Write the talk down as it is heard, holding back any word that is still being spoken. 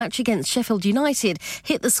match against Sheffield United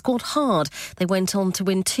hit the squad hard. They went on to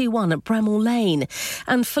win 2-1 at Bramall Lane.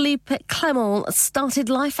 And Philippe Clement started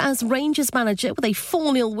life as Rangers manager with a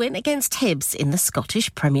 4-0 win against Hibs in the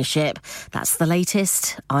Scottish Premiership. That's the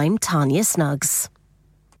latest. I'm Tanya Snuggs.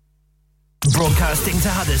 Broadcasting to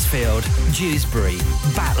Huddersfield, Dewsbury,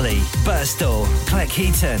 Batley, Birstall,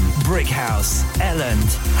 Cleckheaton, Brickhouse, Elland,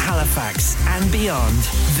 Halifax and beyond.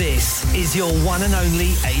 This is your one and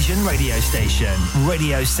only Asian radio station.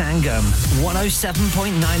 Radio Sangam,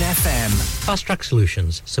 107.9 FM. Fast Track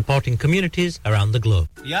Solutions, supporting communities around the globe.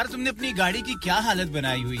 यार तुमने अपनी गाड़ी की क्या हालत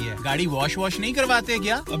बनाई हुई है? गाड़ी वॉश नहीं करवाते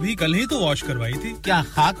क्या? अभी कल ही तो वॉश करवाई थी। क्या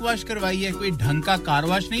खाक वॉश करवाई है? कोई ढंग का कार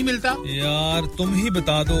वॉश नहीं मिलता? यार तुम ही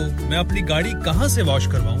बता दो, मैं अपनी गाड़ी कहां से वॉश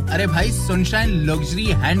करवाऊं? अरे भाई Sunshine Luxury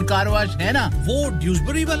Hand Car Wash है ना, वो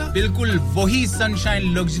ड्यूसबरी वाला? बिल्कुल वही Sunshine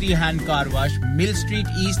Luxury Hand Car Wash, Mill Street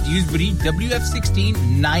East Dewsbury WF16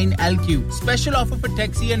 9LQ. Special offer for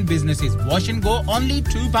taxi and businesses. Wash and go only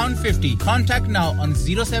 £2.50. Contact now on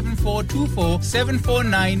 07424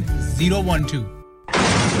 749 012.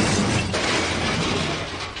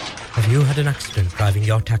 Have you had an accident driving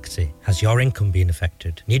your taxi? Has your income been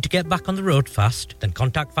affected? Need to get back on the road fast? Then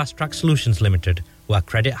contact Fast Track Solutions Limited, who are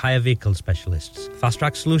credit hire vehicle specialists. Fast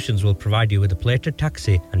Track Solutions will provide you with a plated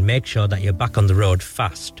taxi and make sure that you're back on the road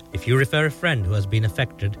fast. If you refer a friend who has been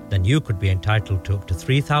affected, then you could be entitled to up to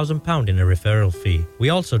 £3,000 in a referral fee. We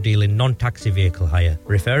also deal in non-taxi vehicle hire.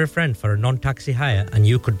 Refer a friend for a non-taxi hire and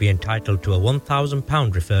you could be entitled to a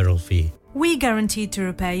 £1,000 referral fee. We guarantee to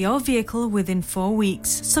repair your vehicle within 4 weeks,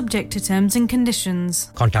 subject to terms and conditions.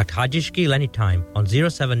 Contact Haji Shakil anytime on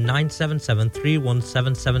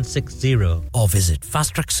 07977317760 or visit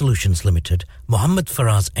Fast Track Solutions Limited, Mohammed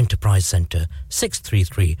Faraz Enterprise Centre,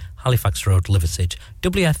 633 Halifax Road, Liversedge,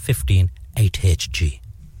 WF15 8HG.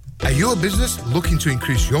 Are you a business looking to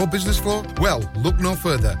increase your business flow? Well, look no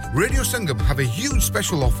further. Radio Sangam have a huge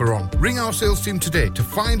special offer on. Ring our sales team today to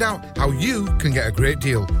find out how you can get a great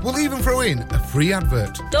deal. We'll even throw in a free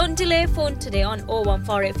advert. Don't delay, phone today on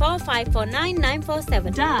 01484 549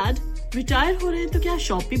 947. Dad, retire हो रहे हैं तो क्या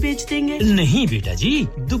shop भी बेच देंगे? नहीं बेटा जी,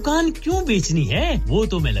 दुकान क्यों बेचनी है? वो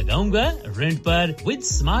तो मैं लगाऊंगा रेंट पर with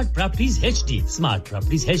Smart Properties HD. Smart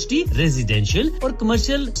Properties HD residential और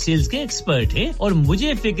कमर्शियल सेल्स के एक्सपर्ट हैं और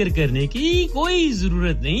मुझे फिक्र करने की कोई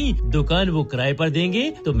जरूरत नहीं. दुकान वो किराए पर देंगे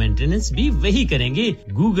तो मेंटेनेंस भी वही करेंगे.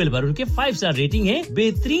 गूगल पर उनके 5 स्टार रेटिंग है.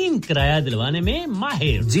 बेहतरीन किराया दिलवाने में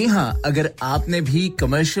माहिर. जी हां, अगर आपने भी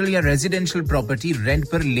कमर्शियल या रेजिडेंशियल प्रॉपर्टी रेंट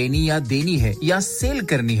पर लेनी या देनी है या सेल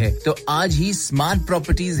करनी है तो आज ही स्मार्ट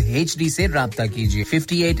प्रॉपर्टीज HD से राब्ता कीजिए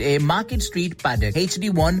 58A Market Street Paddock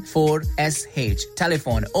HD14SH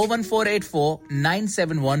telephone 01484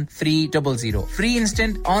 971 300 free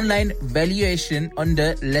instant online valuation under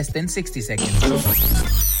less than 60 seconds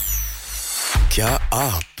क्या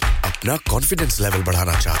आप अपना कॉन्फिडेंस लेवल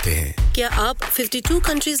बढ़ाना चाहते हैं क्या आप 52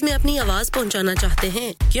 कंट्रीज में अपनी आवाज पहुंचाना चाहते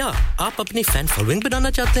हैं क्या आप अपनी फैन फॉलोइंग बनाना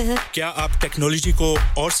चाहते हैं क्या आप टेक्नोलॉजी को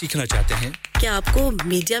और सीखना चाहते हैं क्या आपको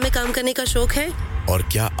मीडिया में काम करने का शौक है और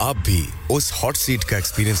क्या आप भी उस हॉट सीट का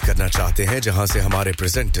एक्सपीरियंस करना चाहते हैं जहां से हमारे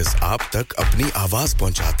प्रेजेंटर्स आप तक अपनी आवाज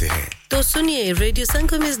पहुंचाते हैं तो सुनिए Radio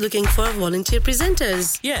Sangam is looking for volunteer presenters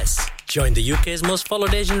yes join the UK's most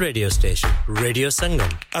followed Asian radio station Radio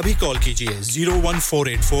Sangam अभी कॉल कीजिए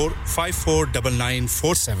 01484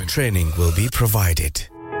 549947 training will be provided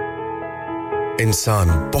इंसान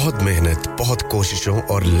बहुत मेहनत, बहुत कोशिशों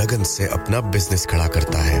और लगन से अपना बिजनेस खड़ा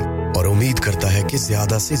करता है और उम्मीद करता है कि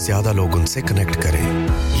ज़्यादा से ज़्यादा लोग उनसे कनेक्ट करें।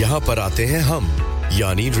 यहाँ पर आते हैं हम,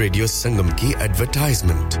 यानी रेडियो संगम की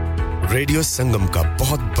एडवर्टाइजमेंट। रेडियो संगम का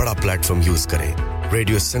बहुत बड़ा प्लेटफॉर्म यूज करें।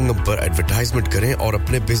 रेडियो संगम पर एडवर्टाइजमेंट करें और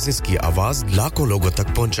अपने बिजनेस की आवाज लाखों लोगों तक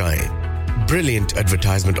पहुंचाएं। Brilliant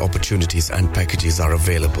advertisement opportunities and packages are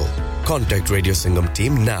available. Contact Radio Sangam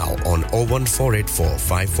team now on 01484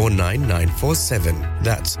 549 947.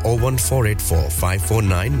 That's 01484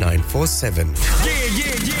 549 947.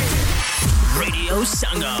 Yeah. Radio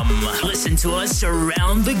Sangam. Listen to us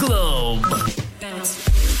around the globe.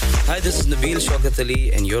 Hi, this is Nabil Shaukat Ali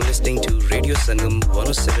and you're listening to Radio Sangam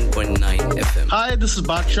 107.9 FM. Hi, this is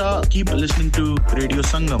Baksha. Keep listening to Radio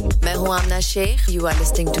Sangam. मैं हूँ आमना Sheikh. You are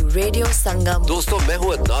listening to Radio Sangam. दोस्तों, मैं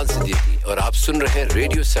हूँ अदनान सिद्दीकी और आप सुन रहे हैं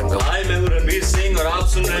Radio Sangam. Hi, मैं हूँ रणबीर सिंह और आप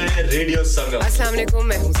सुन रहे हैं Radio Sangam. अस्सलाम वालेकुम,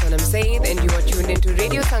 मैं हूँ सनम Saeed and you are tuned into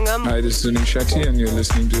Radio Sangam. Hi, this is H Shadye and you're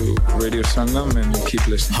listening to Radio Sangam and keep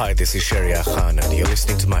listening. Hi, this is Sharia Khan and you're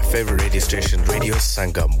listening to my favorite radio station Radio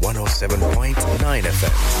Sangam 107.9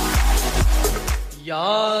 FM. या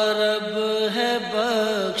रब है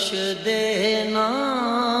बख्श देना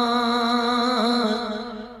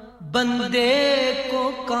बंदे को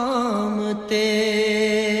काम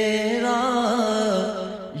तेरा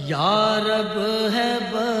या रब है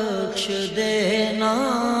बख्श देना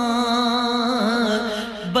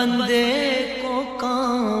बंदे को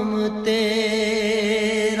काम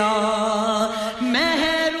तेरा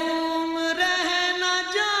महरूम रह न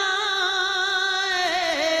जाए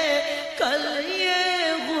कल ये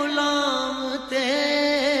गुलाम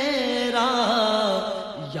तेरा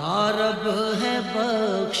या रब है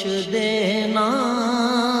बख्श देना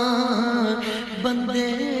बंदे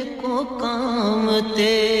को काम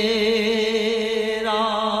तेरा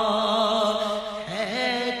है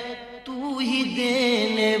तू ही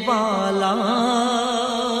देने वाला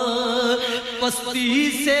पस्ती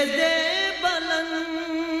से दे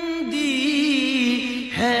बुलंदी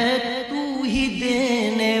है तू ही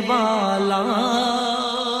देने वाला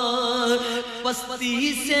पस्ती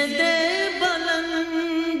से दे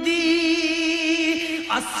बुलंदी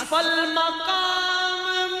असफल मकाम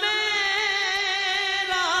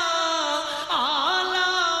मेरा आला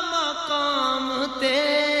मकाम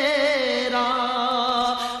तेरा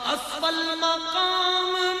असफल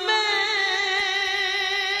मकाम मेरा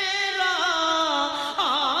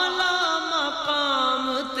आला मकाम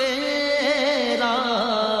तेरा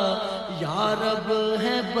या रब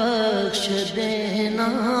है बख्श देना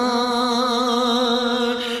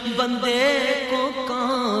बंदे को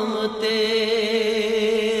काम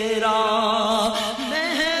तेरा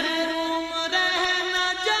महरूम रह न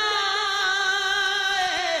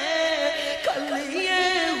जाए कल ये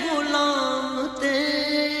गुलाम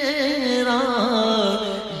तेरा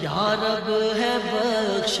या रब है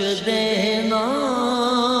बख्श देना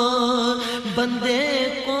बंदे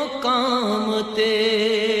को काम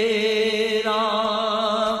तेरा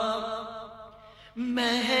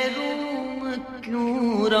महरूम क्यों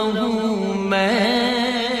रहूं मैं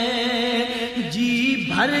जी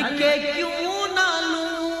भर के क्यों ना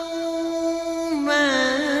लूं मैं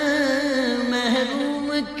महरूम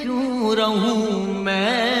क्यों रहूं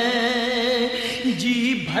मैं जी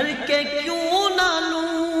भर के क्यों ना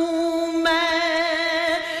लूं मैं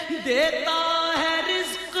देता है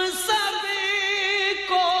रिज़्क़ सभी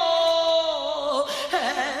को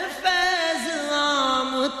है फैज़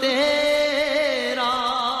आम तेरा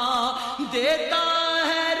देता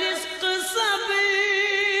है रिज़्क़ सभी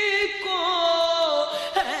को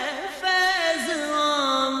है फैज़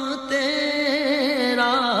आम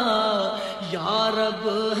तेरा या रब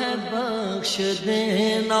है बख्श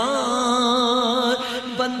देना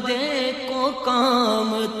बंदे को काम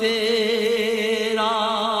तेरा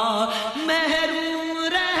महरूम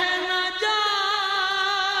रह न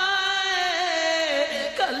जाए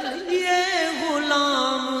कल ये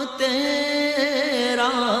गुलाम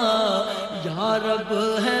तेरा या रब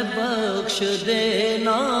है बख्श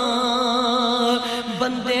देना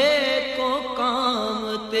बंदे को काम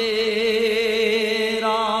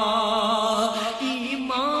तेरा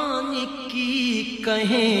ईमान की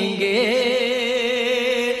कहेंगे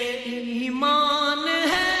ईमान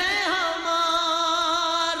है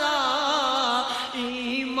हमारा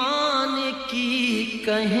ईमान की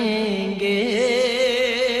कहेंगे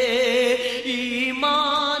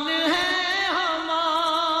ईमान है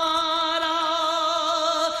हमारा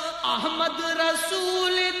अहमद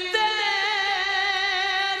रसूल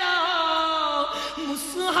तेरा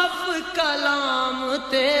मुसहफ कलाम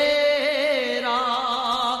तेरा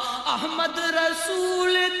अहमद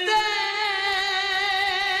रसूल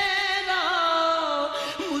तेरा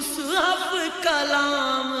मुसहफ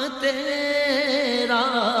कलाम तेरा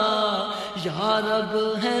या रब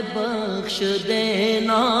है बख्श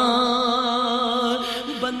देना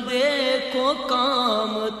बंदे को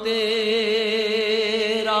काम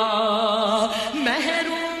तेरा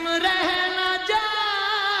महरूम रह न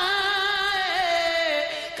जाए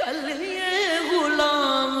कल ये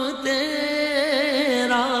गुलाम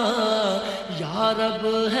तेरा या रब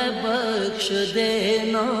है बख्श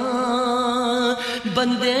देना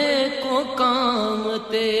बंदे को काम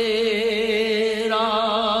तेरा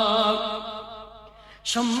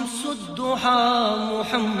शम्सुद्दुहा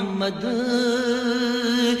मुहम्मद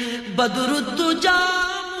बदरुद्दुजा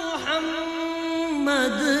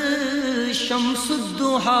मुहम्मद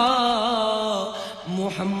शम्सुद्दुहा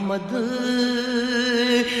मुहम्मद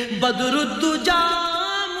बदरुद्दुजा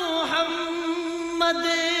मुहम्मद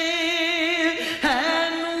है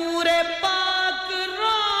नूरे पाक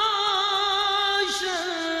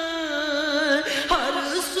रोशन हर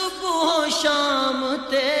सुबह शाम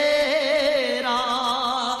तेरा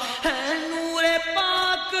है नूरे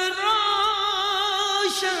पाक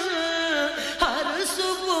रोशन हर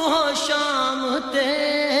सुबह शाम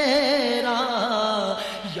तेरा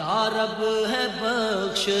या रब है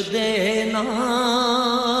बख्श देना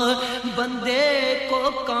बंदे को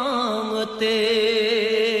काम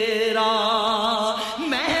तेरा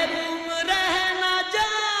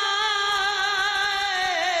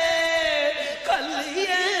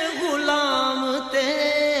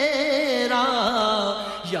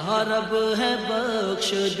रब है बख्श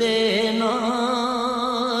देना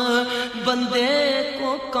बंदे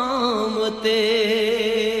को काम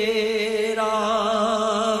तेरा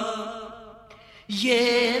ये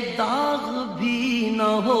दाग भी न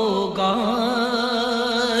होगा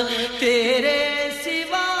तेरे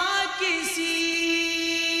सिवा किसी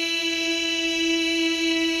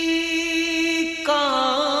का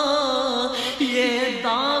ये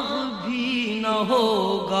दाग भी न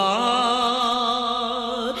होगा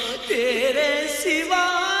तेरे सिवा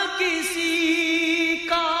किसी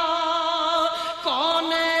का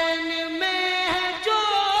कौनैन में है जो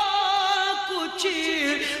कुछ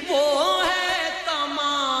वो है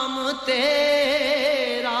तमाम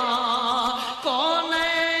तेरा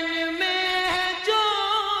कौनैन में है जो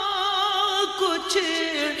कुछ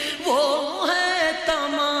वो है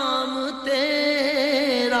तमाम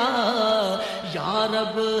तेरा या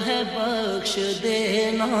रब है बख्श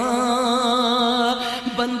देना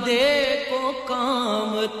बंदे को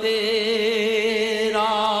काम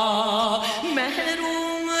तेरा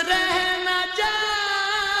महरूम रह न जाए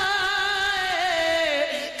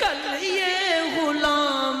कल ये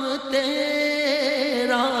गुलाम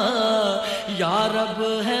तेरा या रब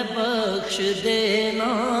है बख्श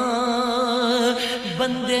देना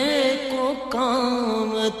बंदे को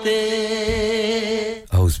काम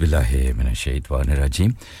तेरा औज़ बिल्लाहि मिनश शैतानिर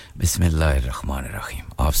रजीम बिस्मिल्लाहिर रहमानिर रहीम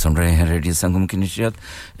आप सुन रहे हैं रेडियो संगम की नशरियात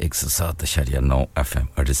 107.9 एफएम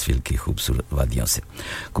हडर्सफील्ड की खूबसूरत वादियों से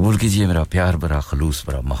कबूल कीजिए मेरा प्यार भरा खलूस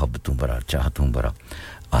भरा मोहब्बतों भरा चाहतों भरा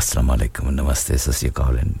अस्सलाम वालेकुम नमस्ते सत श्री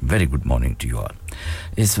अकाल and very good morning to you all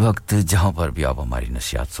इस वक्त जहां पर भी आप हमारी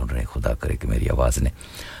नशरियात सुन रहे हैं खुदा करे कि मेरी आवाज़ ने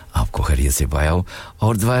आपको खैरियत से पाया हो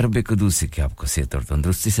और दुआ रब कुदूस से कि आपको सेहत और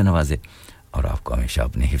तंदुरुस्ती से नवाजे और आपको हमेशा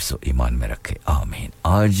अपने हिफ्ज़ और ईमान में रखे आमीन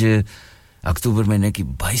आज अक्टूबर महीने की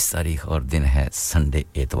 22 तारीख और दिन है संडे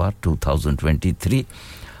इतवार 2023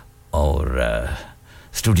 और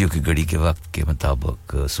स्टूडियो की घड़ी के वक्त के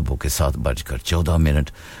मुताबिक सुबह के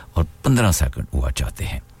 7:14 और 15 सेकंड हुआ चाहते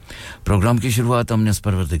हैं प्रोग्राम की शुरुआत हमने उस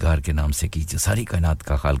परवरदिगार के नाम से की जो सारी कायनात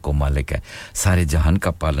का खालिक व मालिक है सारे जहान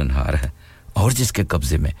का पालनहार है और जिसके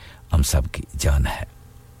कब्जे में हम सब की जान है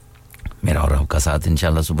मेरा और आपका साथ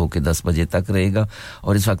इंशाल्लाह सुबह के 10 बजे तक रहेगा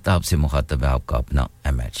और इस वक्त आपसे मुखातब है आपका अपना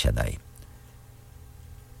H शदाई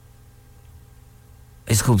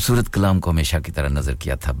इस खूबसूरत कलाम को हमेशा की तरह नजर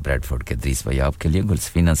किया था ब्रैडफोर्ड के दरीस भाई आपके लिए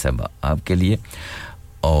गुलसफीना साहबा आपके लिए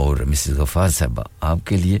और मिसेस गफार साहबा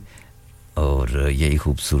आपके लिए और यही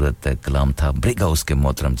खूबसूरत कलाम था ब्रिग हाउस के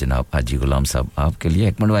मोहतरम जनाब हाजी गुलाम साहब आपके लिए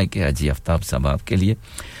एकमंड भाई के हाजी आफ्ताब साहब आपके लिए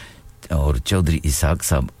और चौधरी इसाक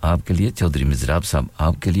साहब आपके लिए चौधरी मिजराब साहब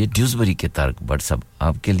आपके लिए ड्यूसबरी के तारक भट्ट साहब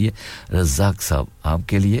आपके लिए रज़ाक साहब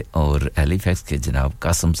आपके लिए और हैलिफैक्स के जनाब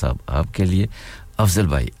कासिम साहब आपके लिए अफजल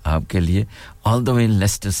भाई आपके लिए all the way in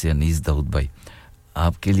Leicester से अनीस दाऊद भाई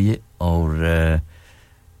आपके लिए और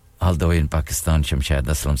all the way in Pakistan Shamshad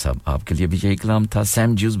Aslam साहब आपके लिए भी यही कलाम था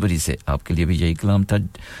सैम ड्यूसबरी से आपके लिए भी यही कलाम था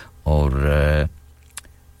और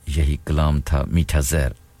यही कलाम था मीठा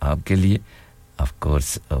ज़हर आपके लिए ऑफ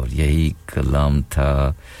कोर्स और यही कलाम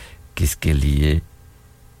था किसके लिए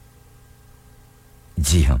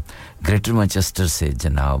जी हां ग्रेटर मैनचेस्टर से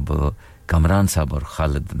जनाब कमरान साहब और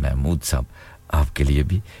खालिद महमूद साहब आपके लिए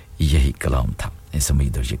भी यही कलाम था इस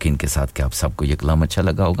उम्मीद और यकीन के साथ कि आप सबको ये कलाम अच्छा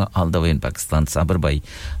लगा होगा all the way in Pakistan साबर भाई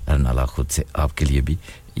अरनाला खुद से आपके लिए भी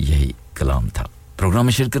यही कलाम था प्रोग्राम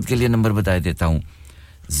में शिरकत के लिए नंबर बता देता हूं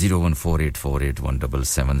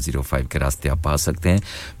 01484817705 के रास्ते आप पा सकते हैं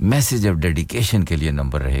मैसेज ऑफ डेडिकेशन के लिए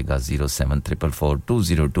नंबर रहेगा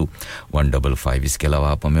 07444202155 इसके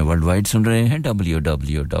अलावा आप हमें वर्ल्ड वाइड सुन रहे हैं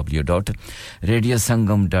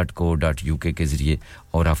www.radiosangam.co.uk के जरिए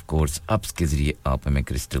और ऑफ कोर्स एप्स के जरिए आप हमें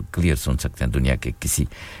क्रिस्टल क्लियर सुन सकते हैं दुनिया के किसी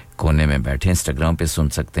कोने में बैठे इंस्टाग्राम पे सुन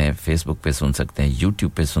सकते हैं फेसबुक पे सुन सकते हैं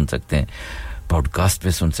यूट्यूब पे सुन सकते हैं पॉडकास्ट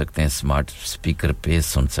पे सुन सकते हैं स्मार्ट स्पीकर पे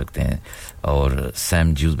सुन सकते हैं और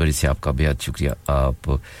सैम ड्यूसबरी से आपका बेहद शुक्रिया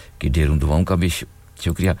आप की ढेरों दुआओं का भी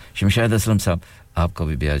शुक्रिया शमशाद असलम साहब आपका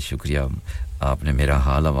भी बेहद शुक्रिया आपने मेरा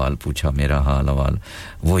हाल अहवाल पूछा मेरा हाल अहवाल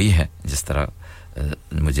वही है जिस तरह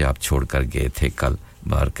मुझे आप छोड़ कर गए थे कल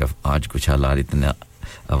बार का आज कुछ हालात इतना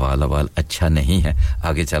अहवाल अच्छा नहीं है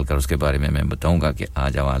आगे चलकर उसके बारे में मैं बताऊंगा कि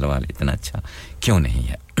आज अहवाल इतना अच्छा क्यों नहीं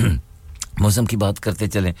है मौसम की बात करते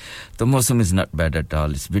चलें तो मौसम is not bad at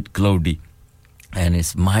all it's bit cloudy and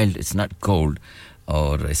it's mild it's not cold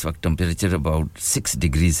और इस वक्त टेंपरेचर अबाउट 6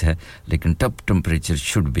 डिग्रीज है लेकिन top temperature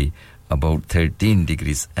should be about 13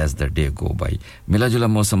 degrees as the day go bye मिला जुला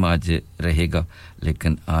मौसम आज रहेगा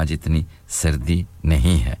लेकिन आज इतनी सर्दी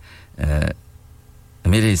नहीं है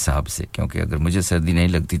मेरे हिसाब से क्योंकि अगर मुझे सर्दी नहीं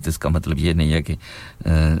लगती तो इसका मतलब ये नहीं है कि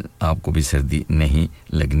आपको भी सर्दी नहीं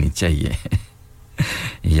लगनी चाहिए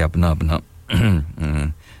ये अपना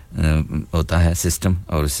होता है सिस्टम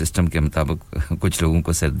और सिस्टम के मुताबिक कुछ लोगों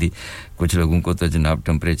को सर्दी कुछ लोगों को तो जनाब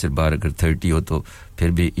टेंपरेचर बाहर अगर 30 हो तो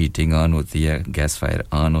फिर भी हीटिंग ऑन होती है गैस फायर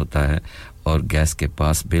ऑन होता है और गैस के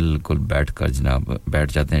पास बिल्कुल बैठकर जनाब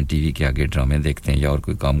बैठ जाते हैं टीवी के आगे ड्रामे देखते हैं या और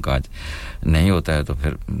कोई कामकाज नहीं होता है तो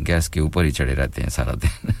फिर गैस के ऊपर ही चढ़े रहते हैं सारा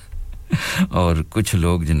दिन और कुछ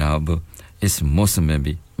लोग जनाब इस मौसम में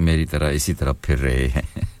भी मेरी तरह इसी तरह फिर रहे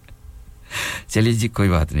हैं चलिए जी कोई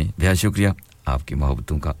बात नहीं बहुत शुक्रिया आपकी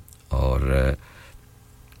मोहब्बतों का और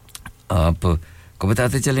आप को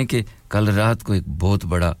बताते चलें कि कल रात को एक बहुत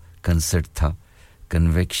बड़ा कंसर्ट था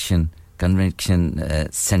कन्वेंशन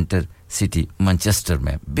सेंटर सिटी मैनचेस्टर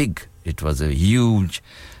में big it was a huge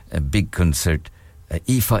big concert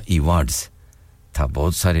ईफा awards था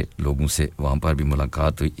बहुत सारे लोगों से वहां पर भी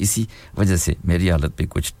मुलाकात हुई इसी वजह से मेरी हालत भी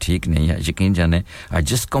कुछ ठीक नहीं है यकीन जाने I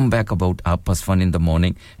just come back about 1:30 in the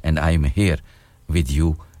morning and I am here with you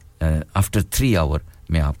after 3 hours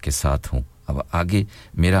मैं आपके साथ हूं अब आगे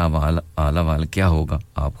मेरा हाल क्या होगा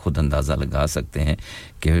आप खुद अंदाजा लगा सकते हैं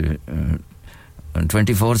कि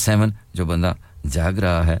 24/7 जो बंदा जाग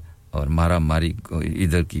रहा है और मारी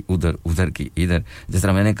इधर की उधर की इधर जिस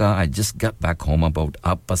तरह मैंने कहा I just get back home about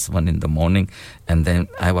 1:30 in the morning and then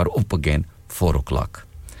I was up again 4 o'clock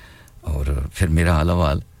और फिर मेरा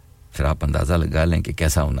हाल फिर आप अंदाजा लगा लें कि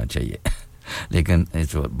कैसा होना चाहिए लेकिन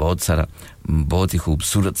बहुत ही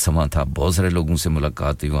खूबसूरत समा था बहुत सारे लोगों से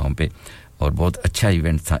मुलाकात हुई वहां पे और बहुत अच्छा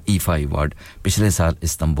इवेंट था ईफा अवार्ड पिछले साल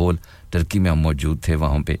इस्तांबुल टर्की में हम मौजूद थे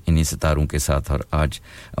वहां पे इन्हीं सितारों के साथ और आज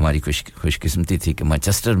हमारी खुशकिस्मती थी कि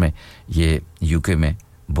मैनचेस्टर में ये यूके में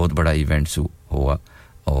बहुत बड़ा इवेंट हुआ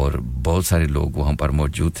और बहुत सारे लोग वहां पर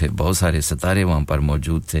मौजूद थे बहुत सारे सितारे वहां पर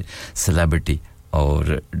मौजूद थे सेलिब्रिटी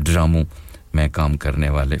और ड्रामों में काम करने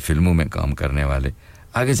वाले फिल्मों में काम करने वाले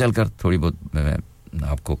आगे चलकर थोड़ी बहुत मैं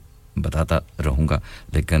आपको बताता रहूंगा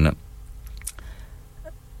लेकिन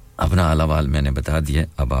अपना हाल मैंने बता दिया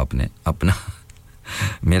अब आपने अपना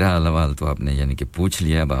मेरा हाल तो आपने यानी कि पूछ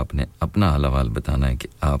लिया अब आपने अपना हाल बताना है कि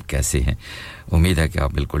आप कैसे हैं उम्मीद है कि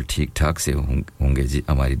आप बिल्कुल ठीक ठाक से होंगे जी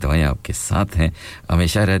हमारी दुआएं आपके साथ हैं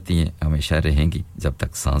हमेशा रहती हैं हमेशा रहेंगी जब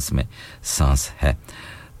तक सांस में सांस है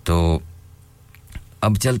तो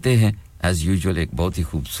अब चलते हैं एज यूजुअल एक बहुत ही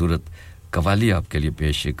खूबसूरत कवाली आपके लिए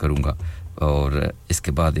पेश करूंगा और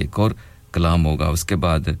इसके बाद एक और कलाम होगा उसके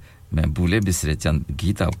बाद मैं भूले बिसरे चंद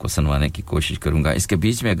गीत आपको सुनवाने की कोशिश करूंगा इसके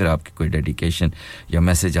बीच में अगर आपकी कोई डेडिकेशन या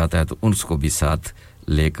मैसेज आता है तो उसको भी साथ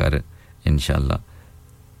लेकर इंशाल्लाह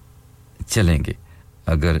चलेंगे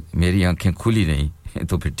अगर मेरी आंखें खुली नहीं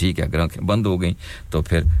तो फिर ठीक है अगर आंखें बंद हो गई तो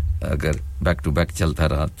फिर अगर बैक टू बैक चलता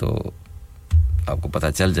रहा तो आपको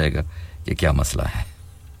पता चल जाएगा कि क्या मसला है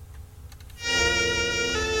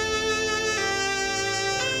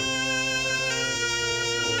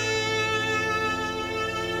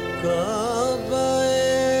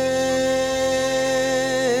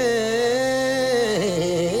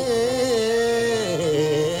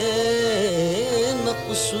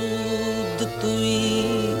मकसूद तुई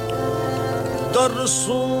दर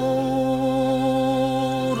सूरत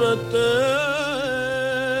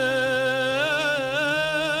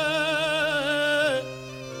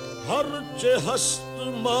हर चे हस्त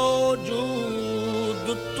मौजूद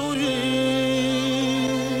तुई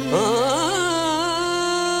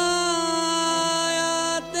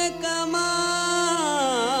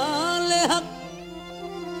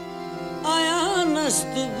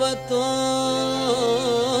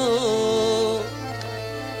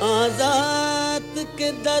आजाद के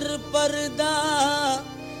दर पर्दा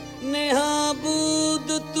नेहाबूद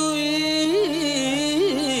तुई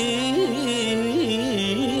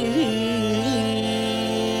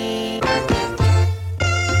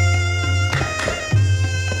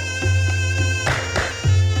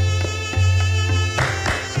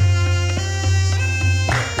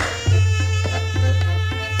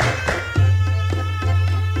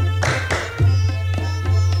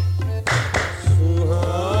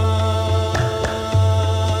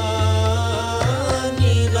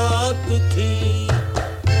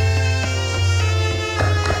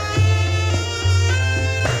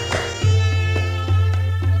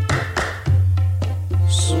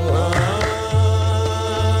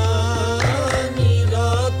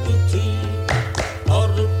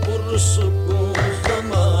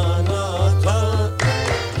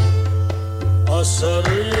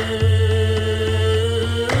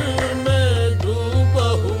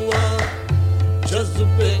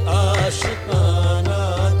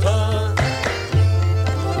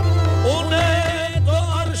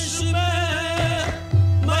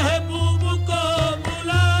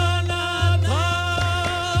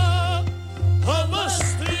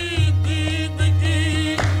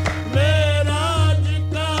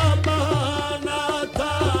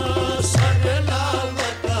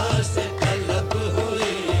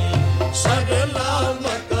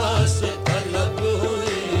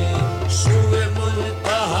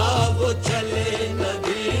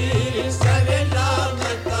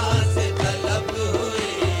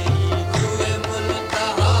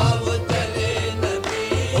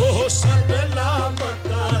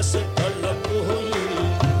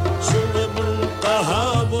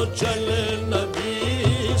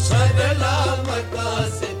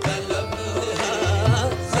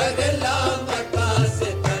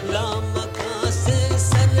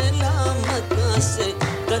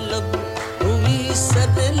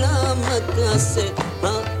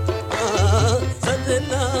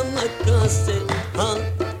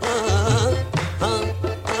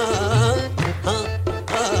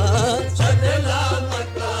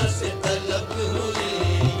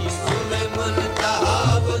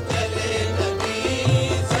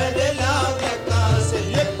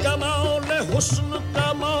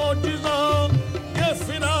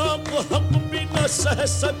सह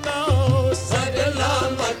सका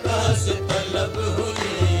सलामता से तलब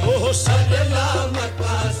हुई ओह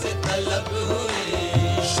सलामता से तलब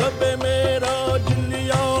हुई शब मेराज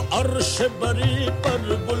लिया अर्श बरी पर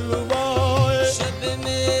बुलवाए शब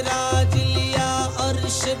मेराज लिया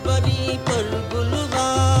अर्श बरी पर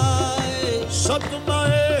बुलवाए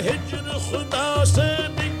सदमाए हिज्र खुदा से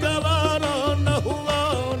भी गवारा न हुआ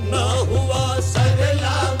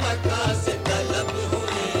सलामता से तलब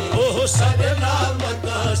हुई ओह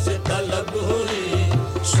सलामता से तलब हुई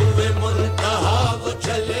सुबह मुल्तहा वो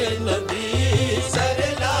चले नबी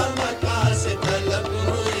सलामता से तलब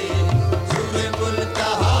हुई सुबह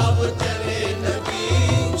मुल्तहा वो चले नबी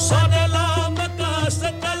सलामता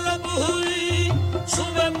से तलब हुई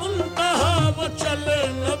सुबह मुल्तहा वो चले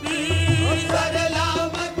नबी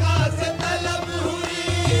सलामता से तलब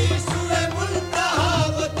हुई सुबह मुल्तहा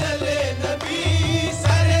वो चले नबी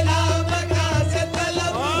सलामता से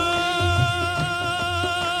तलब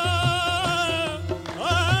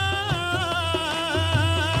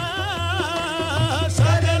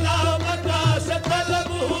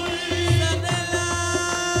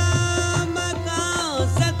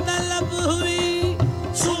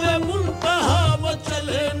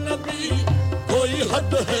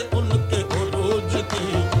हद है उनके उरूज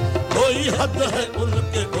की कोई हद है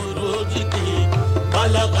उनके उरूज की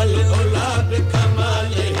बलगल उला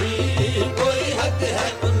बिकमालिही कोई हद है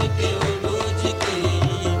उनके उरूज की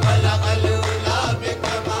बलगल उला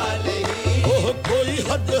बिकमालिही ओह कोई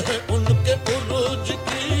हद है उनके उरूज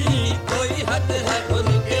की कोई हद है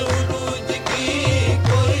उनके उरूज की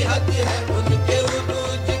कोई हद है उनके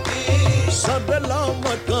उरूज की सब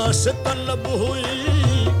लामका से तलब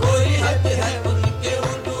हुई कोई हद है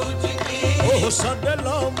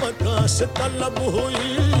सलामता से तलब हुई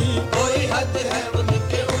कोई हद है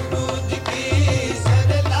उनके उरूज की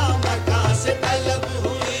सलामता से तलब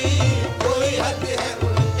हुई कोई हद है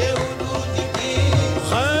उनके उरूज की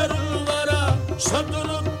खैरुल वरा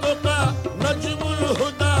सदरुल तुका नजमुल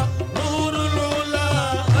हुदा नूरुल उला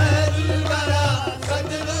खैरुल वरा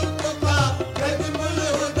सदरुल तुका नजमुल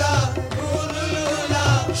हुदा नूरुल उला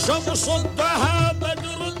शमसुद दुहा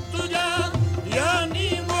बदरुद दुजा यानी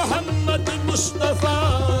मोहम्मद मुस्तफा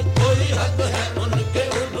कोई हद है उनके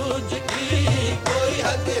उरूज की कोई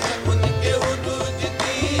हद है उनके उरूज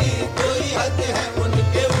की कोई हद है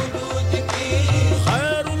उनके उरूज की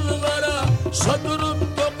खैरुल वरा सदरुल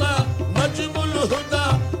तुका नजमुल हुदा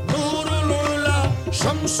नूरुल उला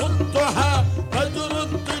शमसुद दुहा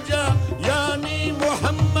बदरुद दुजा यानी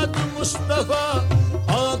मोहम्मद मुस्तफा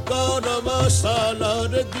आका रवा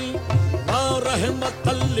सालार दी मा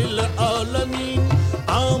रहमतल लिल आलमीन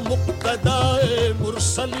मुक्तदाए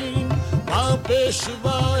मुरसलीन मां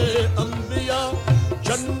पेशवाए अंबिया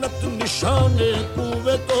जन्नत निशाने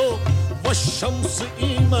कुवे तो वशम्स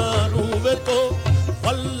ईमान हुए तो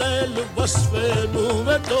वल्लैल वस्फे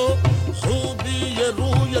नूवे तो खूबी ये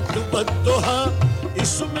रूयत बद्दुहा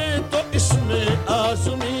इसमें तो इसमें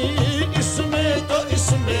आज़मी इसमें तो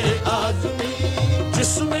इसमें आज़मी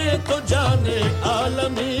जिसमें तो जाने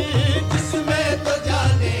आलमी जिसमें तो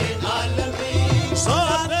जाने आलमी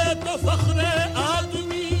सारे तो फख्रे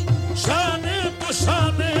आदमी शाने तो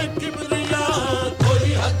शाने किबरिया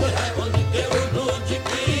कोई हद है उनके उरूज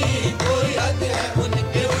की कोई हद है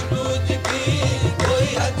उनके उरूज की कोई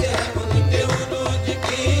हद है उनके उरूज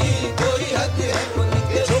की कोई हद है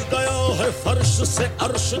उनके जो गया है फर्श से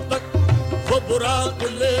अर्श तक वो बुराक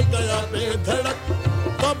ले गया बेधड़क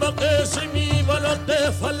तबके ज़मी वलक़े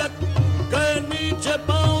फलक गए नीचे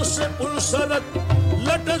पांव से पुलसरक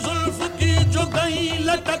लट जुल्फ की जो गई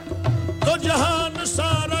लटक तो जहान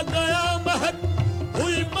सारा गया महक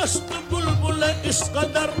हुई मस्त बुलबुल इस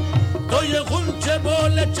कदर तो ये गुंचे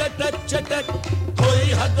बोले चटक चटक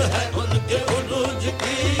कोई हद है उनके उरूज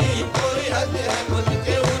की कोई हद है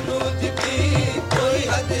उनके उरूज की कोई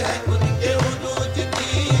हद है उनके उरूज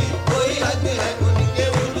की कोई हद है उनके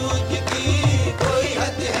उरूज की कोई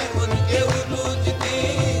हद है उनके उरूज की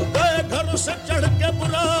गए घर से चढ़ के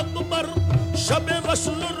बुराक पर शब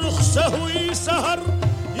वस्ल रुख से हुई सहर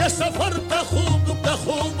ये सफर का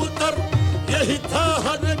खूब तर यही था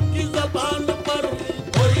हर एक की ज़बान पर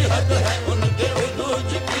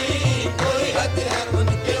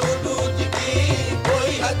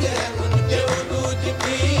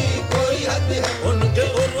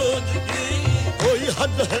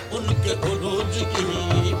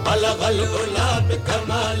बलगल उला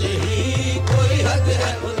बिकमालिही कोई हद है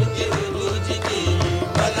उनके उरूज की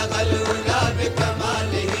बलगल उला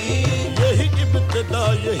बिकमालिही यही इब्तिदा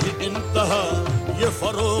यही इंतहा ये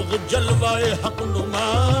फरोग जलवाए हक नुमा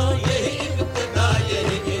यही इब्तिदा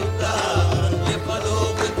यही इंतहा ये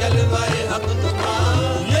फरोग जलवाए हक नुमा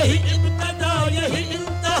यही इब्तिदा यही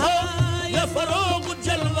इंतहा ये फरोग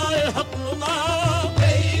जलवाए हक नुमा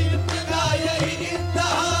यही इब्तिदा यही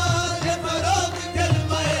इंतहा ये फरोग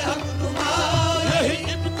जलवाए हक नुमा यही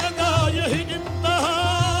इब्तिदा यही इंतहा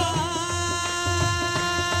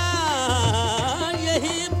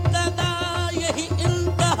यही इब्तिदा यही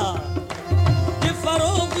इंतहा ये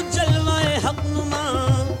फरोग जलवाए हक नुमा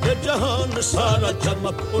ये जहान सारा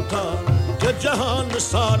चमक उठा ये जहान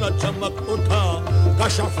सारा चमक उठा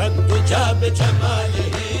कशफत तुझा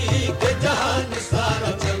बेजमालिही ये जहान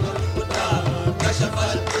सारा चमक उठा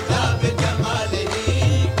कशफत तुझा बेजमालिही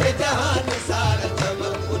ये जहान सारा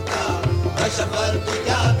चमक उठा कशफत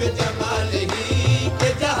तुझा बेजमालिही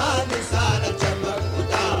ये जहान सारा चमक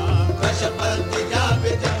उठा कशफत तुझा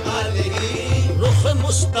बेजमालिही रुख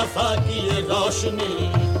मुस्तफा की ये रोशनी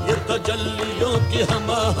ये तजल्लियों की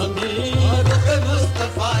हमाहंगी रुख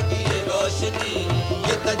मुस्तफा की ये रोशनी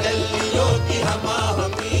ये तजल्लियों की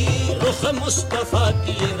हमाहंगी रुख मुस्तफा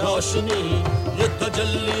की ये रोशनी ये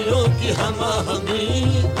तजल्लियों की हमाहंगी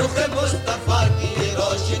रुख मुस्तफा की ये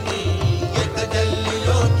रोशनी ये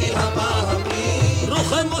तजल्लियों की हमाहंगी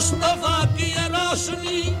रुख मुस्तफा की ये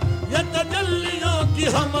रोशनी ये तजल्लियों की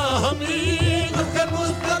हमाहंगी रुख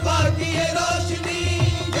मुस्तफा की ये रोशनी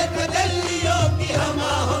ये तजल्लियों की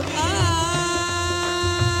हमाहंगी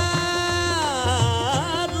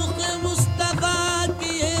रुख मुस्तफा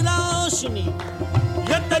की ये रोशनी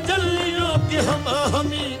ये तजल्लियों की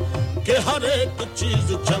हमाहंगी के हर एक चीज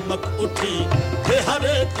चमक उठी के हर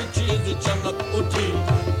एक चीज चमक उठी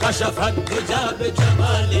कशफत तुझा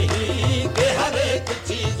बेजमालिही के हर एक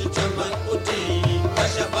चीज चमक उठी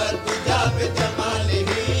कशफत तुझा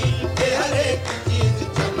बेजमालिही के हर एक चीज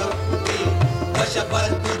चमक उठी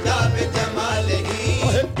कशफत तुझा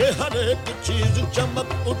बेजमालिही के हर एक चीज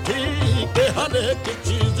चमक उठी के हर एक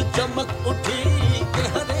चीज चमक उठी के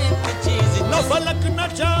हर एक चीज न फलक न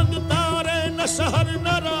चांद तारे न सहर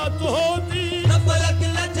न रात होती न फलक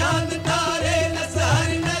न चांद तारे न सहर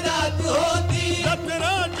न रात होती न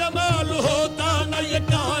तेरा जमाल होता न ये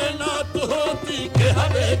कायनात होती के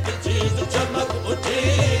हर एक चीज चमक उठी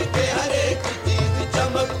के हर एक चीज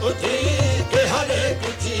चमक उठी के हर एक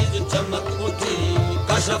चीज चमक उठी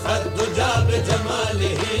कशफत तुझा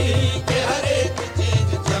बेजमालिही के हर एक चीज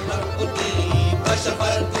चमक उठी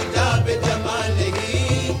कशफत तुझा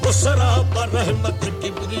बेजमालिही वो सरापा रहमत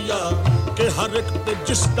किबरिया के हर एक पे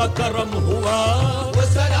जिसका करम हुआ वो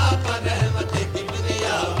सरापा रहमत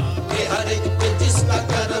किबरिया के हर एक पे जिसका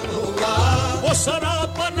करम हुआ वो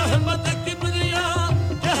सरापा रहमत किबरिया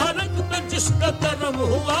के हर एक पे जिसका करम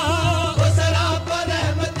हुआ वो सरापा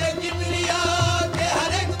रहमत किबरिया के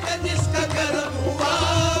हर एक पे जिसका करम हुआ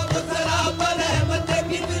वो सरापा रहमत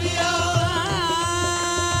किबरिया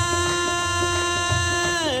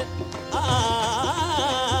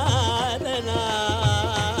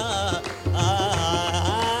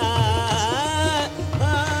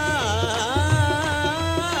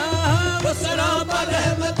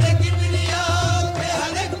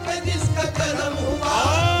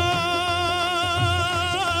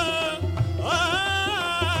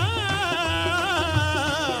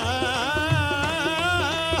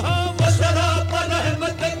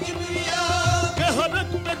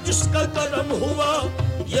जिसका करम हुआ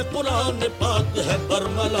ये कुरान पाक है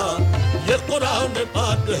बरमला ये कुरान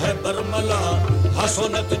पाक है बरमला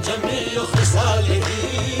हसनत जमीय खिसालिही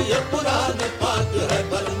ये कुरान पाक है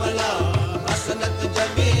बरमला हसनत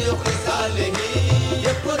जमीय खिसालिही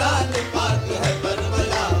ये कुरान पाक है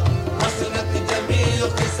बरमला हसनत जमीय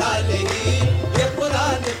खिसालिही ये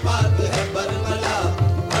कुरान पाक है बरमला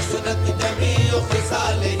हसनत जमीय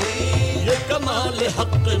खिसालिही ये कमाल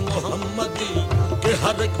हक मोहम्मदी के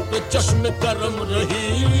हर एक पे चश्मे करम रही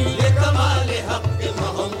ये कमाल हक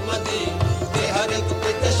मोहम्मदी के हर एक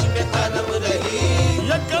पे चश्मे करम रही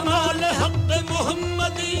ये कमाल हक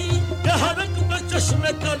मोहम्मदी के हर एक पे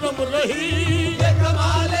चश्मे करम रही ये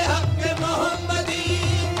कमाल हक मोहम्मदी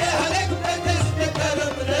के हर एक पे चश्मे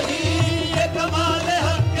करम रही ये कमाल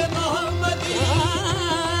हक मोहम्मदी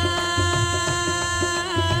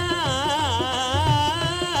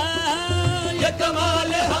ये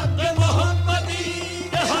कमाल हक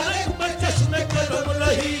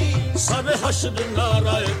सर हश्र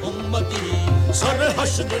नाराए उम्मती सर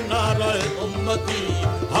हश्र नाराए उम्मती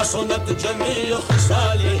हसनत जमीय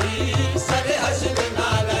खिसालिही सर हश्र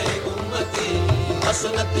नाराए उम्मती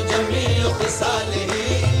हसनत जमीय खिसालिही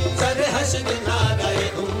जश्न नाराए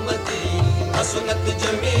उम्मती हसनत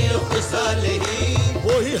जमीर खुसालही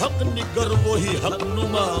वही हक निगर वही हक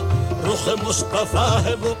नुमा रुख मुस्तफा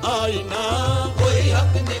है वो आईना वही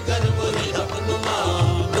हक निगर वही हक नुमा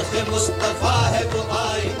रुख मुस्तफा है वो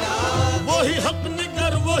आईना वही हक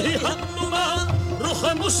निगर वही हक नुमा रुख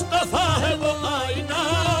मुस्तफा है वो आईना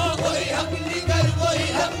वही हक निगर वही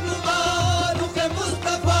हक नुमा रुख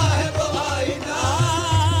मुस्तफा है वो आईना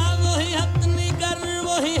वही हक निगर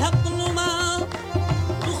वही हक नुमा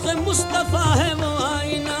रुख मुस्तफा है वो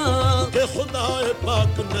आईना के खुदाए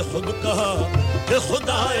पाक ने खुद कहा कि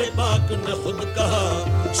खुदाए पाक ने खुद कहा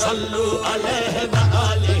सल्लु अलैहि व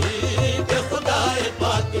आलिही कि खुदाए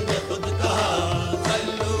पाक ने खुद कहा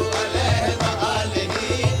सल्लु अलैहि व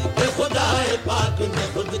आलिही कि खुदाए पाक ने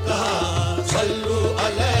खुद कहा सल्लु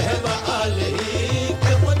अलैहि व आलिही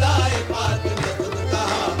कि खुदाए पाक ने खुद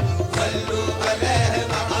कहा सल्लु अलैहि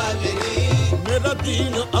व आलिही मेरा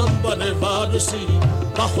दीन अंबर वारसी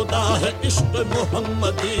खुदा है इश्क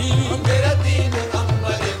मोहम्मदी मेरा दीन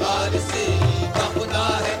अंबर वारसी खुदा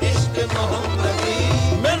है इश्क मोहम्मदी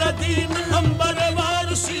मेरा दीन अंबर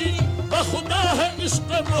वारसी खुदा है इश्क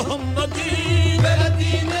मोहम्मदी मेरा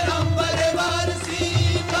दीन अंबर वारसी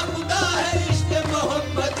खुदा है इश्क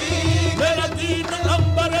मोहम्मदी मेरा दीन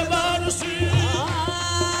अंबर वारसी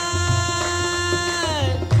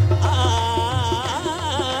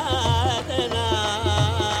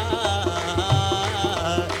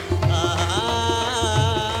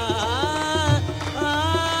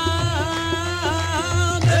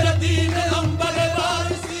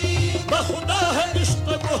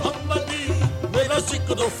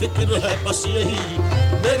जिक्र फिक्र है बस यही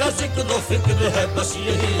मेरा जिक्र फिक्र है बस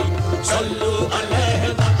यही सल्लु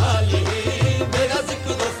अलैहि व आलिही मेरा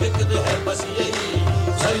जिक्र फिक्र है बस यही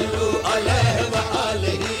सल्लु अलैहि व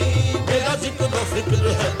आलिही मेरा जिक्र फिक्र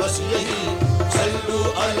है बस यही सल्लु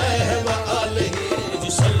अलैहि व आलिही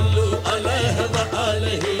सल्लु अलैहि व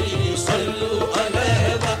आलिही सल्लु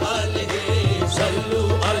अलैहि व आलिही सल्लु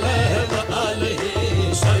अलैहि व आलिही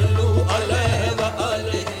सल्लु अलैहि व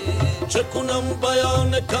आलिही चकुनम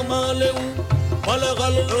बयान कमालहु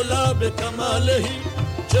बलगल उला बकमालहि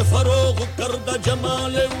जफरोग करद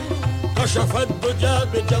जमालहु कशफत दुजा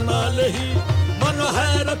बजमालहि मन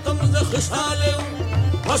हैरतम ज खिसालहु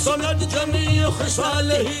हसनत जमी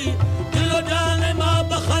खिसालहि दिल जान मा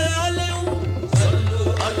बखयालहु सल्लु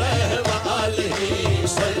अलैहि व आलिहि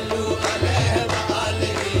सल्लु अलैहि व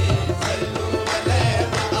आलिहि सल्लु अलैहि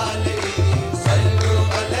व आलिहि सल्लु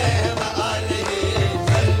अलैहि व आलिहि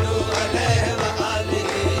सल्लु अलैहि व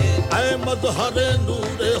आलिहि ऐ मज़हर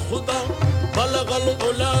नूर खुदा बलगल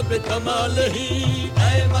उला बकमालहि ऐ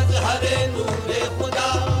मज़हर नूर खुदा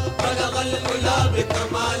बलगल उला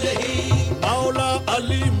बकमालहि मौला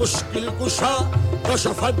अली मुश्किल कुशा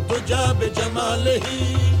कशफत दुजा बजमालहि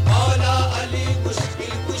मौला अली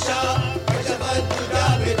मुश्किल कुशा कशफत दुजा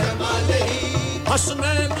बजमालहि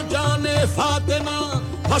हसनैन जाने फातिमा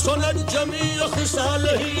हसनत जमी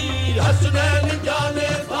खिसालहि हसनैन जाने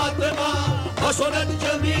फातिमा हसनत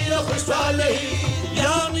जमी खिसालहि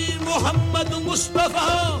यानी मोहम्मद मुस्तफा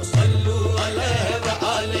सल्लु अलैहि व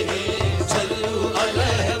आलिहि सल्लु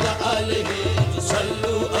अलैहि व आलिहि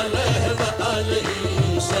सल्लु अलैहि व आलिहि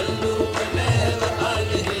सल्लु अलैहि व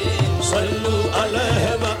आलिहि सल्लु अलैहि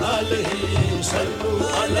व आलिहि सल्लु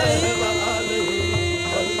अलैहि व आलिहि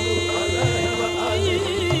सल्लु अलैहि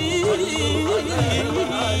व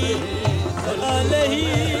आलिहि सल्लु अलैहि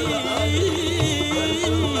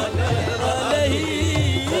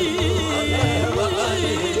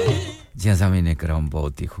ज़मीन इकराम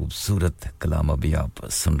बहुत ही खूबसूरत कलाम अभी आप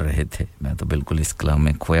सुन रहे थे मैं तो बिल्कुल इस कलाम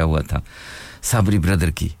में खोया हुआ था साबरी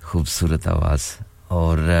ब्रदर की खूबसूरत आवाज़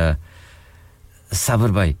और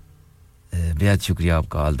साबर भाई बेहद शुक्रिया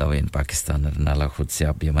आपका all the way in Pakistan नाला खुद से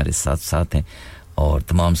आप भी हमारे साथ साथ हैं और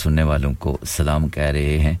तमाम सुनने वालों को सलाम कह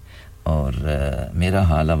रहे हैं और मेरा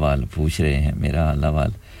हाल अहवाल पूछ रहे हैं मेरा हाल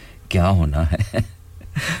अहवाल क्या होना है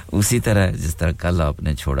उसी तरह जिस तरह कल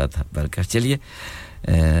आपने छोड़ा था बरकत चलिए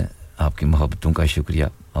आपकी मोहब्बतों का शुक्रिया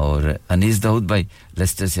और अनीस दाऊद भाई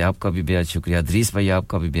लेस्टर से आपका भी बेहद शुक्रिया अदरीस भाई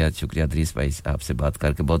आपका भी बेहद शुक्रिया अदरीस भाई आपसे बात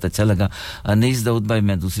करके बहुत अच्छा लगा अनीस दाऊद भाई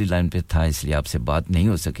मैं दूसरी लाइन पे था इसलिए आपसे बात नहीं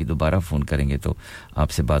हो सकी दोबारा फोन करेंगे तो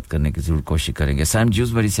आपसे बात करने की जरूर कोशिश करेंगे सैम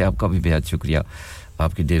जूसबरी से आपका भी बेहद शुक्रिया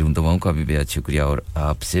आपकी ढेरों दुआओं का भी बेहद शुक्रिया और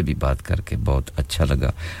आपसे भी बात करके बहुत अच्छा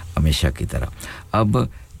लगा हमेशा की तरह अब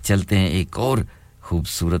चलते हैं एक और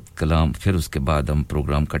खूबसूरत कलाम फिर उसके बाद हम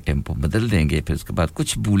प्रोग्राम का टेम्पो बदल देंगे फिर उसके बाद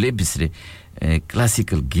कुछ भूले बिसरे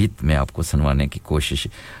क्लासिकल गीत मैं आपको सुनवाने की कोशिश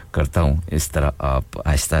करता हूं इस तरह आप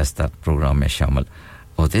आहिस्ता-आहिस्ता प्रोग्राम में शामिल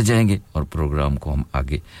होते जाएंगे और प्रोग्राम को हम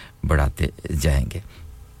आगे बढ़ाते जाएंगे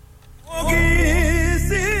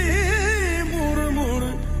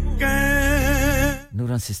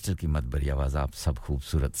सिस्टर की मदबरी आवाज आप सब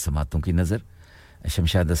खूबसूरत समातों की नजर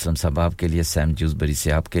शमशाद असलम साहब आपके लिए सैम जूसबरी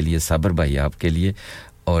से आपके लिए साबर भाई आपके लिए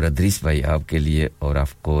और अदरीस भाई आपके लिए और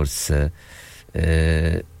ऑफ कोर्स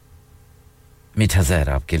मीठा जहर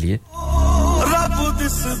आपके लिए रब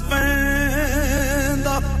दिस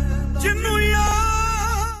पेंदा जिन्नू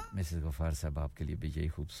यार मिसेस गफार साहब आपके लिए भी यही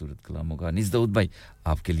खूबसूरत कलाम होगा अनीस दाऊद भाई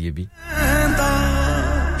आपके लिए भी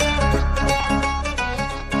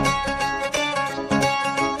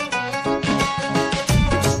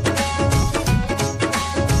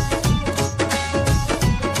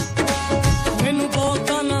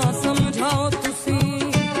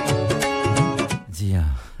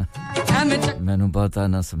ਮੈਨੂੰ ਬਹੁਤਾ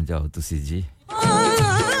ਨਾ ਸਮਝਾਓ ਤੁਸੀਂ ਜੀ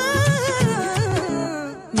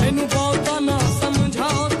ਮੈਨੂੰ ਬਹੁਤਾ ਨਾ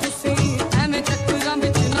ਸਮਝਾਓ ਤੁਸੀਂ ਐਵੇਂ ਚੱਕਰਾਂ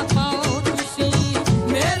ਵਿੱਚ ਨਾ ਪਾਓ ਤੁਸੀਂ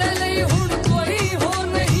ਮੇਰੇ ਲਈ ਹੁਣ ਕੋਈ ਹੋ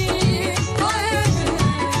ਨਹੀਂ ਓਏ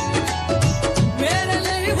ਮੇਰੇ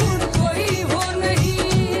ਲਈ ਹੁਣ ਕੋਈ ਹੋ ਨਹੀਂ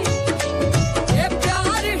ਇਹ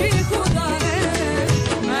ਪਿਆਰ ਹੀ ਖੁਦਾ ਹੈ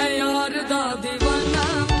ਮੈਂ ਯਾਰ ਦਾ دیਵਾਨਾ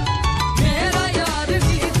ਮੇਰਾ ਯਾਰ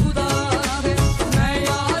ਵੀ ਖੁਦਾ ਹੈ ਮੈਂ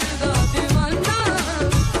ਯਾਰ ਦਾ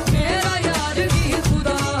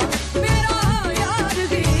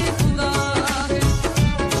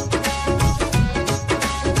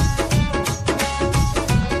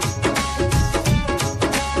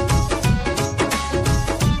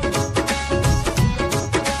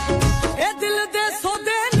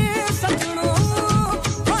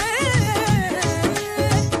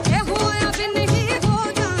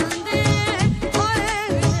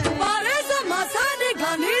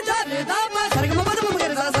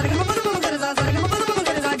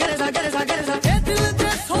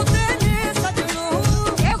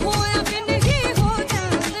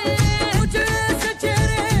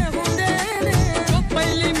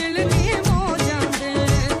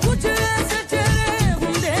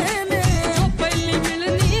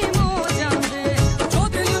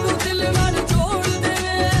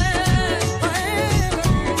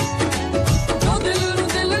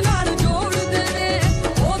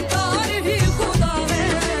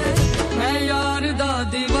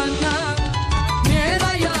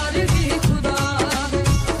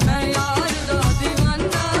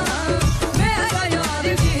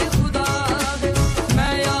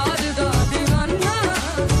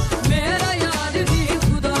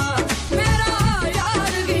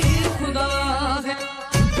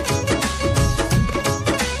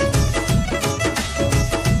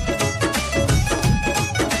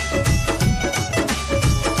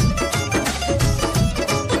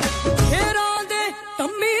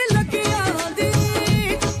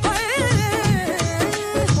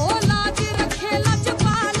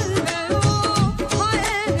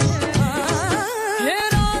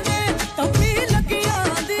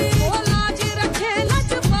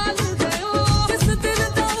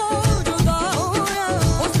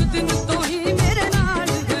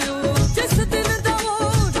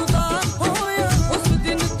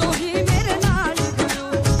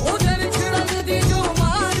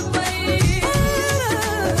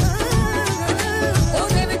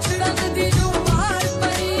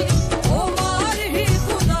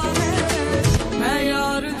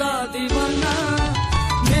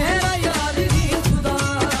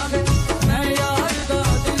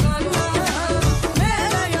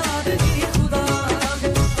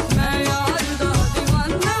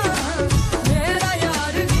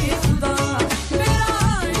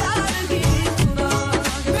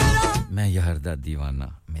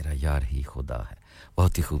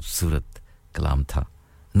खूबसूरत कलाम था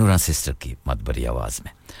नूरा सिस्टर की मदबरी आवाज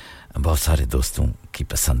में बहुत सारे दोस्तों की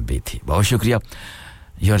पसंद भी थी बहुत शुक्रिया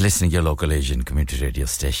You are listening your local Asian community radio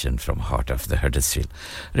station from heart of the Huddersfield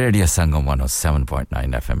Radio Sangam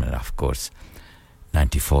 107.9 FM and of course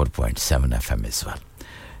 94.7 FM as well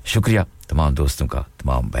शुक्रिया तमाम दोस्तों का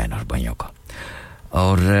तमाम बहन और भाइयों का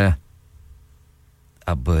और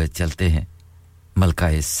अब चलते हैं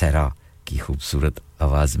मलकाए सहरा की खूबसूरत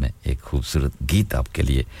आवाज में एक खूबसूरत गीत आपके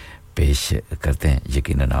लिए पेश करते हैं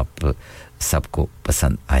यकीनन आप सबको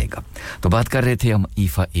पसंद आएगा तो बात कर रहे थे हम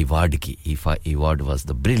ईफा अवार्ड की ईफा award was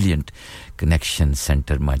the brilliant connection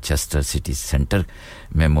centre Manchester city centre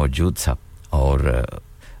में मौजूद था और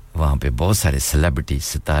वहां पे बहुत सारे सेलिब्रिटी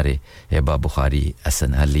सितारे हेबा बुखारी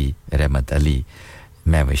हसन अली रहमत अली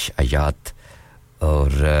महविश अयात और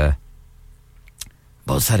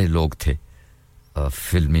बहुत सारे लोग थे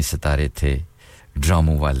फिल्मी सितारे थे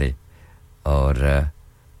ड्रामों वाले और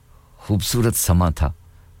खूबसूरत समा था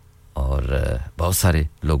और बहुत सारे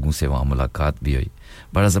लोगों से वहां मुलाकात भी हुई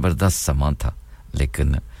बड़ा ज़बरदस्त समा था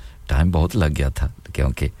लेकिन टाइम बहुत लग गया था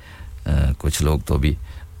क्योंकि कुछ लोग तो भी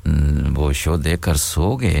वो शो देखकर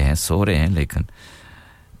सो रहे हैं लेकिन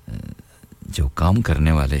जो काम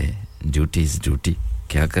करने वाले ड्यूटी इज ड्यूटी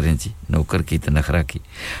क्या करें जी नौकर की तो नखरा की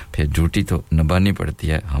फिर ड्यूटी तो निभानी पड़ती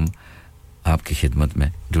है हम आपकी खिदमत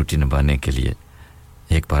में ड्यूटी निभाने के लिए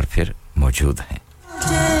एक बार फिर मौजूद हैं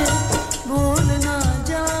भूलना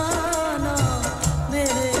जाना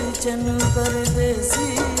मेरे चन परदेसी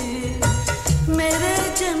मेरे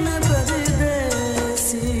चन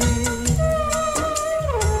परदेसी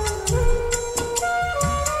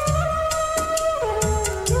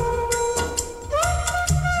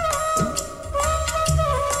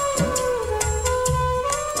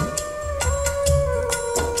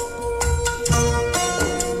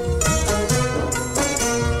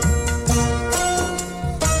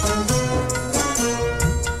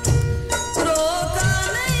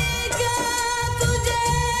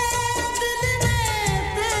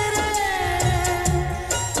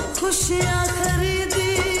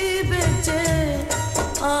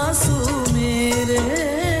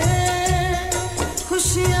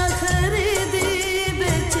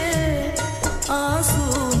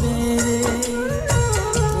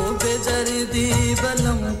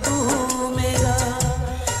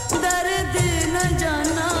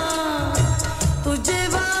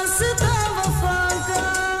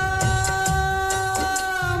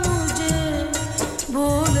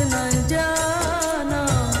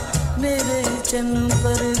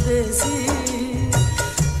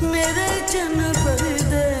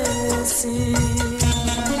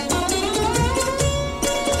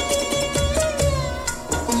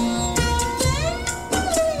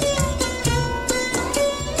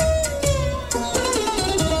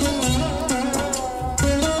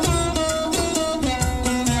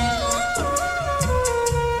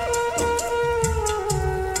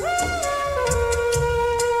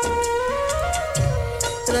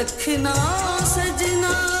रखना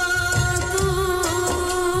सजना तू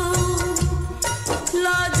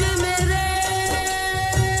लाज मेरे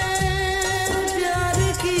प्यार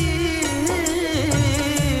की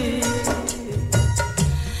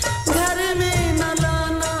घर में न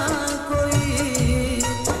लाना कोई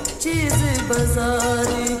चीज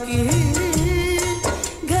बाजार की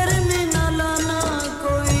घर में न लाना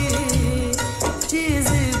कोई चीज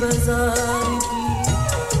बाजार की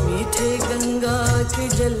मीठे गंगा के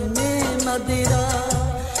जल में मदिरा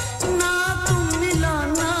ना तुम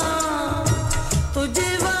मिलाना तुझे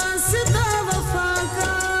वास्ता वफा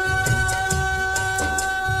का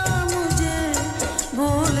मुझे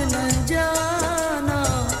भूल न जाना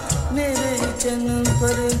मेरे चन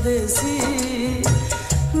परदेसी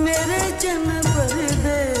मेरे चन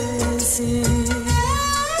परदेसी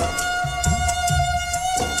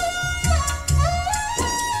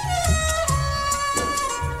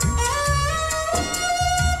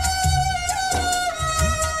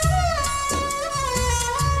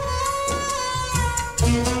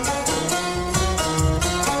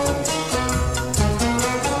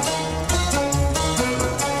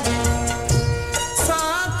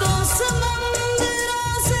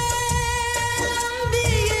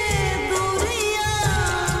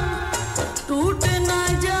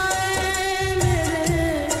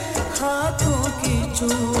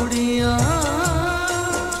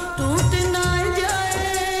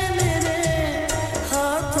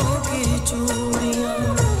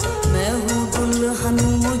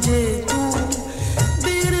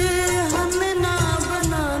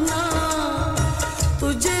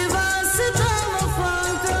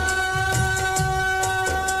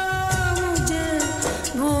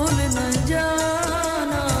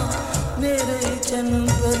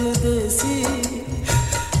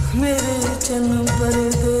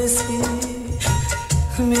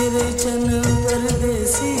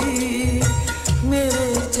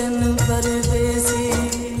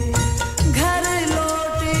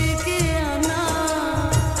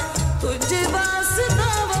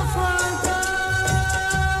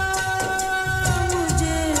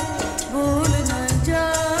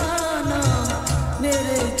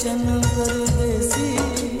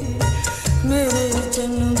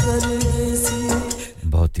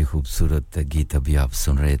गीत अभी आप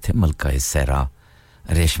सुन रहे थे मलका सहरा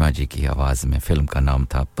रेशमा जी की आवाज में फिल्म का नाम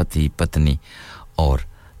था पति पत्नी और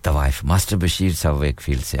तवाइफ मास्टर बशीर साहब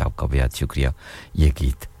वेकफील्ड से आपका बेहद शुक्रिया ये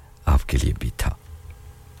गीत आपके लिए भी था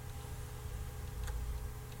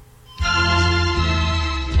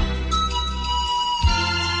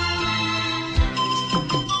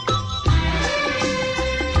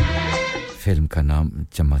फिल्म का नाम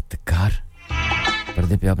चमत्कार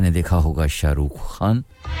पर्दे पे आपने देखा होगा शाहरुख खान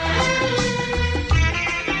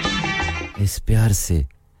इस प्यार से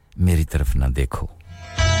मेरी तरफ ना देखो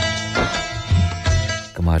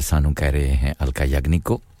कुमार सानू कह रहे हैं अलका याग्निक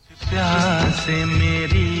को प्यार से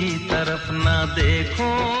मेरी तरफ ना देखो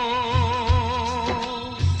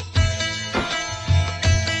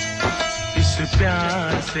इस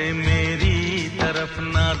प्यार से मेरी तरफ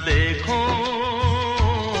ना देखो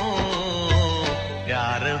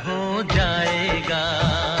प्यार हो जाएगा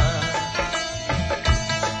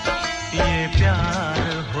ये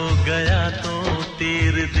प्यार हो गया तो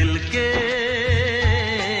तीर दिल के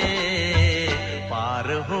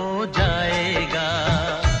पार हो जाएगा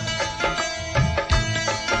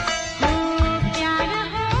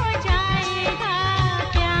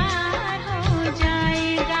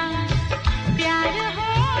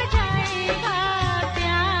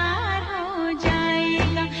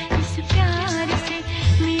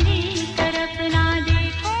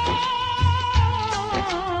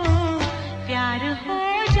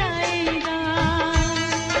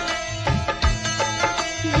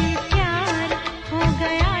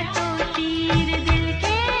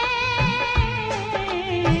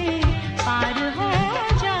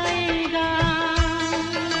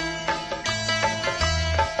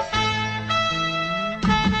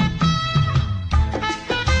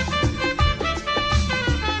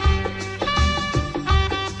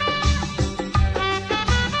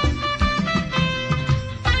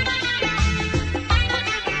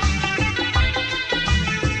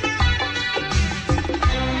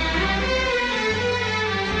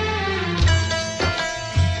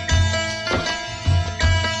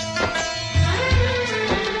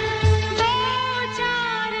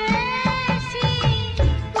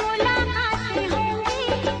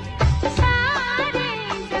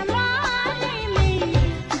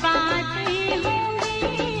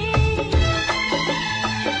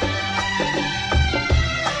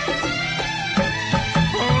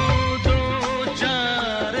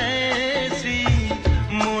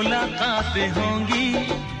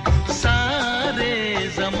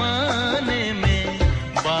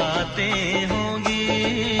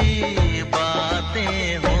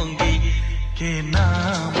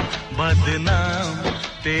बदनाम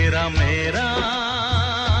तेरा मेरा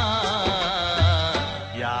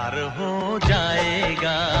यार हो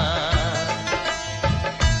जाएगा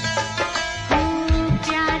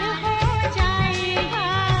प्यार हो जाएगा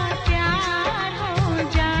प्यार हो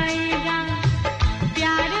जाएगा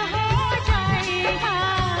प्यार हो जाएगा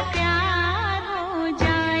प्यार हो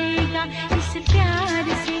जाएगा इस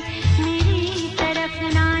प्यार से मेरी तरफ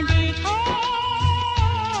ना देखो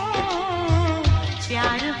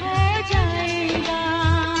प्यार हो जाएगा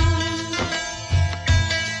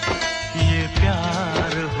ये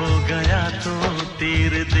प्यार हो गया तो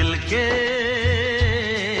तीर दिल के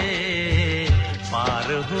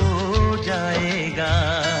पार हो जाएगा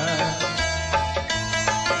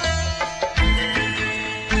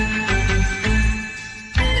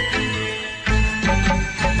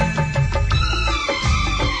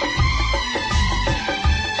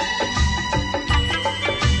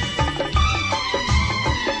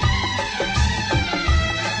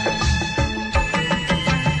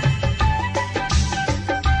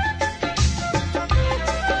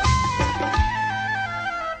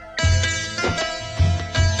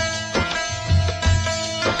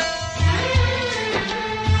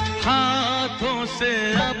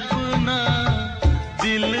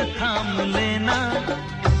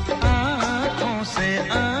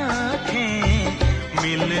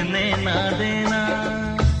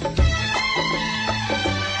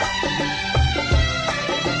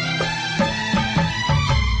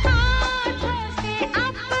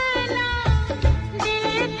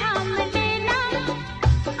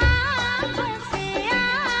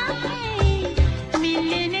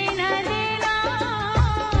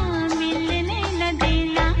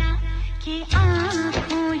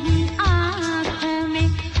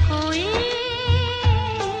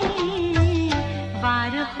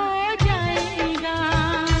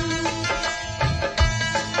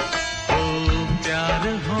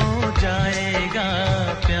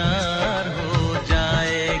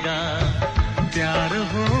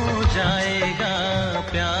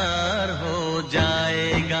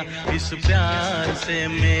इस प्यार से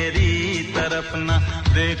मेरी तरफ ना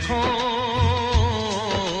देखो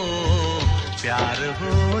प्यार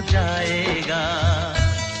हो जाएगा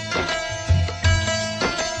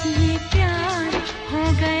ये प्यार हो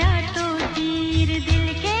गया तो तीर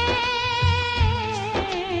दिल के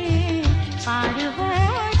पार हो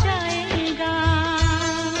जाएगा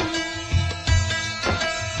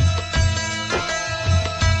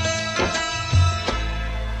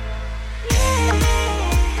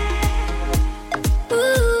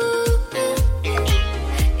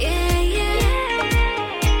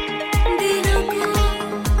दिलों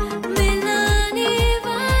को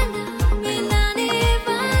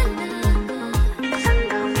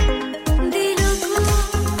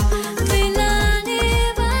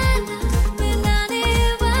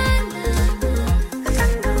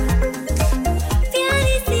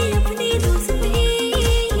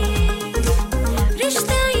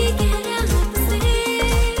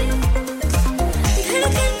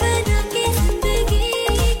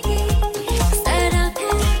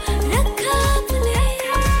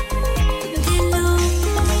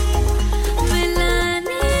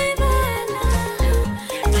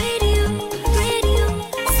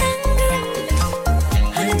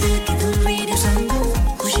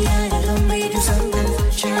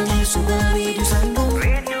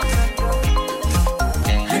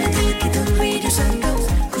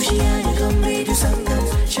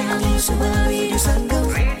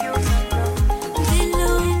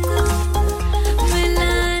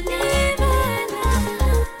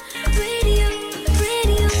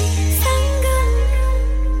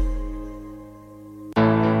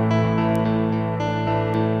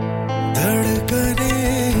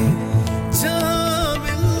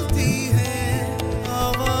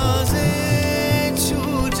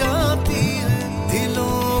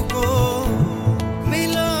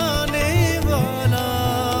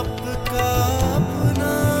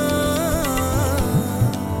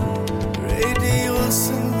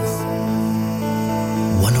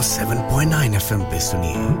 107.9 FM पे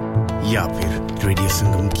सुनिए या फिर रेडियो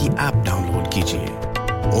संगम की ऐप डाउनलोड कीजिए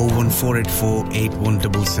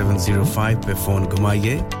 01484817705 पे फोन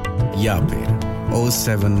घुमाइए या फिर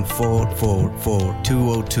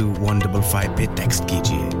 07444202155 पे टेक्स्ट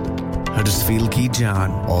कीजिए हडर्सफील्ड की जान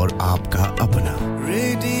और आपका अपना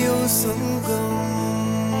radio Sangam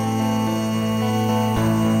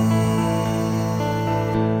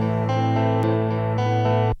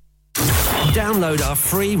Download our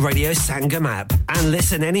free Radio Sangam app and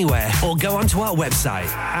listen anywhere or go onto our website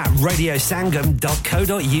at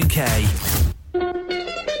radiosangam.co.uk.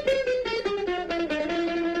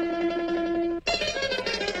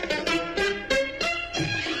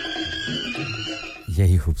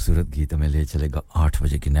 यही खूबसूरत गीत हमें ले चलेगा 8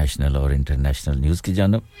 बजे की नेशनल और इंटरनेशनल न्यूज़ की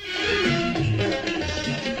जानब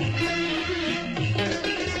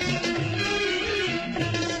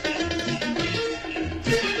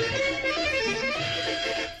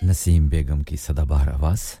नसीम बेगम की सदाबहार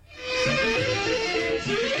आवाज़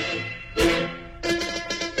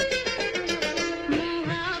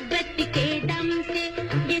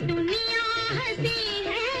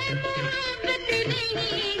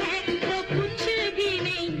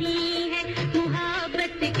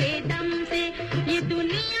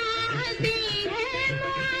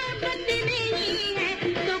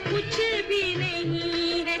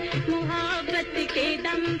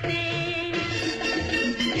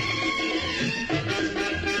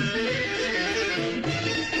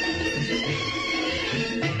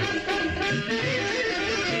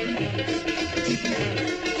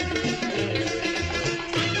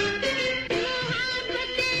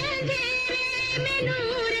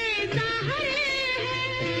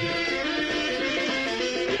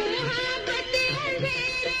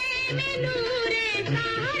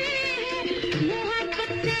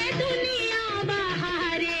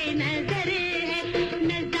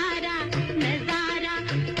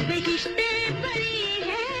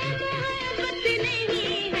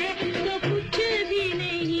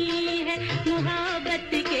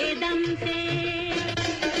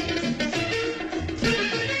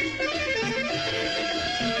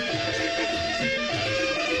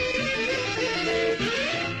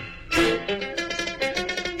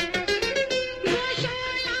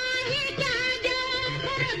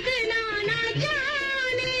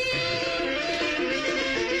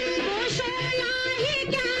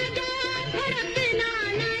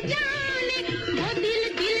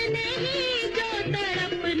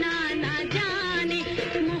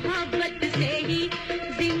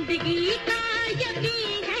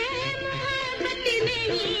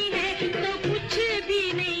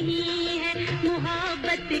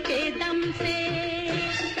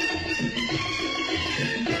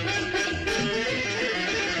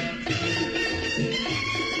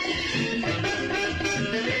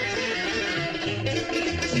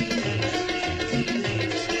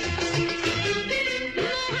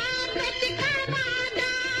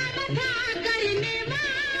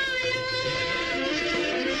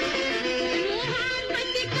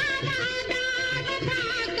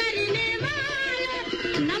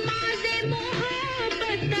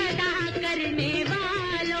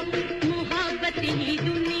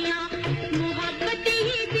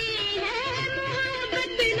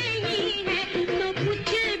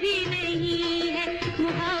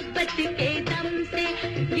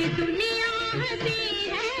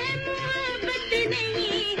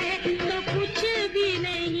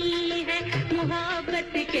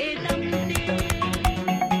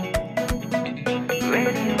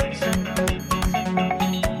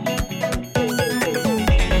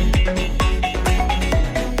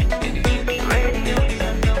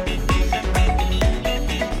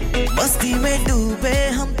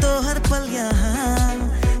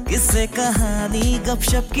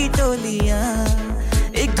गपशप की टोलियां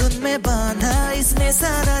एक धुन में बांधा इसने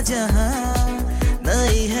सारा जहां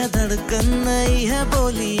नई है धड़कन नई है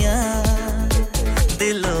बोलियां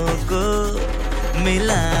दिलों को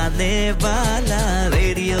मिलाने वाला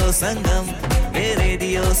रेडियो संगम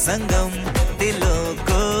दिलों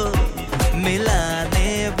को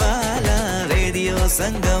मिलाने वाला रेडियो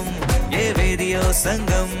संगम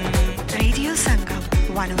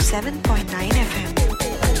 107.9 FM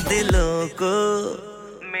दिलों को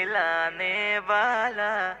मिलाने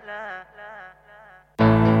वाला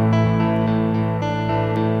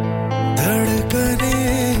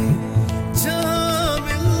धड़कनें जहाँ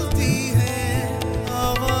मिलती हैं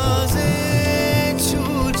आवाज़ें छू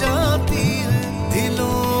जाती हैं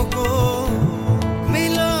दिलों को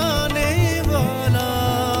मिलाने वाला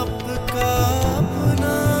आपका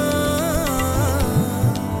अपना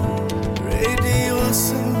रेडियो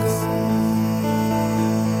संगम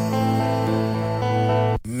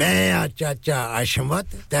चाचा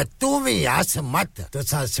अशमत ते तू भी असमत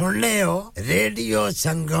तुसा सुनने हो रेडियो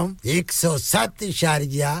संगम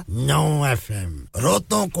 107.9 FM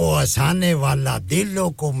रोतों को हंसाने वाला दिलों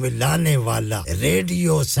को मिलाने वाला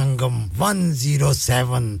Radio Sangam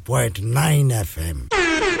 107.9 FM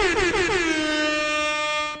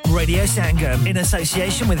Radio Sangam in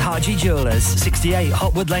association with Haji Jewellers, 68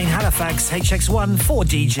 Hotwood Lane, Halifax, HX1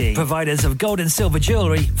 4DG. Providers of gold and silver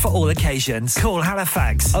jewellery for all occasions. Call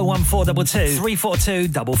Halifax 01422 342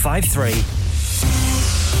 553.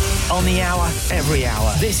 On the hour, every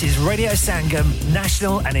hour. This is Radio Sangam,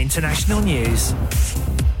 national and international news.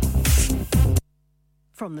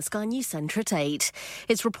 From the Sky News Centre at 8.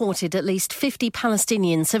 It's reported at least 50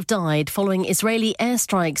 Palestinians have died following Israeli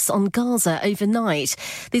airstrikes on Gaza overnight.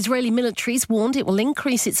 The Israeli military's warned it will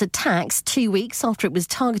increase its attacks 2 weeks after it was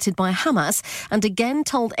targeted by Hamas and again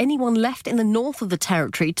told anyone left in the north of the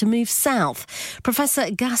territory to move south. Professor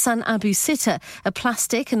Ghassan Abu Sitta, a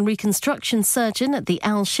plastic and reconstruction surgeon at the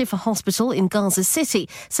Al-Shifa Hospital in Gaza City,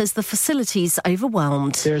 says the facility's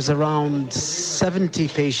overwhelmed. There's around 70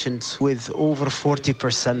 patients with over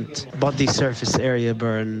 40% body surface area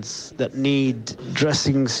burns that need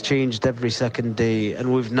dressings changed every second day,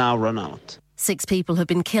 and we've now run out. 6 people have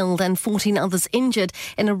been killed and 14 others injured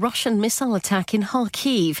in a Russian missile attack in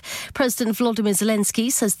Kharkiv. President Volodymyr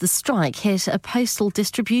Zelensky says the strike hit a postal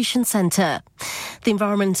distribution centre. The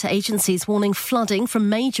Environment Agency is warning flooding from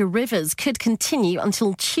major rivers could continue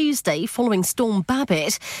until Tuesday following Storm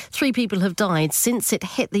Babbitt. 3 people have died since it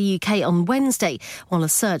hit the UK on Wednesday, while a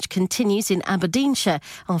search continues in Aberdeenshire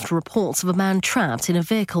after reports of a man trapped in a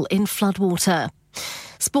vehicle in floodwater.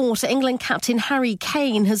 Sport. England captain Harry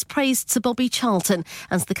Kane has praised Sir Bobby Charlton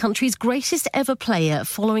as the country's greatest ever player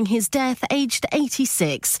following his death aged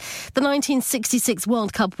 86. The 1966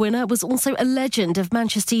 World Cup winner was also a legend of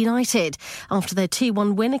Manchester United. After their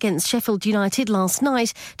 2-1 win against Sheffield United last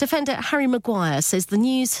night, defender Harry Maguire says the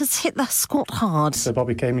news has hit the squad hard. Sir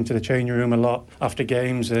Bobby came into the changing room a lot after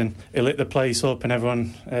games and he lit the place up, and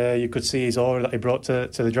everyone, you could see his aura that he brought to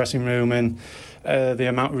the dressing room, and the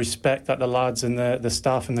amount of respect that the lads and the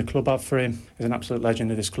staff and the club have for him. He's an absolute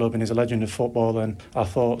legend of this club and he's a legend of football, and our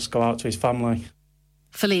thoughts go out to his family.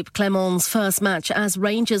 Philippe Clement's first match as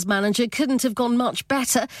Rangers manager couldn't have gone much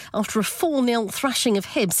better after a 4-0 thrashing of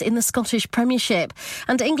Hibs in the Scottish Premiership.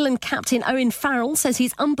 And England captain Owen Farrell says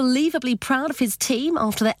he's unbelievably proud of his team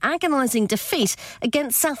after their agonising defeat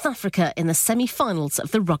against South Africa in the semi-finals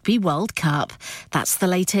of the Rugby World Cup. That's the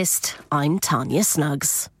latest. I'm Tanya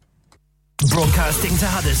Snuggs. Broadcasting to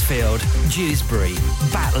Huddersfield, Dewsbury,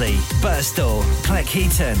 Batley, Birstall,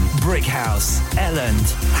 Cleckheaton, Brickhouse,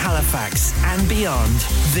 Elland, Halifax and beyond.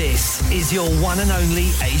 This is your one and only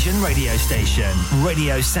Asian radio station.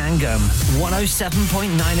 Radio Sangam,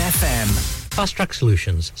 107.9 FM. Fast Track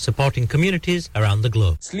Solutions, supporting communities around the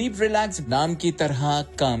globe. Sleep Relax नाम की तरह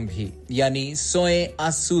काम भी, यानी सोए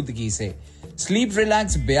आसूदगी से. Sleep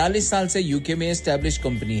relax 42 साल से यूके में एस्टैब्लिश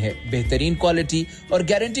कंपनी है. बेहतरीन क्वालिटी और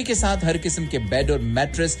गारंटी के साथ हर किस्म के बेड और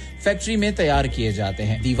मैट्रेस फैक्ट्री में तैयार किए जाते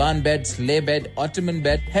हैं. दीवान bed, slay bed, ottoman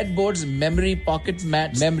bed, headboards, memory pocket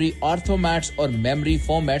mat, memory ortho mats और मेमोरी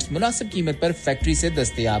फोम मैट्स मुनासिब कीमत पर फैक्ट्री से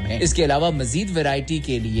दस्तयाब हैं. इसके अलावा मजीद वैरायटी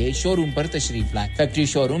के लिए शोरूम पर तशरीफ लाएं. फैक्ट्री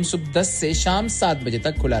शोरूम सुबह 10 से शाम 7 बजे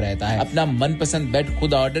तक खुला रहता है. अपना मनपसंद बेड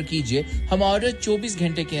खुद ऑर्डर कीजिए. हम ऑर्डर 24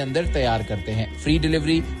 घंटे के अंदर तैयार करते हैं. Free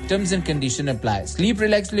delivery, terms and condition apply. Sleep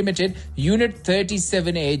Relax Limited, Unit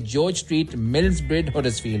 37A, George Street, Millsbridge,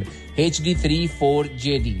 Huddersfield,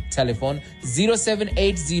 HD34JD. Telephone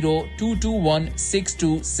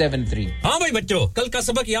 07802216273. हाँ भाई बच्चों, कल का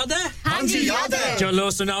सबक याद है? हाँ जी याद है.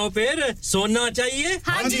 चलो सुनाओ फिर. सोना चाहिए?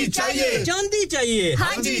 हाँ जी चाहिए. चांदी चाहिए?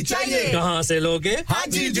 हाँ जी चाहिए. कहाँ से लोगे?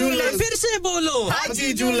 हाजी जूलर्स. फिर से बोलो. हाजी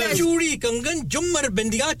जूलर्स. चूड़ी, कंगन, झुमर,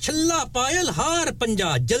 बिंदिया, छल्ला, पायल, हार, पंजा.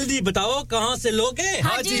 जल्दी बताओ कहाँ से लोगे?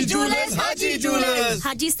 हाजी जूलर्स. हाजी जूलर्स.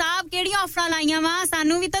 हाजी साहब केड़ी ऑफर लाईयां वा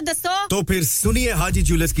सानू भी तो दसो. तो फिर सुनिए हाजी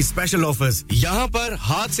जूलर्स की स्पेशल ऑफर्स. यहाँ पर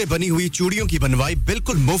हाथ से बनी हुई चूड़ियों की बनवाई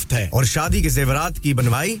बिल्कुल मुफ्त है और शादी के जेवरात की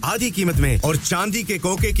बनवाई आधी कीमत में और चांदी के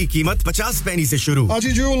कोके की कीमत 50 पैसे से शुरू.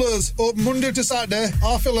 Haji Jewellers, open Monday to Saturday,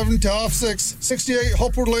 11:30 to 6:30, 68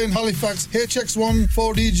 Hopwood Lane, Halifax, HX1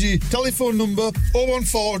 4DG. Telephone number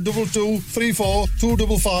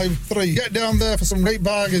 01422342553. Get down there for some great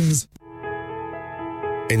bargains.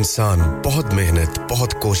 इंसान बहुत मेहनत,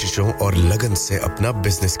 बहुत कोशिशों और लगन से अपना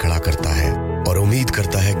बिजनेस खड़ा करता है और उम्मीद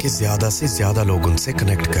करता है कि ज्यादा से ज्यादा लोग उनसे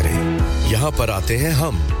कनेक्ट करें. यहाँ पर आते हैं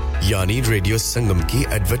हम, यानी रेडियो संगम की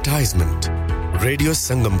एडवर्टाइजमेंट. रेडियो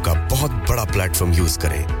संगम का बहुत बड़ा प्लेटफॉर्म यूज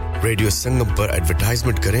करें. रेडियो संगम पर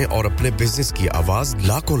एडवर्टाइजमेंट करें और अपने बिजनेस की आवाज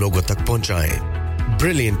लाखों लोगों तक पहुंचाएं.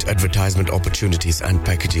 Brilliant advertisement opportunities and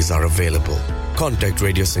packages are available. Contact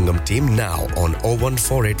Radio Sangam team now on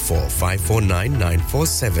 01484 549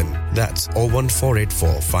 947. That's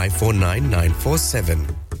 01484 549 947.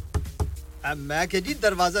 मैं के जी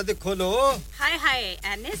दरवाजा दे खोलो हाय हाय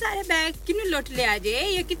एने सारे बैग किनु लुट ले आजे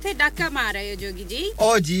ये किथे डाका मार रहे हो जोगी जी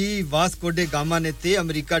ओ जी वास्को डे गामा ने ते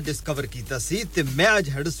अमेरिका डिस्कवर कीता सी ते मैं आज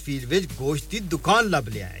हडर्सफील्ड विच गोश्त दी दुकान लब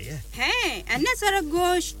ले आया है एने सारा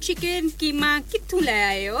गोश्त चिकन कीमा किथु ले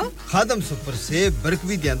आए हो खादम सुपर से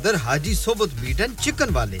बरकवी दे अंदर हाजी सोबत मीट एंड चिकन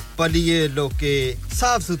वाले पलिए लोके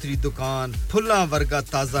साफ सुथरी दुकान फुल्ला वर्गा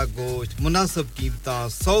ताजा गोश्त मुनासिब कीमतां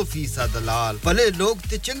 100% दलाल भले लोग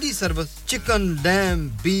ते चंगी service chicken lamb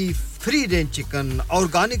beef free range chicken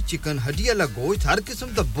organic chicken हड्डियां वाला गोश्त हर किस्म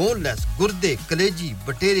दा बोनलेस गुर्दे कलेजी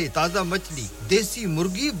बटेरे ताजा मछली देसी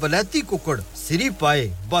मुर्गी बलाती कुकड़ सिरी पाए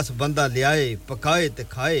बस बंदा ले आए पकाए ते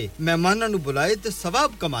खाए मेहमानां नु बुलाए ते सवाब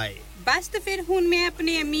कमाए बस तो फिर हुन मैं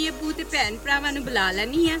अपने अम्मी अब्बू ते भैन भरावां नु बुला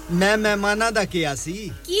लेनी है मैं मेहमानां दा किया सी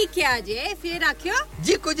की क्या जे फिर आखियो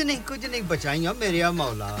जी कुछ नहीं बचाइयो मेरे आ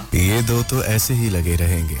मौला ये दो तो ऐसे ही लगे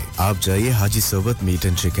रहेंगे आप जाइए Haji Sobat meat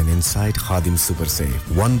and chicken inside Khadim super safe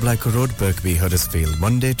 1 Black Road Birkby Huddersfield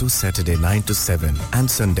Monday to Saturday 9 to 7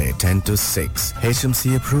 and Sunday 10 to 6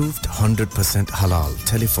 HMC approved 100% halal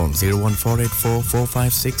telephone 01484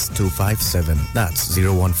 456 257 that's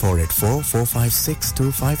 01484 456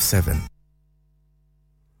 257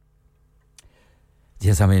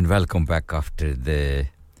 Yes, I mean, welcome back after the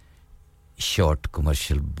short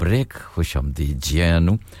commercial break. खुशामदी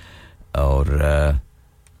जियानु और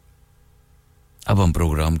अब हम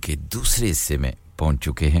programme के दूसरे हिस्से में पहुंच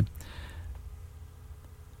चुके हैं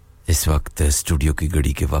इस वक्त स्टूडियो की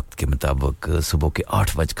घड़ी के वक्त के मुताबिक सुबह के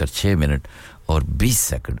 8:06 और 20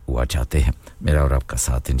 सेकंड हुआ चाहते हैं मेरा और आपका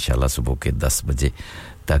साथ इंशाल्लाह सुबह के 10 बजे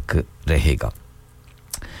तक रहेगा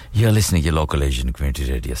You're listening to your local Asian community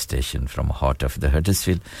radio station from the heart of the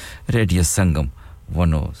Huddersfield, Radio Sangam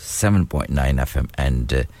 107.9 FM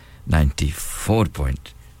and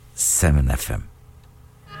 94.7 FM.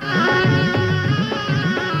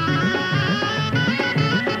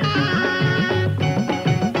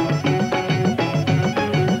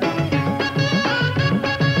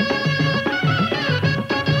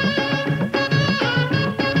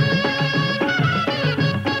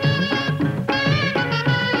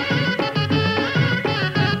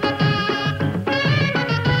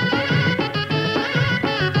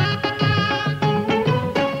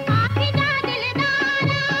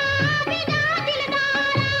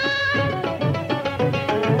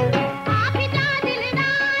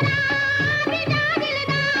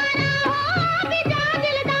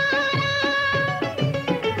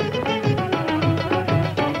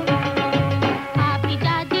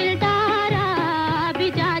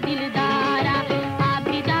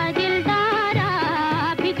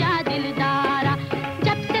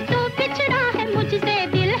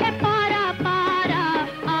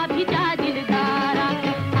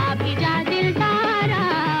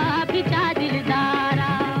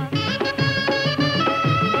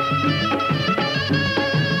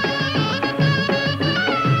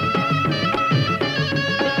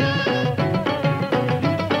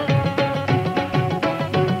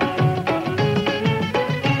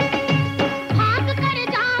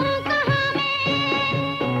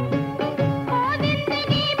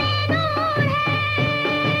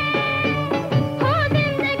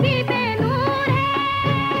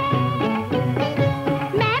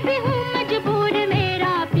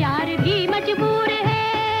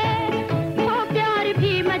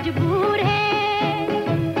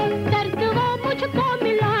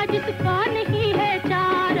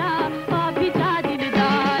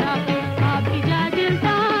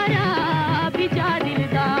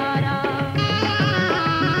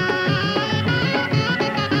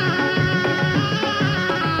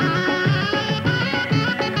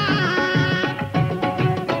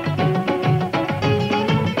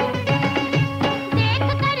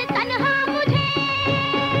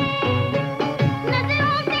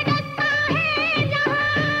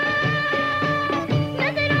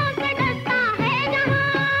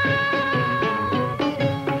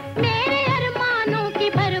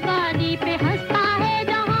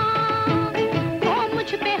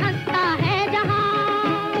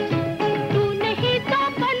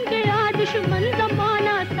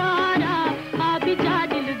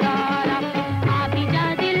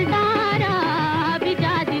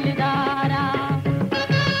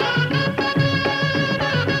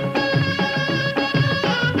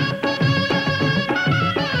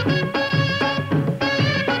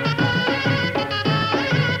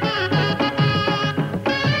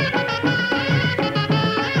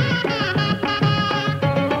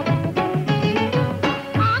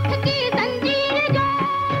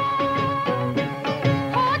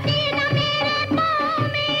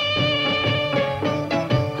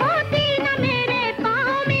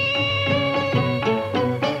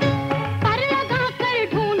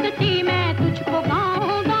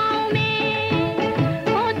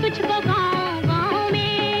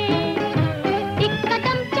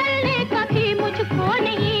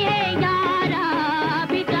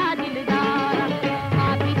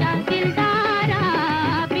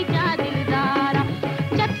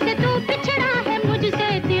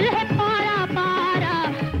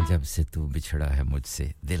 बिछड़ा है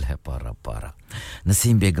मुझसे दिल है पारा पारा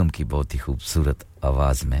नसीम बेगम की बहुत ही खूबसूरत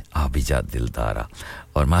आवाज में आबिजा दिलदारा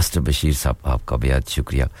और मास्टर बशीर साहब आपका बेहद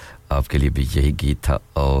शुक्रिया आपके लिए भी यही गीत था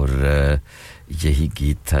और यही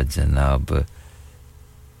गीत था जनाब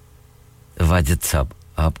वाजिद साहब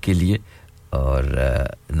आपके लिए और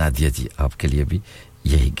नादिया जी आपके लिए भी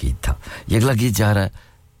यही गीत था ये अगला गीत जा रहा है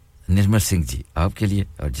निर्मल सिंह जी आपके लिए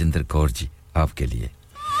और जिंदर कौर जी आपके लिए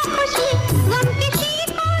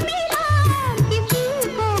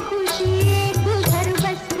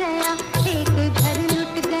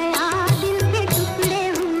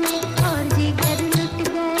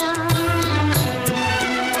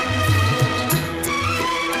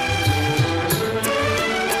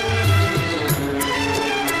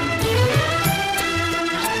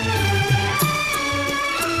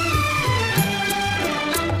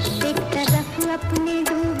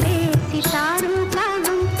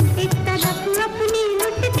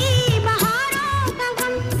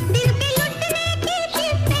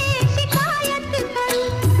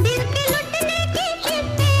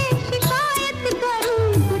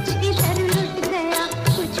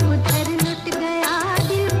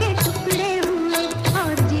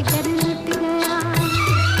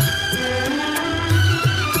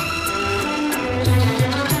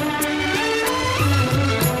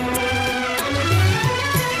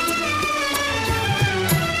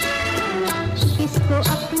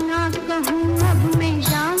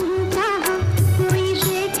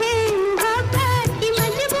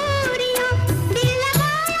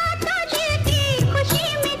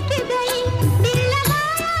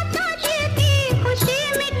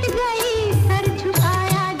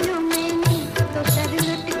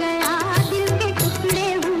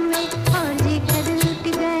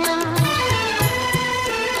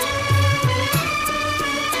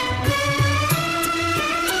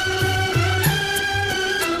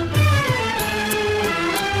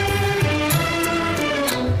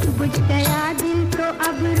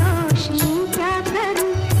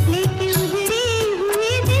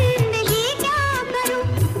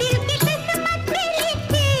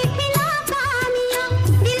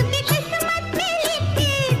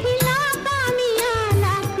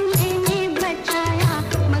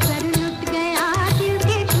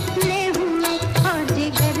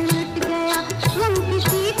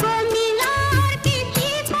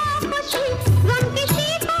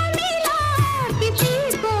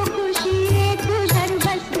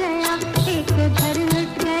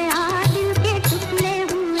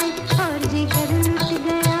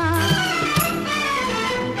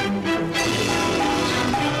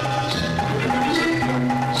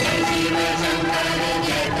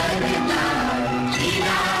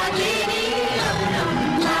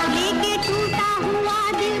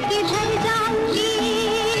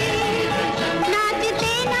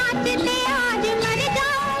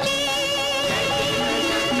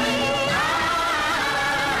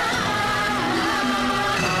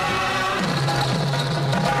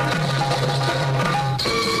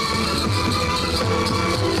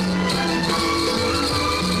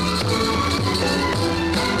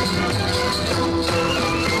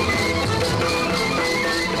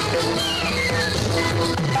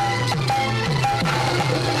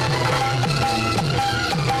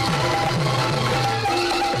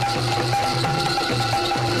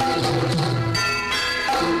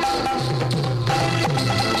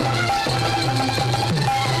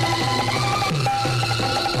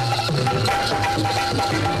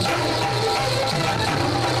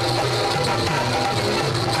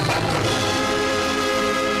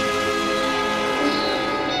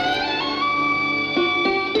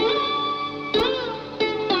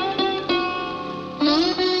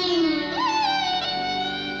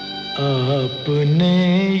आपने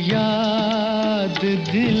याद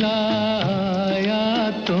दिलाया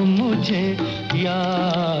तो मुझे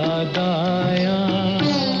याद आया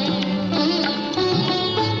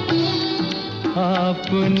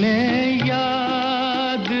आपने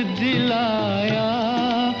याद दिलाया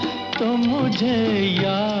तो मुझे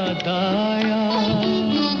याद आया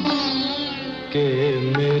कि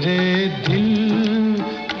मेरे दिल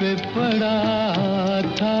पे पड़ा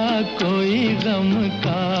था कोई गम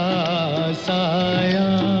का साया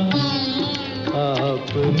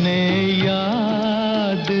आपने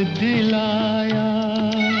याद दिलाया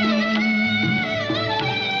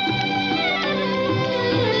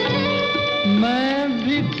मैं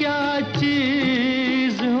भी क्या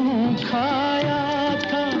चीज हूँ खाया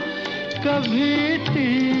था कभी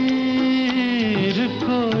तीर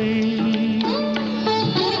कोई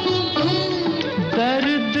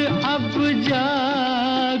दर्द अब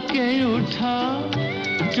जाके उठा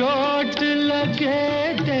चोट लगे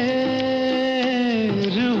देख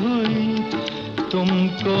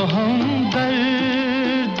को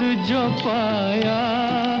हमदर्द जो पाया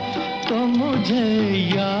तो मुझे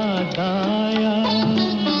याद आया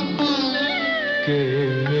कि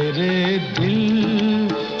मेरे दिल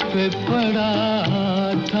पे पड़ा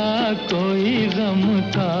था कोई गम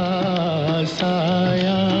का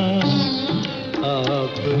साया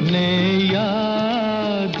आपने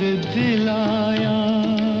याद दिलाया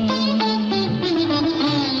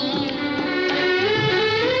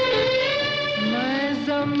मैं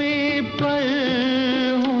ज़मीं पर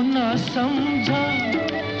हूँ ना समझा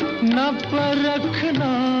न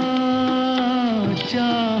परखना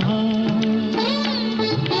चाहा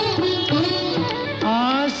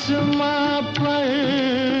आसमां पर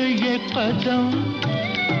ये कदम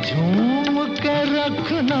झूम के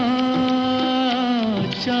रखना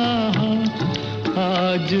चाहा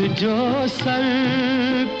आज जो सर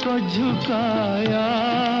को झुकाया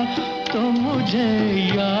तो मुझे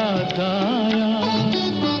याद आया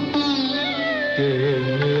कि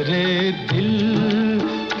मेरे दिल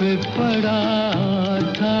पे पड़ा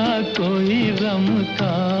था कोई गम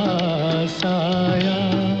का साया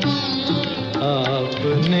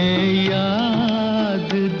आपने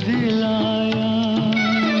याद दिलाया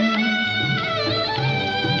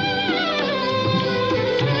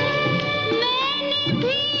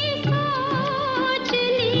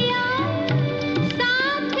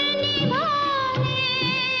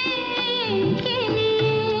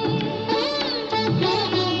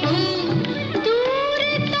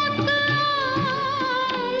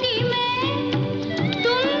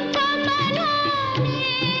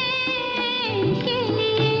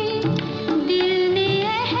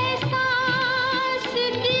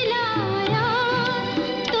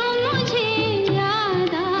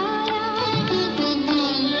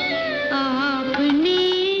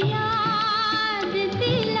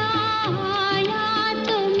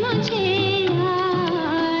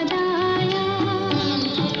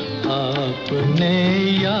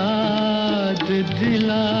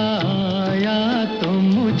दिलाया तो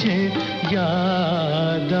मुझे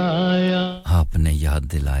याद आया आपने याद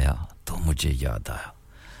दिलाया तो मुझे याद आया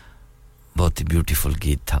बहुत ही ब्यूटीफुल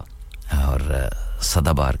गीत था और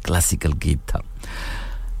सदाबहार क्लासिकल गीत था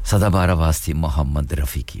सदाबहार आवाज थी मोहम्मद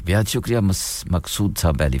रफ़ी की बेहद शुक्रिया मकसूद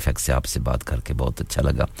साहब हैलिफैक्स से आपसे बात करके बहुत अच्छा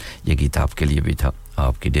लगा ये गीत आपके लिए भी था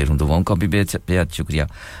आपकी ढेरों दुआओं का भी बेहद शुक्रिया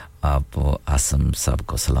आप आसम साहब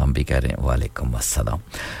को सलाम भी कह रहे हैं वालेकुम अस्सलाम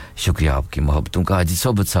शुक्रिया आपकी मोहब्बतों का हाजी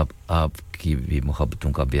सोबत साहब आपकी भी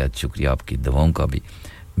मोहब्बतों का बेहद शुक्रिया आपकी दुआओं का भी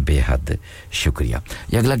बेहद शुक्रिया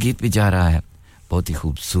ये अगला गीत भी जा रहा है बहुत ही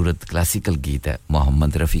खूबसूरत क्लासिकल गीत है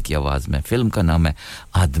मोहम्मद रफ़ी की आवाज़ में फिल्म का नाम है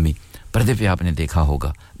आदमी पर्दे पे आपने देखा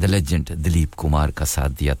होगा द लेजेंड दिलीप कुमार का साथ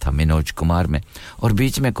दिया था मनोज कुमार में और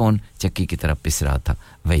बीच में कौन चक्की की तरफ पिस रहा था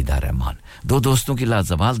वहीदा रहमान दो दोस्तों की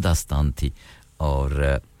लाजवाब दास्तान थी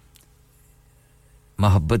और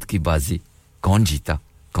मोहब्बत की बाजी कौन जीता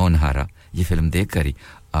कौन हारा ये फिल्म देखकर ही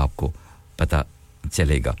आपको पता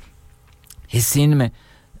चलेगा इस सीन में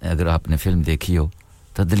अगर आपने फिल्म देखी हो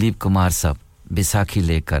तो दिलीप कुमार साहब बैसाखी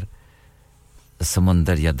लेकर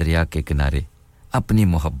समुंदर या दरिया के किनारे अपनी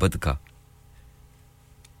मोहब्बत का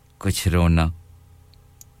कुछ रोना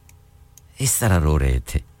इस तरह रो रहे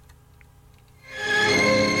थे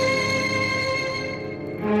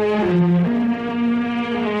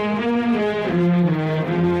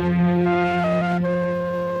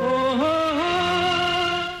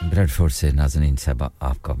ब्रेडफोर्ड से नाज़नीन साहबा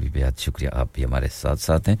आपका भी बेहद शुक्रिया आप भी हमारे साथ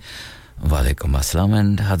साथ हैं वालेकुम अस्सलाम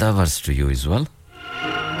and हदावर्स to you as well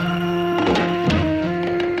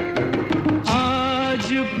आज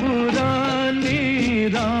पुरानी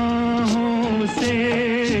राहों से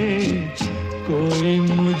कोई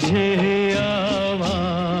मुझे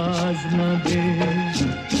आवाज न दे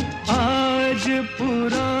आज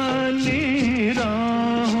पुरानी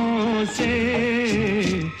राहों से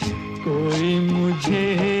कोई मुझे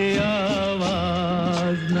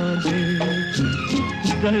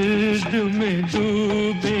दर्द में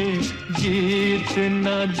डूबे गीत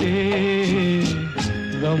न दे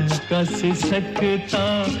गम का सिसकता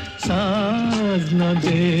सांस न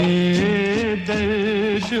दे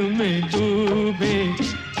दर्द में डूबे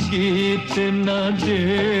गीत न दे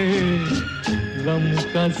गम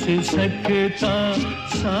का सिसकता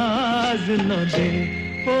सांस न दे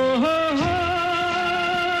ओ हो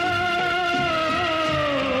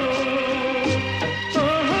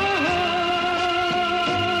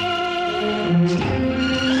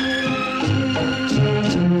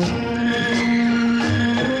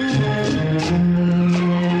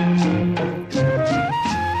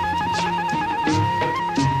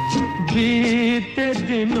बीते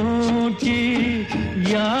दिनों की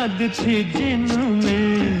याद थी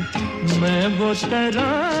जिनमें मैं वो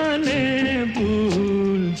तराने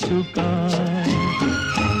भूल चुका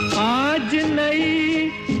आज नई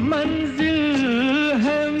मंजिल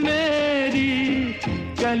है मेरी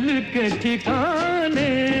कल के ठिकाने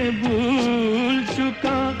भूल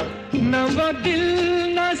चुका न वो दिल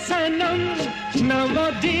न सनम न वो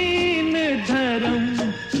दीन धर्म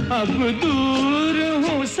अब दूर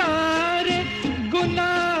हूँ सारे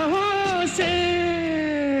गुनाहों से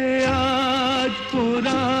आज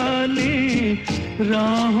पुरानी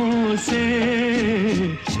राहों से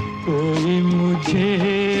कोई मुझे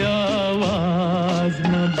आवाज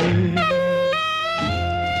न दे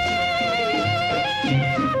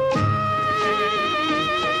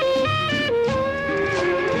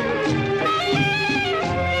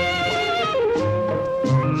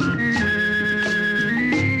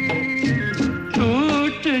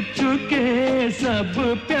सब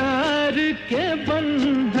प्यार के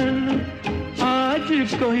बंधन आज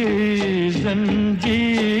कोई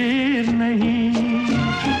जंजीर नहीं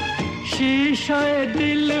शीशा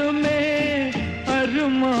दिल में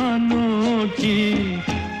अरमानों की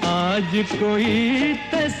आज कोई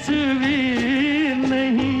तस्वीर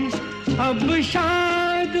नहीं अब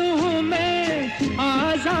शाद हूँ मैं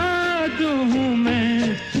आजाद हूँ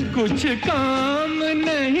मैं कुछ काम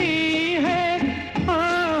नहीं है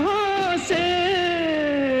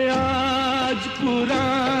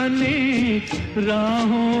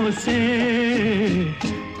राहों से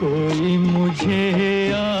कोई मुझे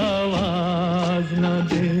आवाज न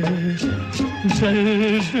दे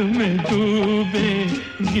दर्द में डूबे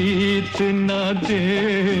गीत न दे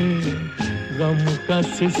गम का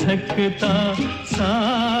सिसकता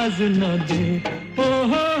साज न दे ओ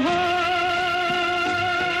हो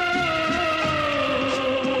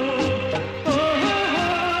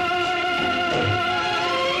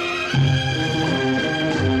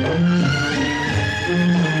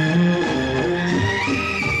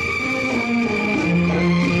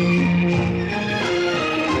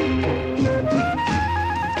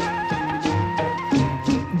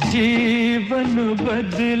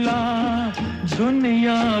बदला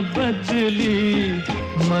दुनिया बदली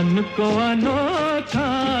मन को अनोखा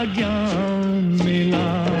ज्ञान मिला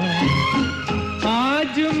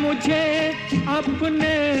आज मुझे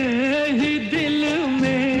अपने ही दिल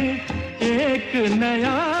में एक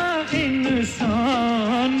नया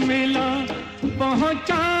इंसान मिला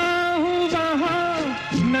पहुंचा हूँ वहाँ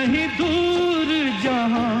नहीं दूर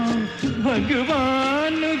जहाँ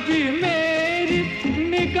भगवान भी मेरी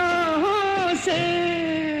निगाहों से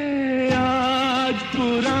आज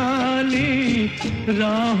पुरानी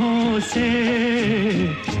राहों से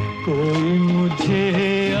कोई मुझे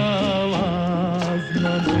आवाज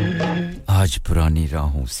न दे आज पुरानी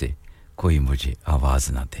राहों से कोई मुझे आवाज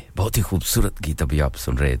ना दे बहुत ही खूबसूरत गीत अभी आप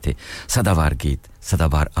सुन रहे थे सदाबहार गीत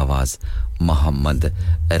सदाबहार आवाज मोहम्मद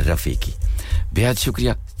रफी की बेहद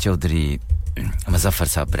शुक्रिया चौधरी मुजफ्फर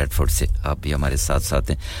साहब ब्रेडफोर्ड से आप भी हमारे साथ साथ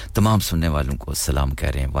हैं तमाम सुनने वालों को सलाम कह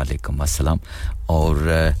रहे हैं वालेकुम अस्सलाम और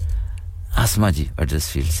आसमा जी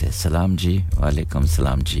एड्रेसफील्ड से सलाम जी वालेकुम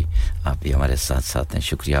सलाम जी आप भी हमारे साथ साथ हैं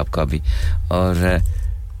शुक्रिया आपका भी और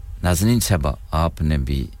नाज़नीन साहबा आपने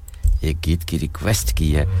भी एक गीत की रिक्वेस्ट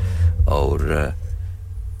की है और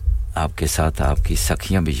आपके साथ आपकी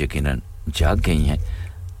सखियां भी यकीनन जाग गई हैं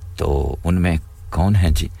तो उनमें कौन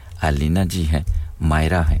है जी अलीना जी हैं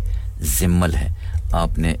मायरा हैं जिम्मल है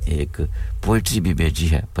आपने एक पोएट्री भी भेजी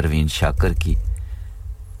है परवीन शाकर की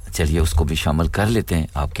चलिए उसको भी शामिल कर लेते हैं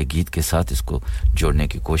आपके गीत के साथ इसको जोड़ने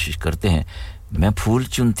की कोशिश करते हैं मैं फूल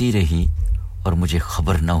चुनती रही और मुझे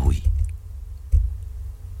खबर ना हुई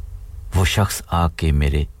वो शख्स आके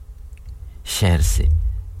मेरे शहर से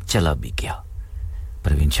चला भी गया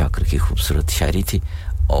परवीन शाकर की खूबसूरत शायरी थी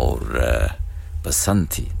और पसंद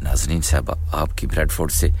थी नाज़नीन साहबा आपकी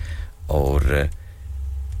ब्रेडफोर्ड से और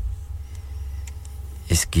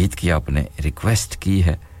इस गीत की आपने रिक्वेस्ट की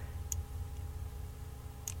है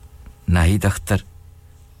नाहिद अख्तर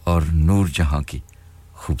और नूर जहां की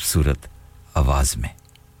खूबसूरत आवाज में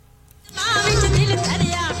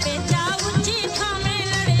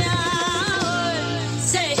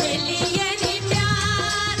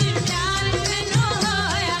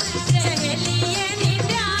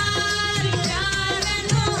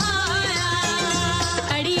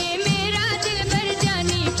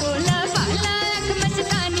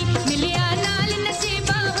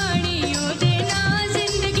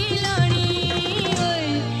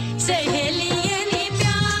सहेलिए नी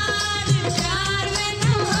प्यार प्यार में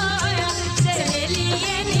तू होया सहेली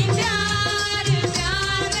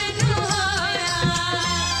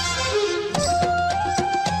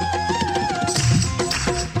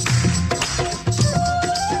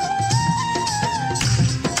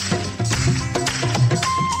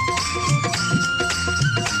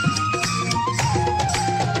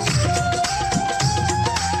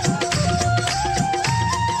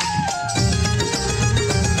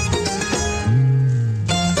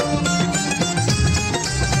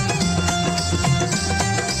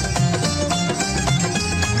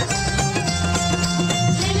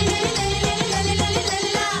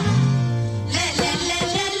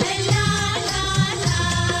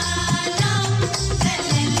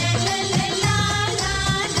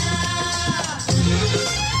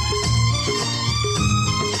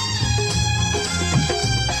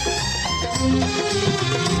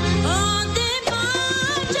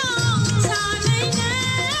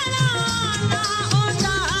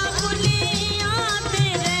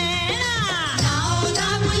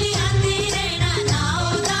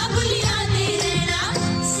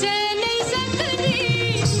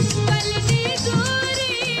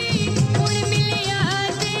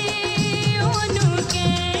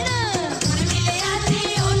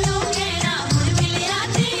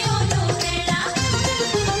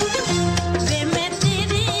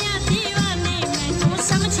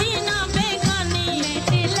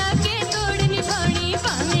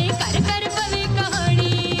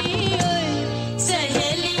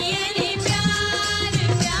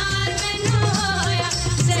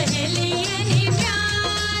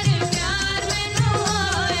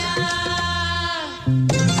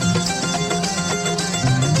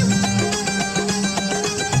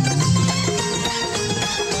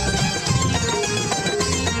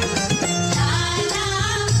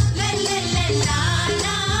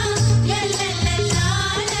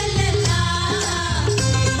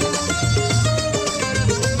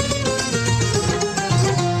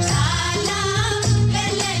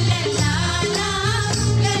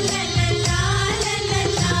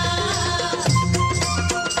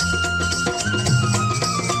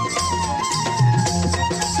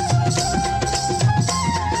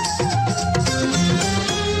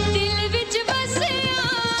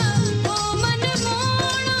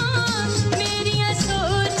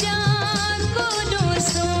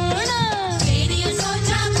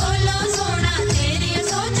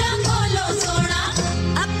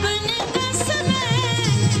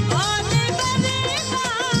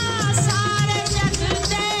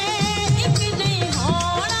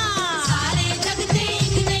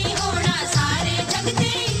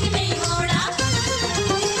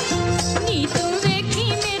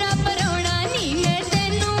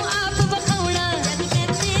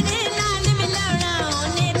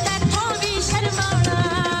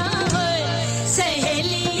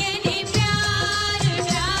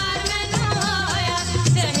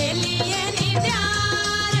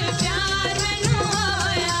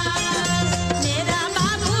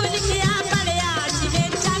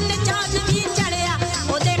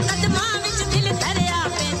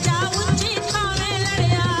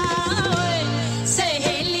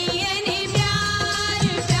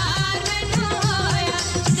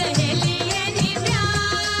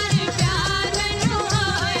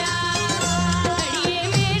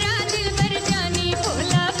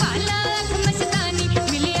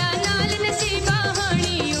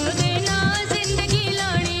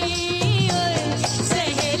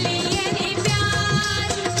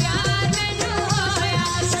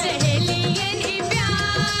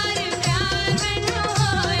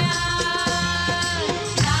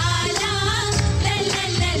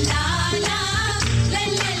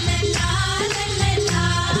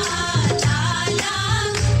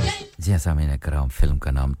सामीन कराम फिल्म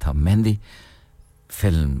का नाम था मेहंदी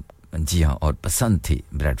फिल्म जी हां और पसंद थी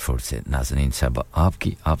ब्रैडफोर्ड से नाज़रीन साहब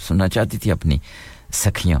आपकी आप सुनना चाहती थी अपनी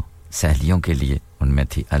सखियों सहेलियों के लिए उनमें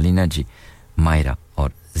थी अलीना जी मायरा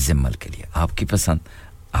और जिम्मल के लिए आपकी पसंद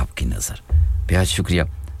आपकी नजर बेहद शुक्रिया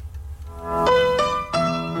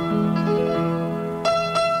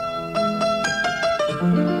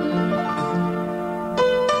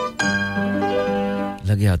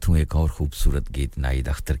लगे हाथों एक और खूबसूरत गीत नाइद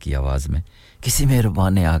अख्तर की आवाज में किसी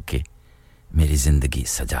मेहरबान ने आके मेरी जिंदगी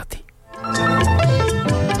सजा दी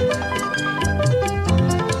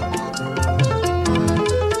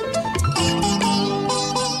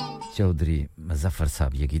चौधरी मुजफ्फर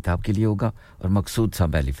साहब ये गीत आपके लिए होगा और मकसूद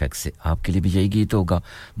साहब हैलिफैक्स से आपके लिए भी यही गीत होगा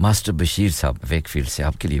मास्टर बशीर साहब वेकफील्ड से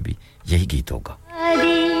आपके लिए भी यही गीत होगा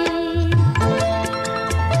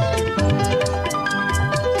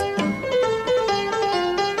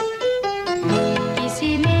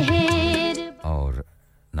और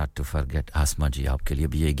नॉट टू फॉरगेट आसमा जी आपके लिए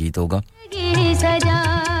भी यही गीत होगा सजा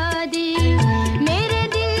दी मेरे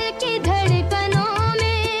दिल की धड़कनों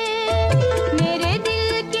में मेरे दिल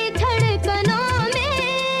की धड़कनों में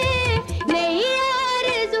नई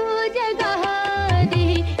आरज़ू जगा दी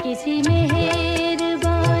किसी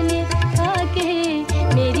मेहरबान आके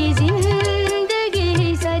मेरी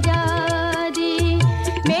जिंदगी सजा दी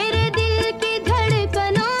मेरे दिल की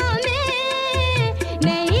धड़कनों में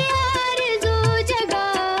नई आरज़ू जगा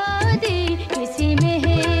दी किसी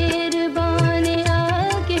मेहरबान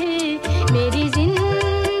आके मेरी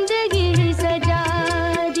जिंदगी सजा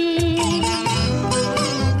दी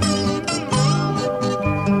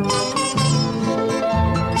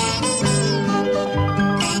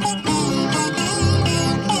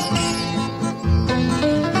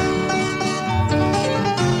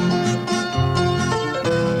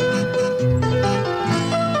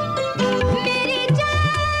मेरी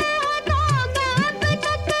चाहतों का अब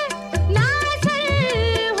तक ना असर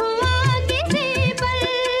हुआ किसी पर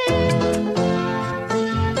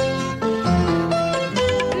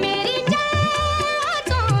मेरी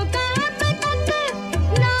चाहतों का अब तक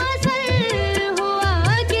ना असर हुआ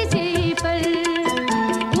किसी पर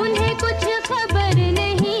उन्हें कुछ खबर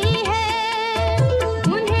नहीं है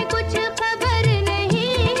उन्हें कुछ खबर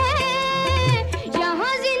नहीं है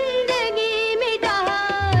यहाँ जिंदगी मिटा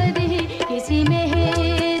दे किसी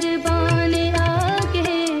मेहरबान आके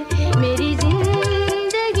मेरी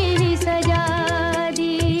जिंदगी सजा दी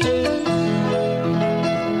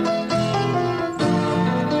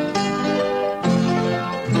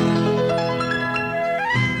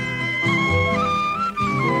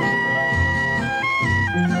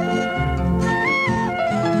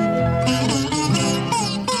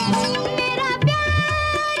मेरा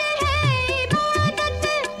प्यार है इबादत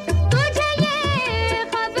तुझे ये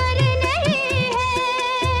खबर नहीं है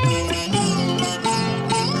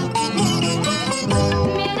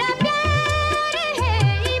मेरा प्यार है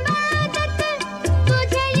इबादत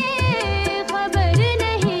तुझे ये खबर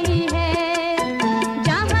नहीं है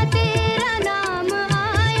जहाँ तेरा नाम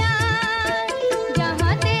आया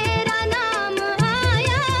जहाँ तेरा नाम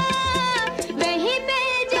आया वहीं पे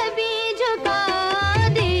जबी झुका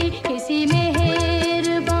दे किसी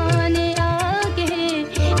मेहरबान आके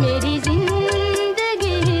मेरी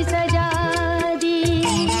जिंदगी सजा दी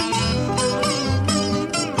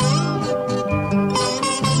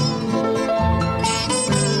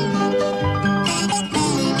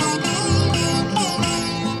ना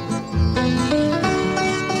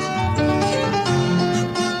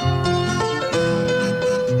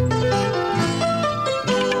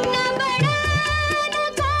बड़ा ना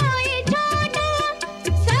कोई छोटा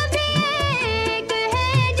सभी एक है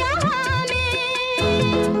जहाँ में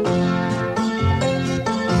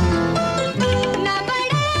ना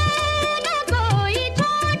बड़ा ना कोई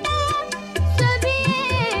छोटा सभी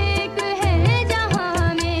एक है जहाँ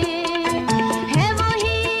में है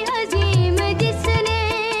वही अजीम जिसने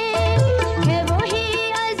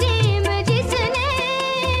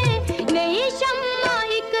नई शम्मा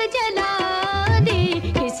एक जला दी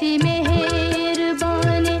किसी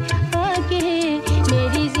मेहरबान आके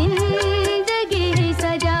मेरी जिंदगी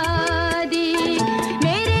सजा दी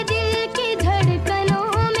मेरे दिल की धड़कनों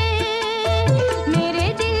में मेरे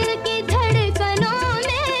दिल की धड़कनों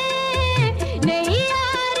में नई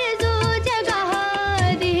आरज़ू जगा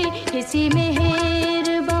दी किसी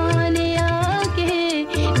मेहरबान आके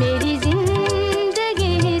मेरी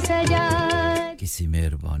जिंदगी सजा किसी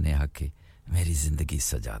मेहरबान ने आके मेरी जिंदगी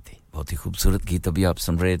सजा दी बहुत ही खूबसूरत गीत अभी आप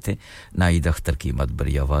सुन रहे थे नाइद अख्तर की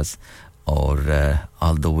मदबरी आवाज और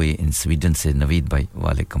all the way in Sweden से नवीद भाई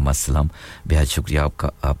वालेकुम अस्सलाम बेहद शुक्रिया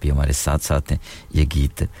आपका आप भी हमारे साथ साथ हैं ये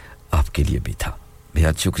गीत आपके लिए भी था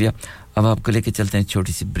बेहद शुक्रिया अब आपको लेके चलते हैं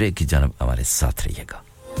छोटी सी ब्रेक की जानब हमारे साथ रहिएगा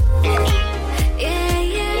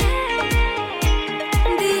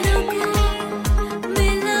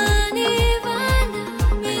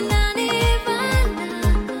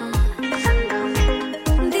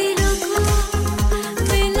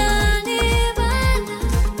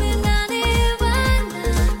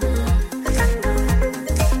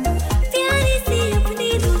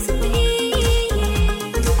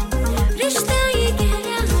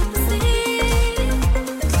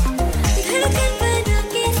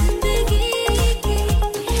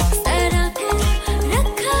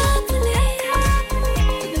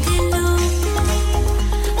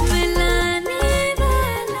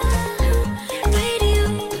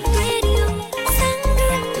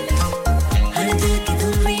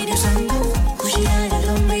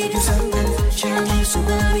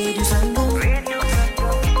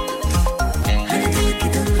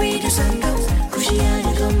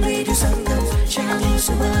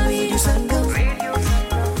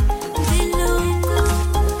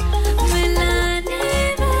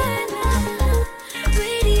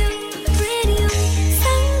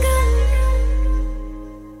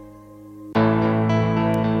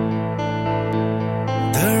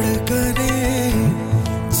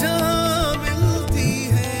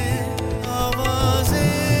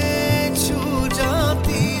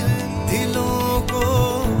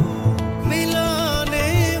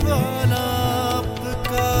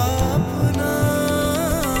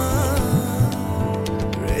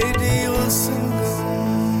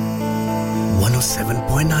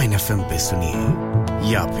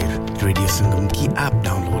या फिर रेडियो संगम की ऐप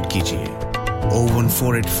डाउनलोड कीजिए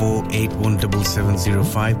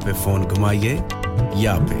 01484817705 पे फोन घुमाइए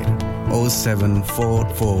या फिर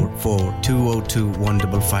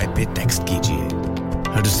 07444202155 पे टेक्स्ट कीजिए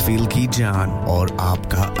हडर्सफील्ड की जान और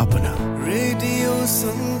आपका अपना रेडियो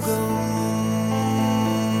संगम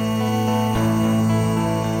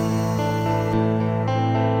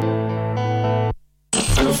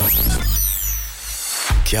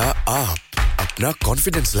क्या आप अपना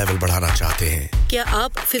कॉन्फिडेंस लेवल बढ़ाना चाहते हैं? क्या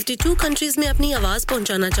आप 52 कंट्रीज में अपनी आवाज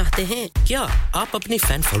पहुंचाना चाहते हैं? क्या आप अपनी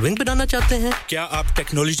फैन फॉलोइंग बढ़ाना चाहते हैं? क्या आप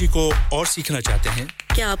टेक्नोलॉजी को और सीखना चाहते हैं?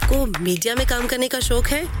 क्या आपको मीडिया में काम करने का शौक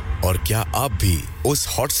है? और क्या आप भी उस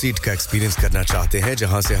हॉट सीट का एक्सपीरियंस करना चाहते हैं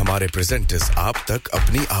जहां से हमारे प्रेजेंटर्स आप तक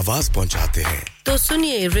अपनी आवाज पहुंचाते हैं? तो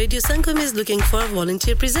सुनिए, Radio Sangam is looking for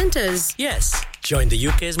volunteer presenters. Yes. Join the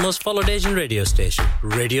UK's most followed Asian radio station,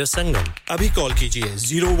 Radio Sangam. अभी कॉल कीजिए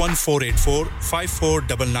 01484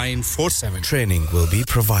 549947. Training will be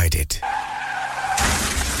provided.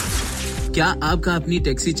 क्या आपका अपनी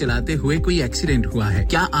टैक्सी चलाते हुए कोई एक्सीडेंट हुआ है?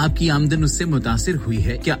 क्या आपकी आमदन उससे मुतासिर हुई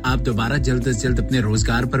है? क्या आप दोबारा जल्द से जल्द अपने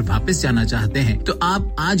रोजगार पर वापस जाना चाहते हैं? तो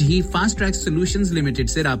आप आज ही फास्ट ट्रैक सॉल्यूशंस लिमिटेड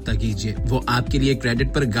से राब्ता कीजिए। वो आपके लिए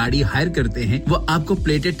क्रेडिट पर गाड़ी हायर करते हैं। वो आपको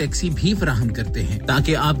प्लेटेड टैक्सी भी फराहम करते हैं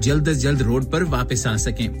ताकि आप जल्द से जल्द रोड पर वापस आ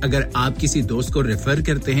सकें। अगर आप किसी दोस्त को रेफर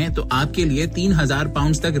करते हैं तो आपके लिए 3000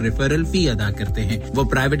 पाउंड तक रेफरल फी अदा करते हैं। वो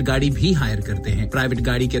प्राइवेट गाड़ी भी हायर करते हैं। प्राइवेट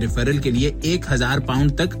गाड़ी के रेफरल के लिए 1000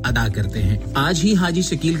 पाउंड तक अदा करते हैं। आज ही हाजी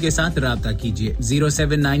शकील के साथ राब्ता कीजिए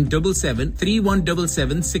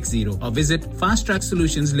 07977317760 और visit Fast Track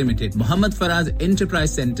Solutions Limited, Mohammad Faraz enterprise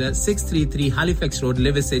centre, 633 Halifax Road,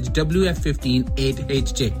 Liversedge, WF15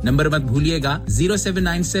 8HJ। Number मत भूलिएगा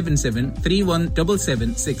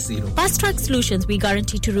 07977317760. Fast Track Solutions, we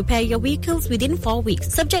guarantee to repair your vehicles within 4 weeks,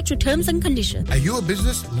 subject to terms and conditions. Are you a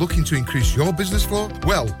business looking to increase your business flow?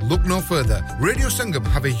 Well, look no further. Radio Sangam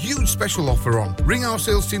have a huge special offer on. Ring our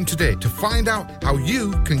sales team today to find out how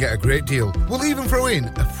you can get a great deal. We'll even throw in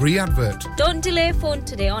a free advert. Don't delay, phone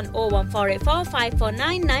today on 01484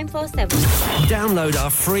 549 947. Download our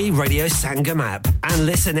free Radio Sangam app and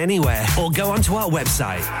listen anywhere or go onto our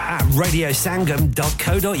website at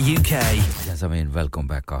radiosangam.co.uk. Yes, I mean, welcome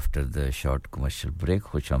back after the short commercial break.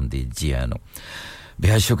 खुशामदीद जी आनो।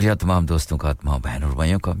 बेहद शुक्रिया तमाम दोस्तों का, तमाम बहन और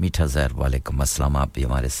भाइयों का। मीठा ज़हर वालेकुम अस्सलाम। आप भी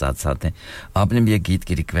हमारे साथ हैं। आपने भी एक गीत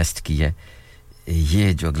की रिक्वेस्ट की है।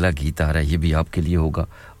 ये जो अगला गीत आ रहा है ये भी आपके लिए होगा,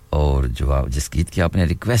 और जो आप जिस गीत की आपने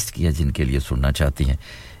रिक्वेस्ट किया, जिनके लिए सुनना चाहती हैं,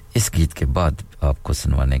 इस गीत के बाद आपको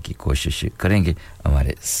सुनवाने की कोशिश करेंगे।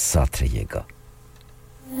 हमारे साथ रहिएगा।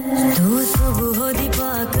 तू सुबह दी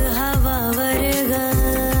पाक हवा वरगा,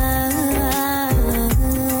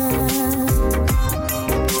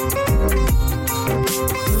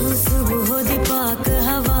 तू सुबह दी पाक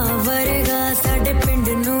हवा वरगा, साडे पिंड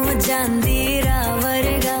नू जांदी रा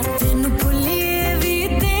वरगा, तेनू भुलिए वी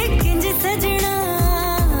ते किंज सजना,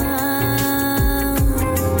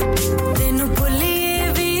 तेनू भुलिए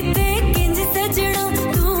वी ते किंज सजना,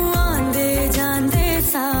 तू आंदे जांदे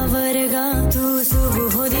सावरगा, तू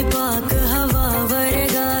सुबह दी पाक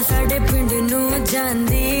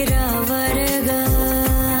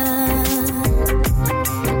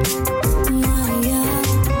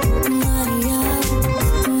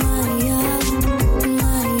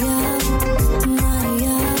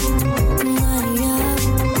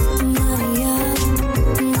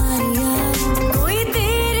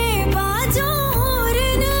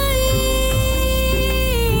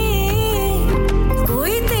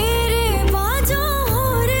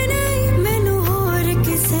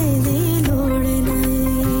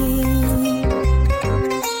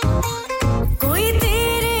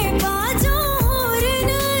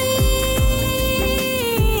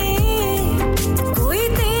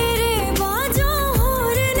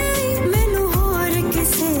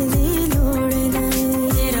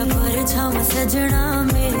सजना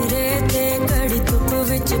मेरे ते कड़ी धुप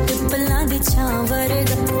विच पिपलां दी छां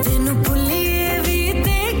वरगा तैनू भुल्लिए भी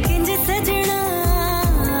ते किंज सजना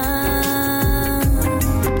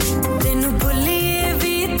तैनू भुल्लिए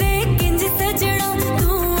भी ते किंज सजना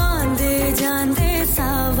तू आंदे जांदे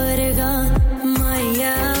सावरगा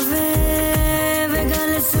माया वे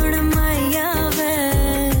गल सुन माया वे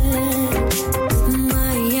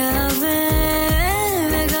माया वे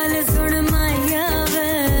गल सुन माया वे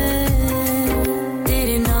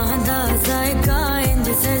तेरे नां दा जायका इंज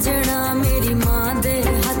सजना मेरी मां दे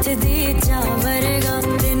हथ दी चावरगा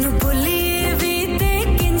तैनू भुल्लिए भी ते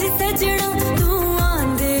किंज सजना तू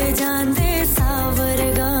आंदे जांदे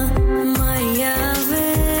सावरगा माया वे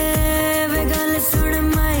गल सुन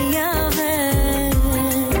माया वे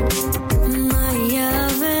माया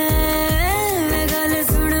वे गल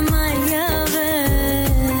सुन माया वे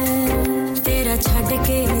तेरा छੱਡ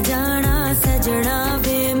के जाना सजना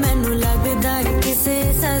वे मैनू लगदा है किसे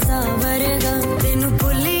सजा वरगा तैनू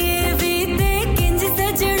भुल्लिए भी ते किंज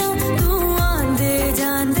सजना तू आंदे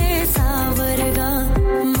जांदे सावरगा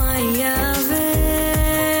माया वे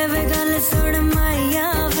गल सुन माया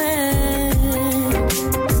वे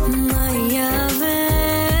माया वे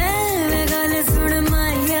गल सुन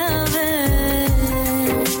माया वे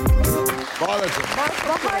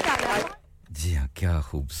जी हाँ क्या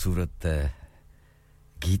खूबसूरत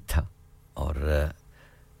गीत था और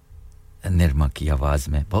निर्मा की आवाज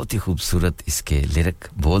में बहुत ही खूबसूरत इसके लिरिक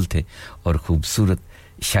बोल थे और खूबसूरत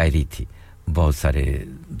शायरी थी बहुत सारे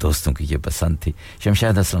दोस्तों की ये पसंद थी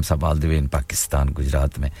शमशाद असलम साहब all the way in Pakistan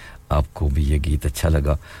Gujarat में आपको भी ये गीत अच्छा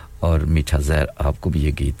लगा और मीठा जहर आपको भी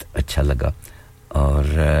ये गीत अच्छा लगा और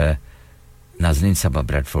नाज़नीन साहब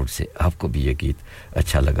ब्रैडफोर्ड से आपको भी ये गीत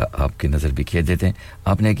अच्छा लगा आपकी नज़र भी किए देते हैं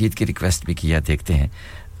आपने गीत की रिक्वेस्ट भी किया देखते हैं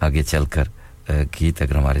आगे चलकर गीत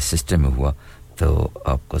अगर हमारे सिस्टम में हुआ तो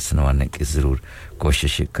आपको सुनवाने की ज़रूर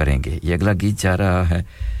कोशिश करेंगे ये अगला गीत जा रहा है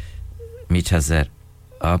मीठा जहर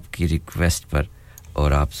आपकी रिक्वेस्ट पर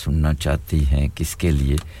और आप सुनना चाहती हैं किसके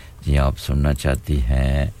लिए जी आप सुनना चाहती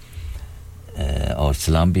हैं और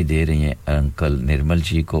सलाम भी दे रही हैं अंकल निर्मल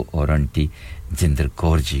जी को और आंटी जिंदर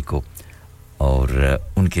कौर जी को और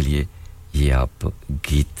उनके लिए ये आप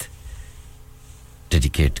गीत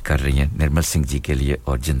डेडिकेट कर रही हैं निर्मल सिंह जी के लिए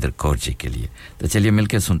और जिंदर कौर जी के लिए तो चलिए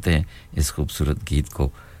मिलकर सुनते हैं इस खूबसूरत गीत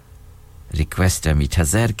को रिक्वेस्ट है मीठा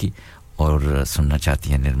जहर की और सुनना चाहती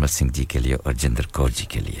हैं निर्मल सिंह जी के लिए और जिंदर कौर जी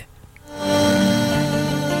के लिए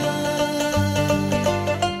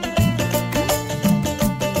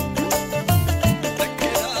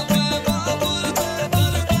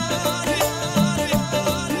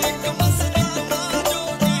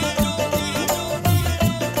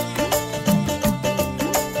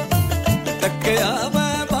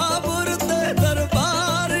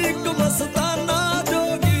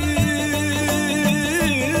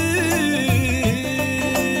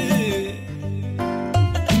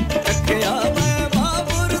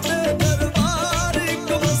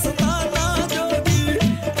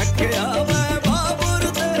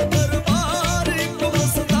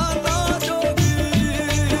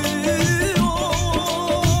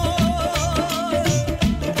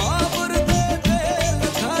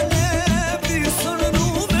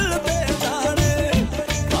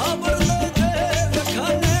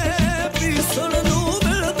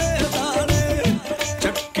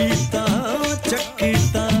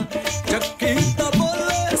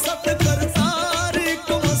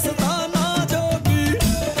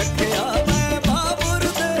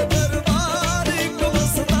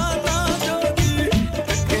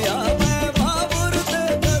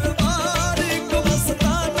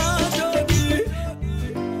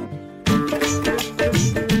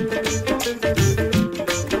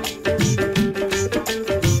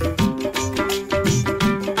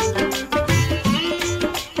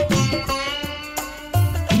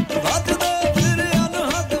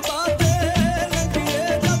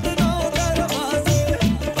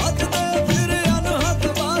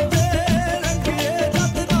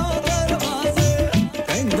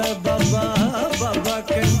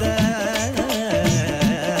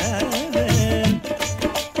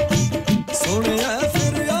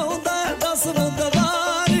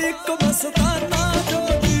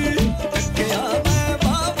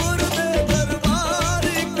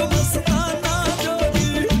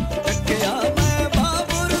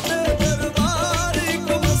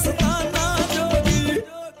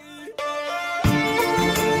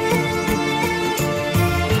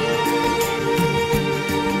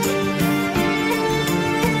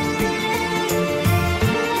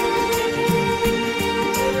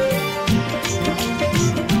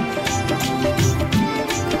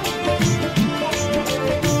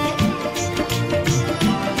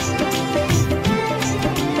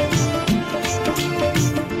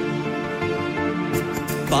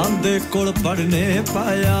कोल पढ़ने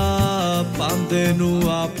पाया पांदे नु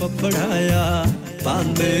आप पढ़ाया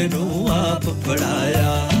पांदे नु आप पढ़ाया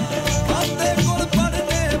पांदे कोल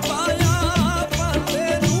पढ़ने पाया पांदे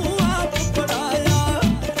नु आप पढ़ाया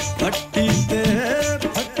फट्टी ते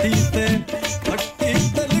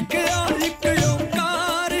लिखया एक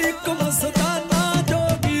ओंकार एक मस्ताना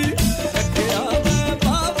जोगी टकया मैं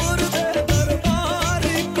बाबुर दे दरबार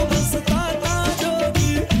एक मस्ताना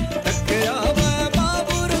जोगी टकया मैं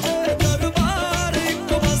बाबुर दे दरबार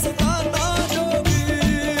एक मस्ताना जोगी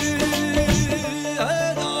है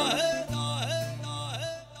ना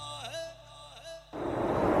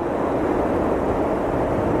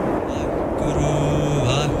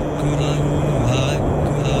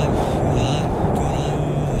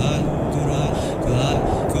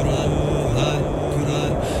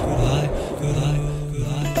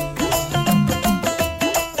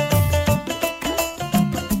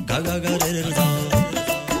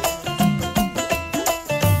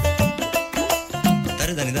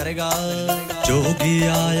जोगी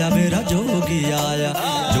आया मेरा जोगी आया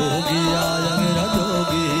जोगी आया मेरा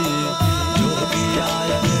जोगी जोगी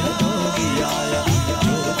आया मेरा जोगी आया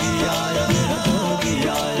जोगी आया मेरा जोगी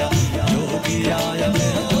आया जोगी आया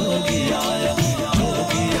मेरा जोगी आया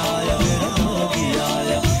जोगी आया मेरा जोगी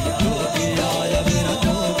आया जोगी आया मेरा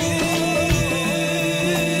जोगी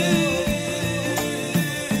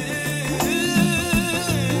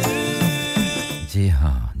जी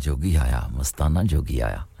हाँ जोगी आया मस्ताना जोगी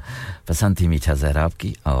आया पसंद थी मीठा ज़हराब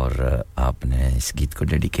की और आपने इस गीत को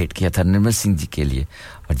डेडिकेट किया था निर्मल सिंह जी के लिए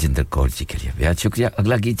और जिंदर कौर जी के लिए बेहद शुक्रिया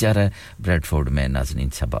अगला गीत जा रहा है ब्रेडफोर्ड में नाज़नीन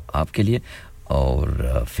सबा आपके लिए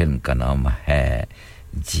और फिल्म का नाम है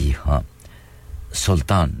जी हाँ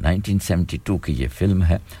सुल्तान 1972 की ये फिल्म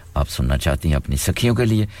है आप सुनना चाहती हैं अपनी सखियों के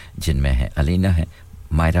लिए जिनमें है अलीना है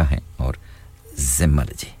मायरा है और जिम्मल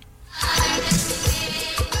जी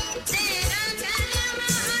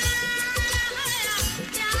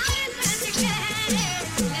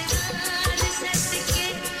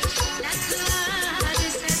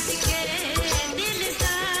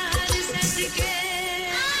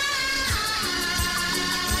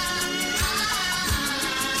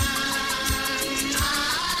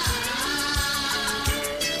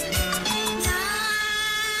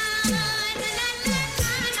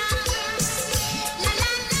la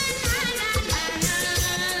la la la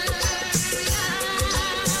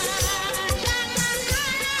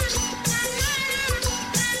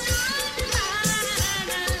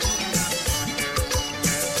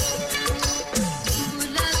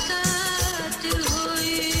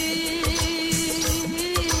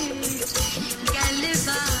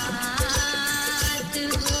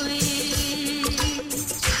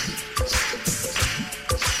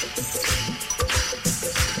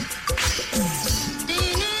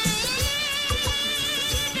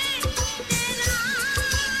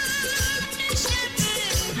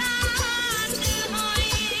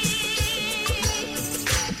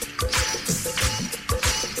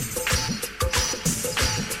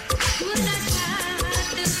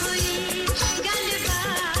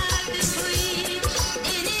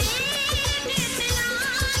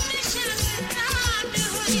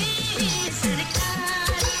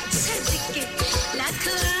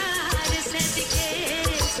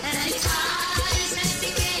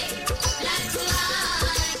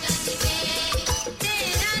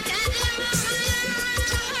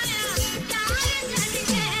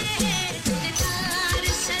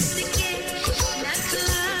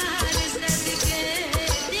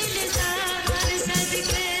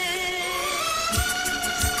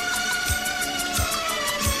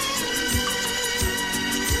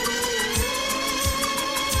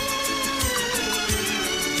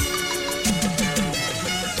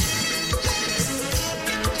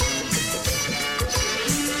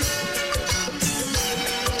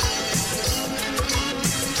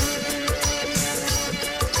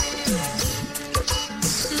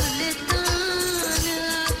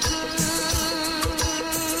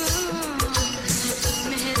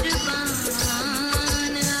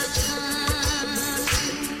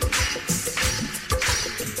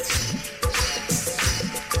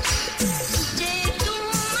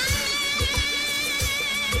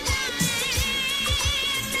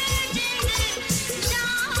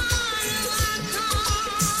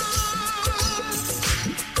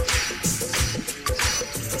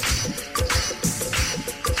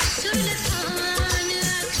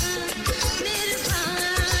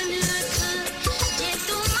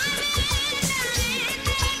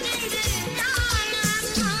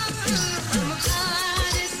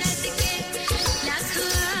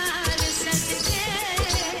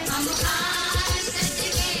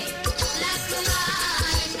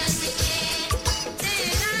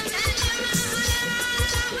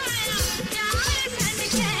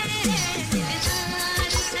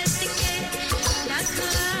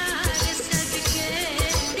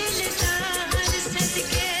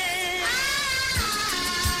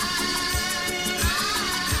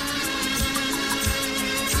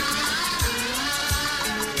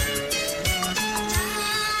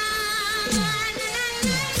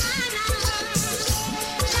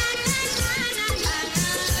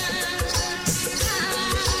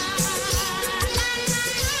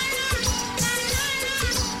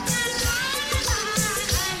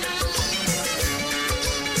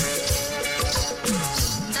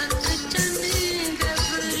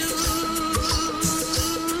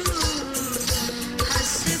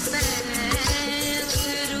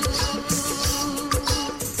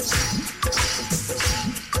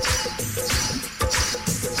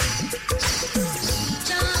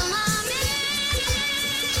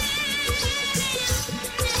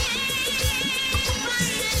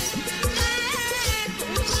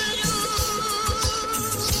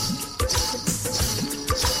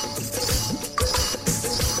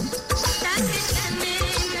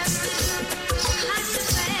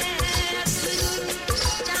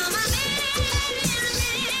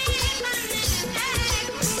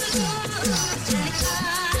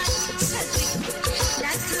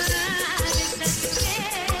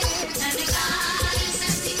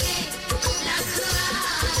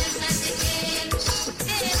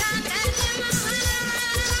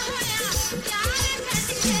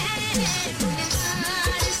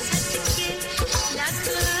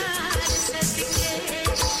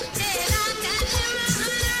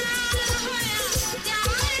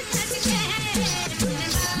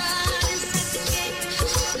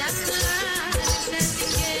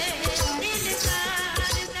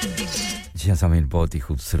हाँ सामीन बहुत ही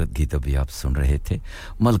खूबसूरत गीत अभी आप सुन रहे थे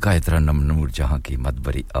मलका तरन्नुम नूर जहां की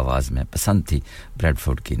मदबरी आवाज में पसंद थी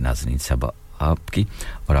ब्रैडफोर्ड की नाज़रीन सब आपकी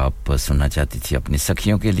और आप सुनना चाहती थी अपनी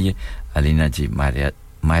सखियों के लिए अलीना जी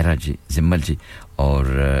मायरा जी जिम्मल जी और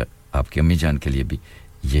आपकी अम्मी जान के लिए भी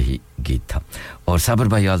यही गीत था और साबर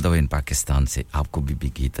भाई all the way in Pakistan से आपको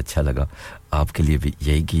भी गीत अच्छा लगा आपके लिए भी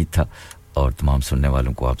यही गीत था और तमाम सुनने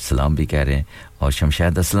वालों को आप सलाम भी कह रहे हैं और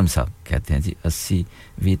शमशाद असलम साहब कहते हैं जी 80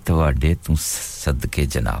 वी तवाडे तू सदके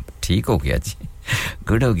जनाब ठीक हो गया जी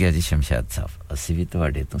गुड हो गया जी शमशाद साहब 80 वी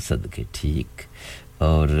तवाडे तू सदके ठीक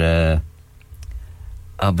और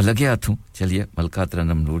अब लगे हाथों चलिए मलका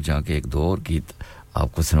तरन्नुम नूर जहां के एक दो और गीत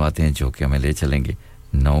आपको सुनवाते हैं जो कि हमें ले चलेंगे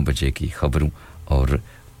 9 बजे की खबरों और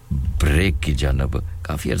ब्रेक की जानब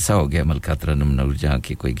काफी अरसा हो गया मलका तरन्नुम नूर जहां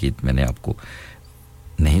के कोई गीत मैंने आपको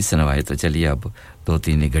नहीं सुनवाए तो चलिए अब दो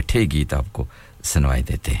तीन इकट्ठे गीत आपको सुनवाई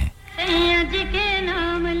देते हैं सैया जी के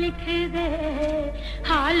नाम लिख दे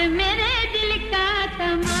हाल मेरे दिल का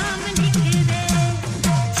तमाम लिख दे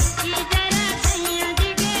जरा सैया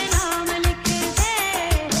जी के नाम लिख दे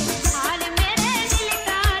हाल मेरे दिल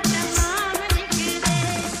का तमाम लिख दे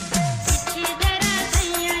जरा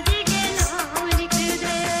सैया जी के नाम लिख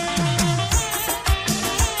दे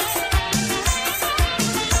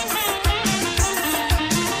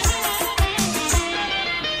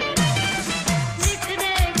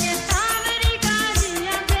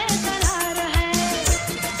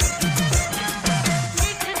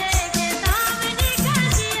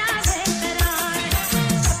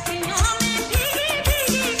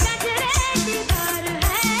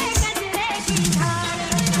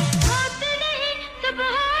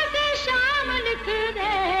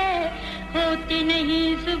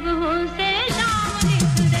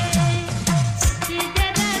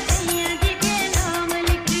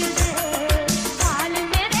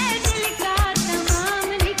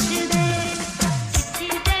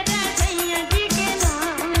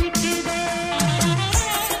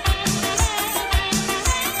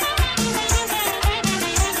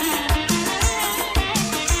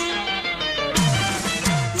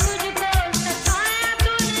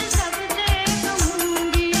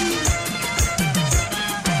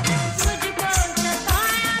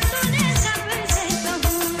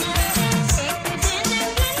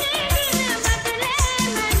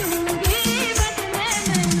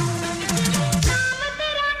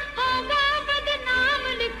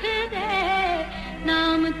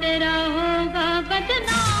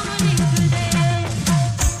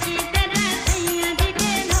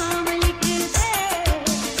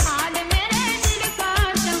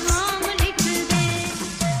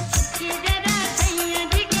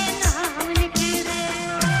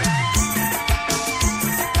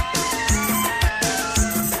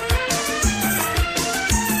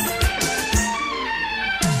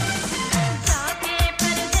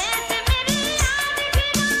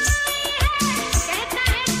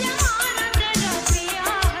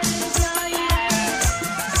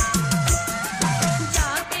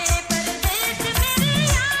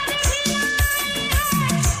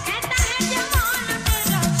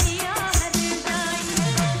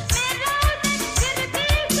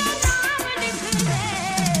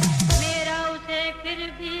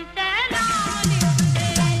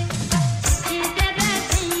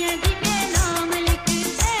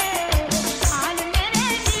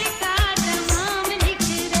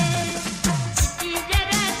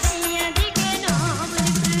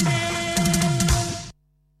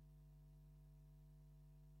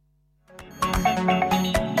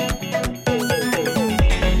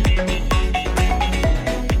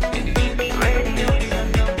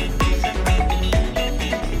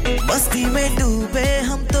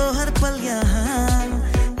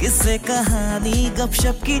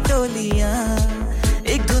गपशप की टोलियां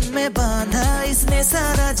एक धुन में बांधा इसने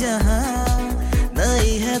सारा जहां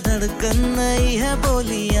नई है धड़कन नई है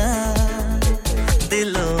बोलियां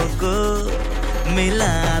दिलों को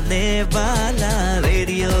मिलाने वाला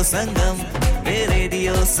रेडियो संगम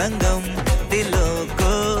दिलों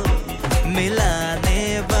को मिलाने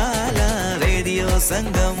वाला रेडियो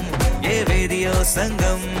संगम ये रेडियो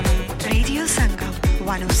संगम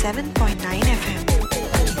 107.9 FM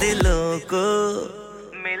दिलों को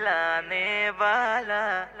मिलाने वाला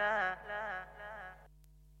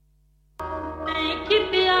मैं कि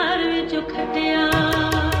प्यार जो खटिया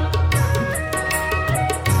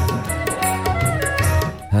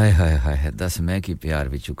हाय हाय हाय 10 मैं की प्यार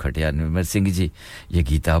विचू खटिया निर्मल सिंह जी ये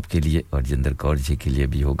गीत आपके लिए और जिंदर कौर जी के लिए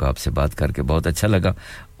भी होगा आपसे बात करके बहुत अच्छा लगा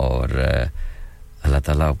और अल्लाह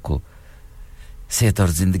ताला आपको सेहत और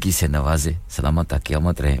जिंदगी से नवाजे सलामत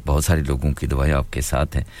क़यामत रहे बहुत सारे लोगों की दुआएं आपके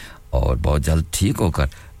साथ हैं और बहुत जल्द ठीक होकर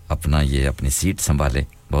अपना ये अपनी सीट संभालें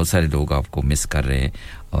बहुत सारे लोग आपको मिस कर रहे हैं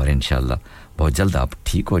और इंशाल्लाह बहुत जल्द आप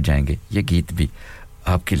ठीक हो जाएंगे ये गीत भी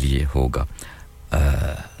आपके लिए होगा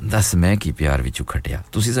दस मैं की प्यार विच खटिया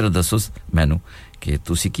तुसी जरा दसो मैनू कि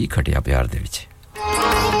तुसी की खटिया प्यार दे विच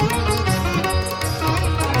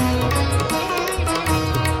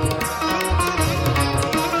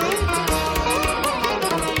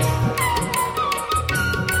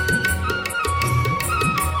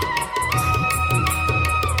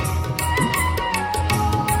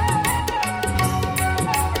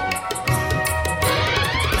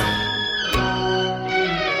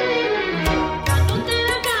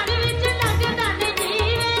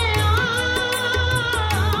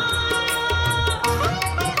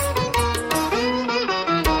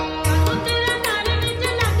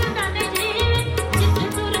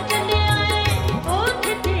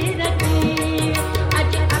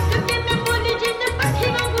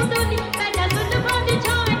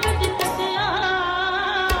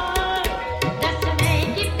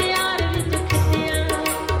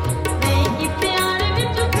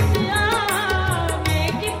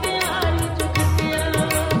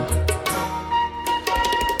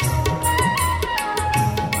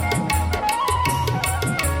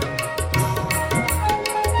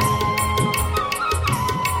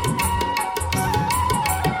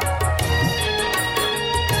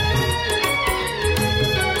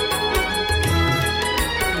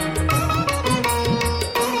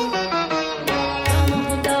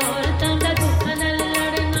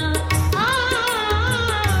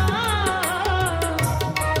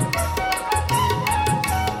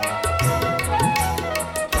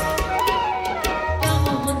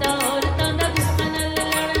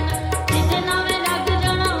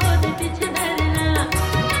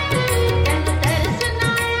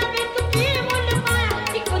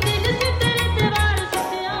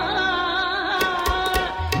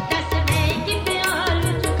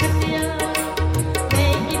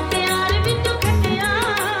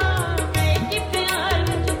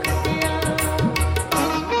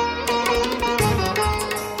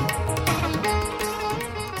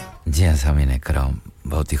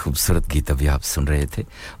खूबसूरत गीत अभी आप सुन रहे थे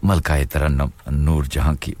मलकाए तरन्नुम नूर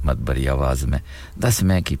जहां की मदबरी आवाज में दस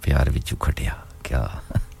मैं की प्यार विच खटिया क्या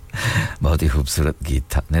बहुत ही खूबसूरत गीत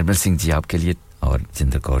था निर्मल सिंह जी आपके लिए और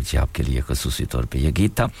जिंदर कौर जी आपके लिए खासूसी तौर पे ये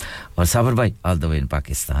गीत था और साबर भाई all the way in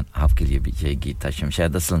Pakistan आपके लिए भी यही गीत था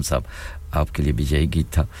शमशाद असलम साहब आपके लिए भी यही गीत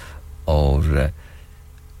था और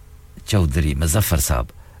चौधरी मुजफ्फर साहब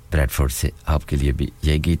ब्रैडफोर्ड से आपके लिए भी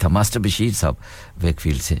यही गीत था मास्टर बशीर साहब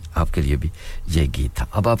वेकफील्ड से आपके लिए भी यही गीत था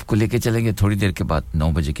अब आपको लेके चलेंगे थोड़ी देर के बाद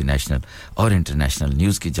 9 बजे की नेशनल और इंटरनेशनल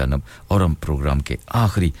न्यूज़ की जानब और हम प्रोग्राम के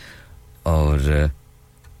आखिरी और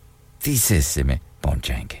तीसरे हिस्से में पहुंच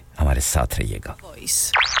जाएंगे हमारे साथ रहिएगा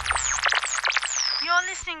You're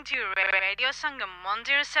listening to Radio Sangam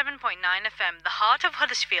 107.9 FM the heart of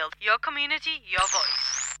Huddersfield your community your voice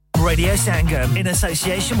Radio Sangam in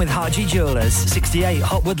association with Haji Jewellers 68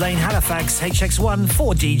 Hotwood Lane Halifax HX1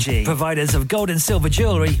 4DG providers of gold and silver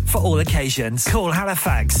jewellery for all occasions call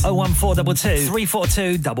Halifax 01422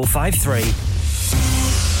 342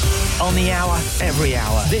 553 on the hour every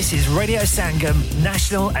hour this is Radio Sangam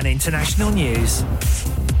national and international news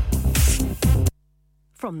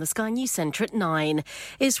From the Sky News Centre at 9.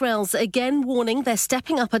 Israel's again warning they're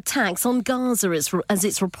stepping up attacks on Gaza as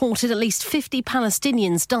it's reported at least 50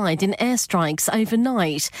 Palestinians died in airstrikes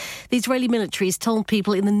overnight. The Israeli military has told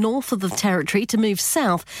people in the north of the territory to move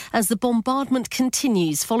south as the bombardment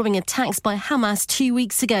continues following attacks by Hamas 2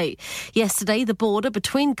 weeks ago. Yesterday, the border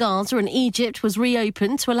between Gaza and Egypt was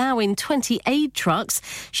reopened to allow in 20 aid trucks.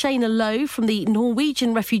 Shayna Lowe from the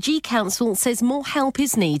Norwegian Refugee Council says more help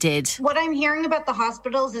is needed. What I'm hearing about the hospitals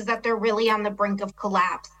is that they're really on the brink of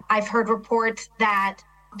collapse. I've heard reports that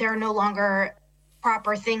there are no longer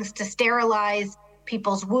proper things to sterilize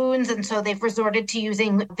people's wounds, and so they've resorted to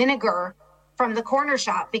using vinegar from the corner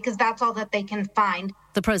shop because that's all that they can find.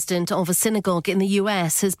 The president of a synagogue in the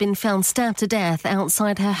US has been found stabbed to death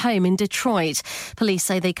outside her home in Detroit. Police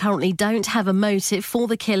say they currently don't have a motive for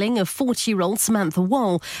the killing of 40-year-old Samantha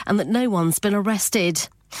Wall and that no one's been arrested.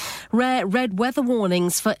 Rare red weather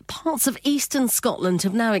warnings for parts of eastern Scotland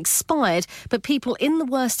have now expired, but people in the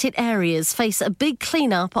worst hit areas face a big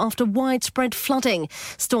clean-up after widespread flooding.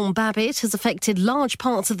 Storm Babbitt has affected large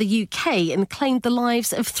parts of the UK and claimed the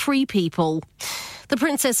lives of 3 people. The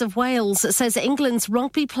Princess of Wales says England's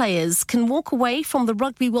rugby players can walk away from the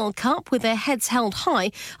Rugby World Cup with their heads held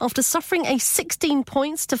high after suffering a 16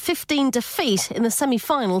 points to 15 defeat in the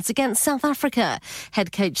semi-finals against South Africa.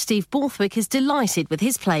 Head coach Steve Borthwick is delighted with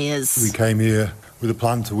his players. We came here with a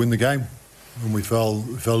plan to win the game and we fell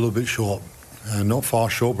a little bit short. Not far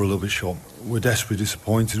short, but a little bit short. We're desperately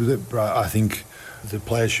disappointed with it, but I think the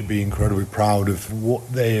players should be incredibly proud of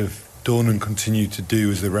what they have done and continue to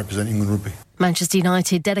do as they represent England rugby. Manchester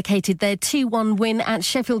United dedicated their 2-1 win at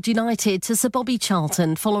Sheffield United to Sir Bobby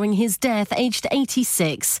Charlton following his death aged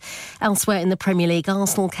 86. Elsewhere in the Premier League,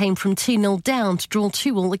 Arsenal came from 2-0 down to draw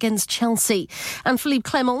 2-2 against Chelsea. And Philippe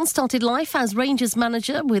Clement started life as Rangers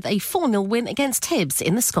manager with a 4-0 win against Hibs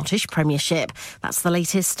in the Scottish Premiership. That's the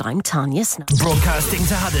latest. I'm Tanya Snow. Broadcasting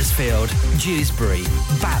to Huddersfield, Dewsbury,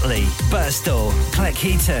 Batley, Birstall,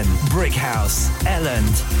 Cleckheaton, Brickhouse,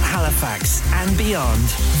 Elland, Halifax and beyond.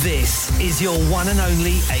 This is your one and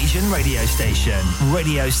only Asian radio station,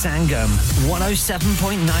 Radio Sangam,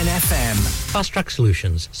 107.9 FM. Fast Track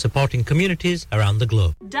Solutions, supporting communities around the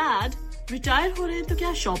globe. Dad, retire हो रहे हैं तो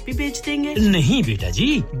क्या shop भी बेच देंगे? नहीं बेटा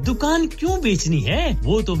जी, दुकान क्यों बेचनी है?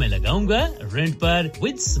 वो तो मैं लगाऊंगा रेंट पर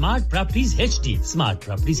with Smart properties HD. Smart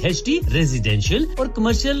properties HD residential और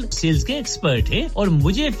कमर्शियल सेल्स के एक्सपर्ट हैं और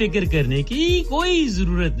मुझे फिक्र करने की कोई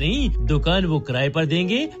जरूरत नहीं। दुकान वो किराए पर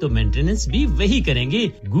देंगे तो मेंटेनेंस भी वही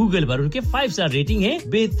करेंगे। गूगल पर उनके 5 स्टार रेटिंग है,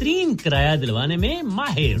 बेहतरीन किराया दिलवाने में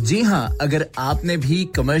माहिर। जी हां, अगर आपने भी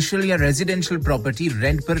कमर्शियल या रेजिडेंशियल प्रॉपर्टी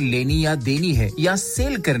रेंट पर लेनी या देनी है या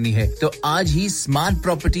सेल करनी है तो आज ही स्मार्ट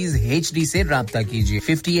प्रॉपर्टीज एचडी से राब्ता कीजिए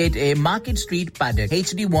 58A Market Street Paddock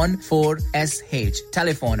HD14SH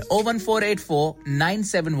telephone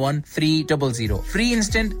 01484971300 free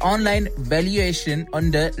instant online valuation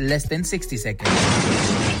under less than 60 seconds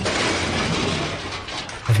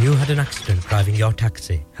Have you had an accident driving your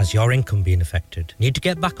taxi? Has your income been affected? Need to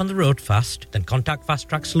get back on the road fast? Then contact Fast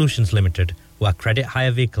Track Solutions Limited, who are credit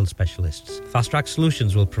hire vehicle specialists. Fast Track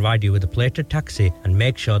Solutions will provide you with a plated taxi and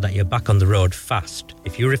make sure that you're back on the road fast.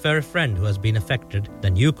 If you refer a friend who has been affected,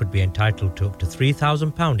 then you could be entitled to up to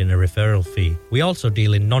 £3,000 in a referral fee. We also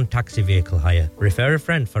deal in non-taxi vehicle hire. Refer a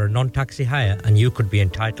friend for a non-taxi hire and you could be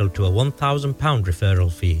entitled to a £1,000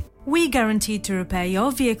 referral fee. We guarantee to repair your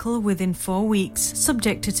vehicle within 4 weeks,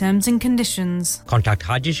 subject to terms and conditions. Contact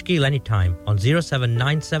Haji Shakeel anytime on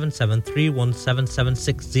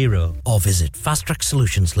 07977317760 or visit Fast Track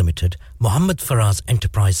Solutions Limited, Mohammed Faraz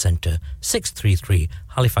Enterprise Centre, 633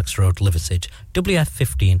 Halifax Road, Liversedge,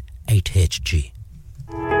 WF15 8HG.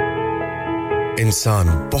 इंसान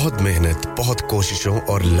बहुत मेहनत, बहुत कोशिशों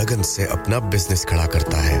और लगन से अपना business खड़ा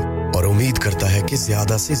करता है और उम्मीद करता है कि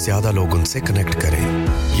ज्यादा से ज्यादा लोग उनसे कनेक्ट करें।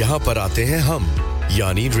 यहाँ पर आते हैं हम,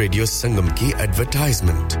 यानी रेडियो संगम की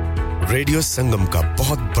एडवर्टाइजमेंट। रेडियो संगम का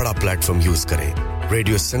बहुत बड़ा प्लेटफॉर्म यूज करें।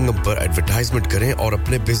 रेडियो संगम पर एडवर्टाइजमेंट करें और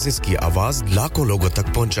अपने बिजनेस की आवाज लाखों लोगों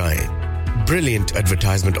तक पहुंचाएं। Brilliant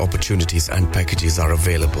advertisement opportunities and packages are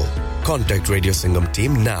available. Contact Radio Sangam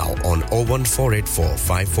team now on 01484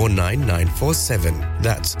 549 947.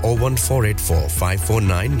 That's 01484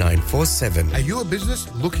 549 947. Are you a business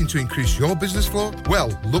looking to increase your business flow? Well,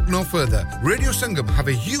 look no further. Radio Sangam have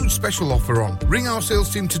a huge special offer on. Ring our sales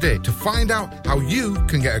team today to find out how you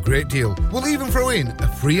can get a great deal. We'll even throw in a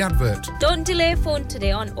free advert. Don't delay, phone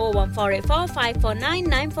today on 01484 549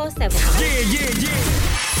 947. Yeah.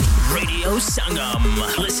 Radio Sangam.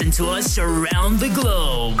 Listen to us around the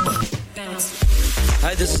globe.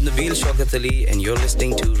 Hi, this is Nabil Shaukat Ali and you're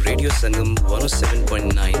listening to Radio Sangam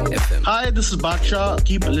 107.9 FM. Hi, this is Baksha.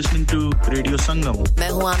 Keep listening to Radio Sangam. मैं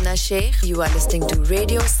हूँ आमना Sheikh. You are listening to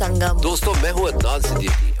Radio Sangam. दोस्तों, मैं हूँ अदनान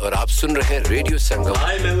सिद्दीकी और आप सुन रहे हैं radio संगम.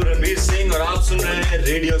 Hi, मैं हूँ रणवीर सिंह और आप सुन रहे हैं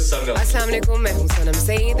रेडियो संगम. अस्सलाम वालेकुम, मैं हूँ सनम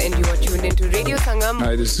Saeed and you are tuned into Radio Sangam.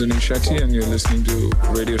 Hi, this is H Shadye and you're listening to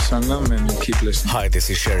Radio Sangam and keep listening. Hi, this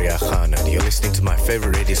is Sharia Khan and you're listening to my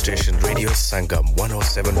favorite radio station, Radio Sangam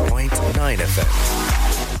 107.9 FM.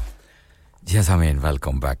 Yes, I mean,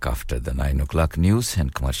 welcome back after the 9 o'clock news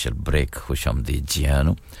and commercial break. खुशामदीद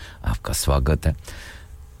जियानो, आपका स्वागत है।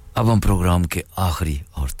 अब हम programme के आखिरी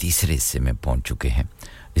और तीसरे हिस्से में पहुंच चुके हैं।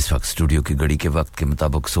 इस वक्त स्टूडियो की घड़ी के वक्त के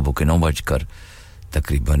मुताबिक सुबह के 9 बजकर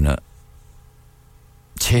तकरीबन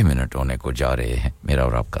 6 मिनट होने को जा रहे हैं। मेरा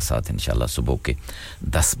और आपका साथ इंशाल्लाह सुबह के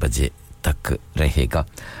 10 बजे तक रहेगा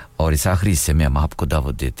और इस आखिरी हिस्से में हम आपको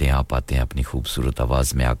दावत देते हैं। आप आते हैं अपनी खूबसूरत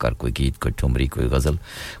आवाज़ में आकर, कोई गीत, कोई ठुमरी, कोई गज़ल,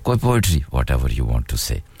 कोई poetry, whatever you want to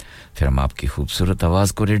से। फिर हम आपकी खूबसूरत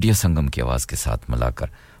आवाज़ को रेडियो संगम की आवाज़ के साथ मिलाकर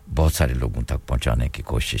बहुत सारे लोगों तक पहुंचाने की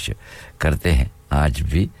कोशिश करते हैं। आज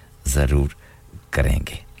भी ज़रूर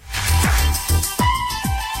करेंगे।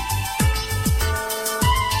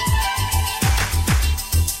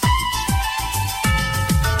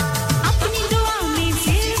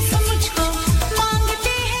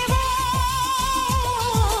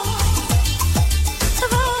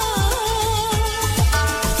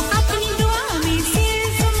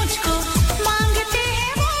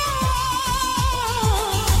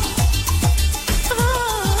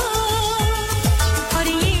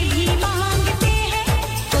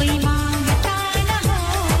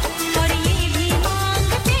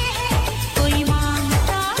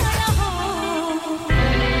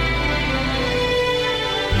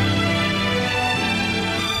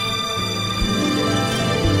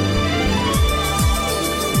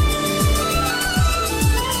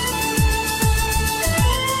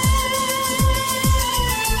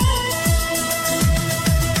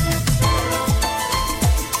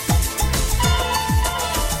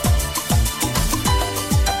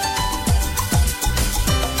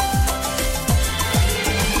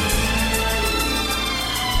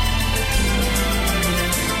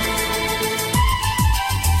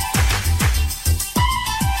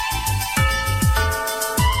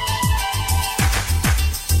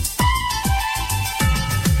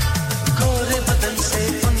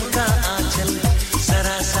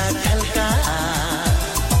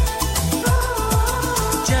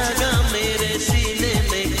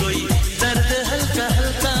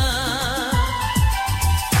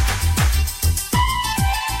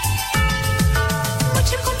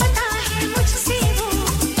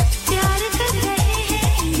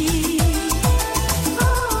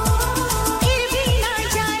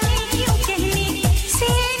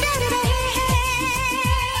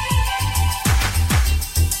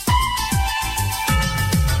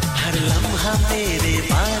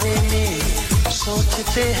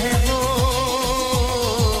 सोचते हैं वो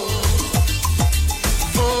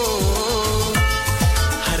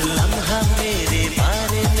हर लम्हा मेरे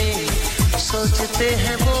बारे में सोचते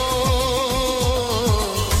हैं वो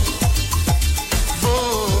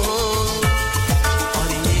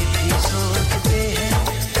और ये भी सोचते हैं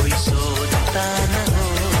कोई सोचता न हो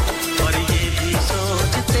और ये भी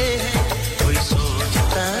सोचते हैं कोई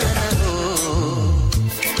सोचता न हो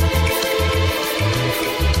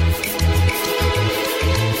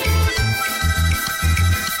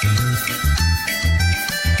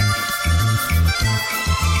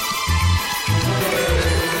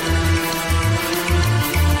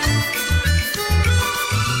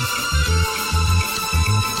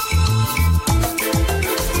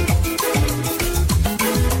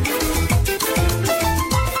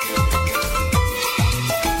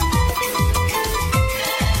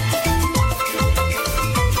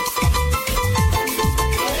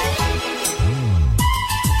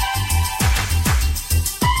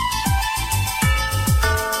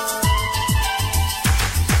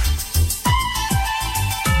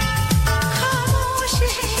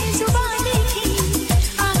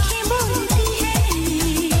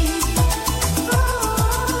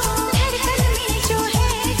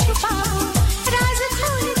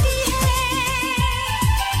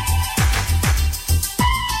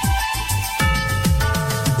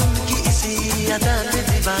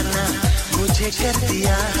कर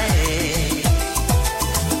दिया है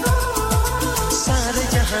सारे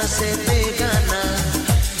जहां से बेगाना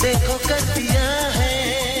देखो कर दिया है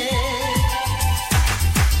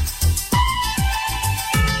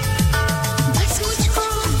बस मुझको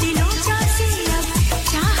दिलों से अब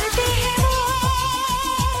चाहते हैं वो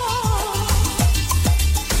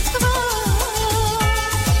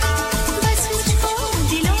बस मुझको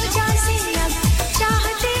दिलों से अब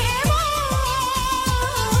चाहते हैं वो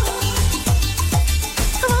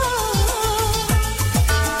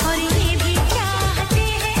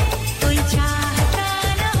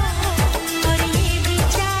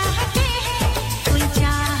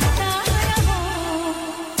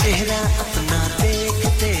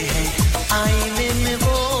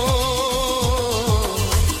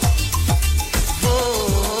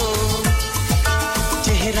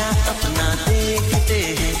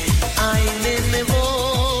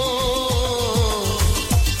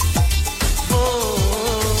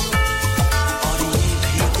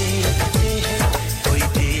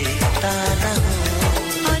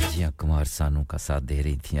सानू का साथ दे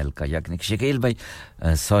रही थी अलका याग्निक शकील भाई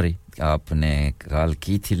सॉरी आपने कॉल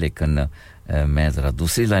की थी लेकिन मैं जरा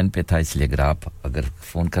दूसरी लाइन पे था इसलिए अगर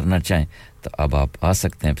फोन करना चाहें तो अब आप आ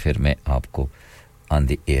सकते हैं फिर मैं आपको ऑन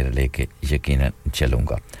द एयर लेके यकीनन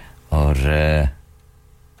चलूंगा और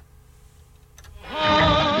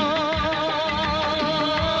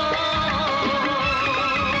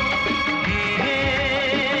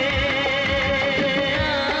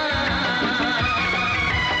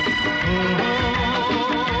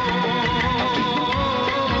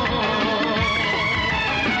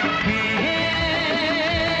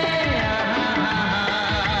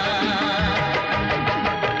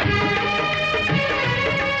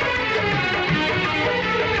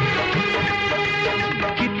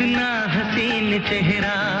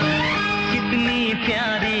चेहरा कितनी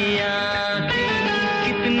प्यारी आँखें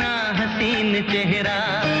कितना हसीन चेहरा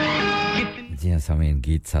जी हां सामीन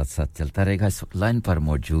गीत साथ-साथ चलता रहेगा इस लाइन पर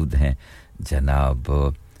मौजूद हैं जनाब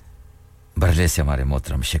बरले से हमारे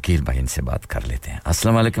मोहतरम शकील भाई इनसे बात कर लेते हैं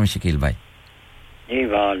अस्सलाम वालेकुम शकील भाई जी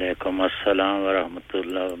वालेकुम अस्सलाम व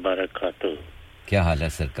रहमतुल्लाहि व बरकातहू क्या हाल है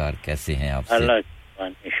सरकार कैसे हैं आप अल्लाह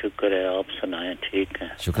का शुक्र है आप सुनाएं ठीक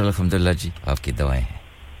है शुक्र अल्हम्दुलिल्लाह जी आपकी दुआएं हैं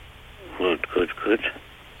गुड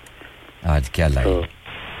आज क्या लाए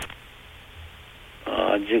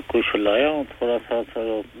आज कुछ लाया हूँ थोड़ा सा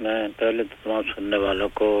मैं पहले तो तमाम सुनने वालों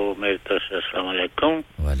को मेरी तरफ से अस्सलाम वालेकुम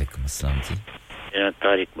वालेकुम अस्सलाम जी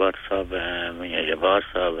तारिक बाट साहब हैं मियां जब्बार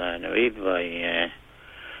साहब हैं नवीद भाई हैं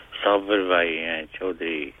साबिर भाई हैं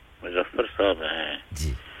चौधरी मुजफ्फर साहब हैं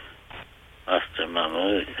जी आस्तर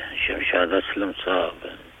महमूद शमशाद असलम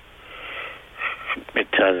साहब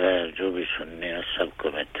मिठा है जो भी सुनने हैं सबको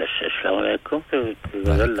मैं अस्सलाम वालेकुम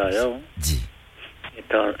गजल लाया हूँ जी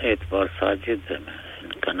एतबार साजिद है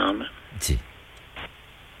इनका नाम है जी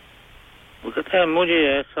वो कहते हैं मुझे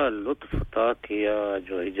ऐसा लुत्फ अता किया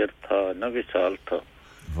जो हिजर था न विसाल था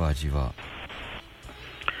वाह जी वाह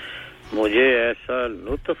मुझे ऐसा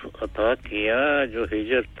लुत्फ अता किया जो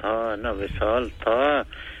हिजर था न विसाल था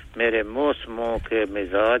मेरे मौसमों के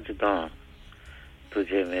मिजाज दा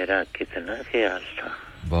तुझे मेरा कितना ख्याल था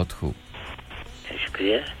बहुत खूब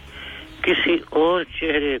शुक्रिया किसी और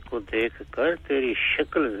चेहरे को देखकर तेरी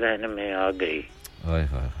शक्ल ज़हन में आ गई हाय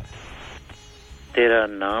हाय तेरा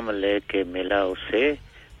नाम लेके मिला उसे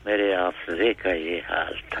मेरे आफज़े का ये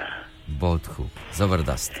हाल था बहुत खूब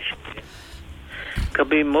जबरदस्त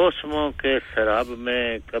कभी मौसमों के शराब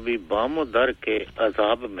में कभी बामो दर के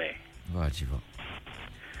अजाब में वाह जी वाह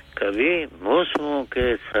कभी मौसमों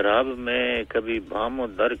के शराब में कभी बामो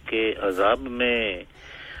दर के अजाब में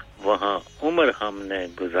वहां उम्र हमने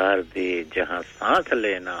गुजार दी जहां सांस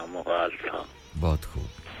लेना मुहाल था बहुत खूब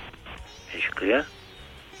शुक्रिया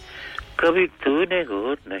कभी तूने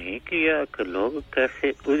गौर नहीं किया कि लोग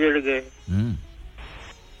कैसे उजड़ गए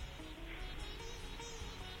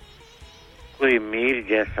कोई मीर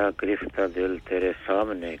जैसा गिरफ्ता दिल तेरे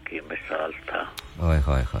सामने की मिसाल था हाय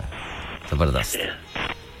हाय हाय जबरदस्त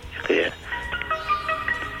शुक्रिया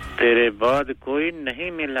तेरे बाद कोई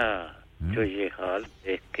नहीं मिला जो ये हाल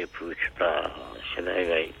देख के पूछता शदाई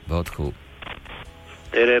भाई बहुत खूब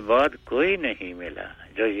तेरे बाद कोई नहीं मिला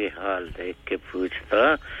जो ये हाल देख के पूछता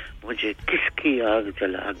मुझे किसकी आग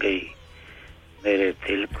जला गई मेरे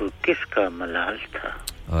दिल को किसका मलाल था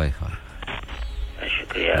हाय हाय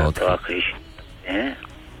शुक्रिया तो आखिरी हैं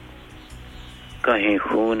कहीं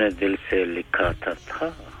खून दिल से लिखा था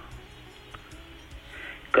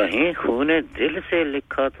कहीं खून दिल से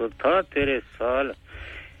लिखा तो था तेरे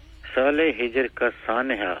साले हिजर का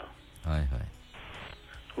सानहा हाय हाय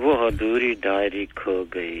वो अधूरी डायरी खो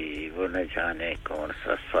गई वो न जाने कौन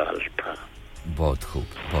सा साल था बहुत खूब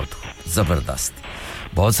जबरदस्त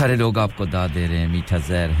बहुत सारे लोग आपको दाद दे रहे हैं मीठा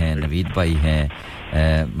जहर हैं नवीद भाई हैं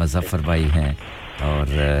मुजफ्फर भाई हैं और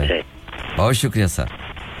बहुत शुक्रिया सर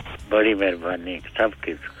बड़ी मेहरबानी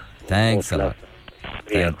सबकी थैंक्स अ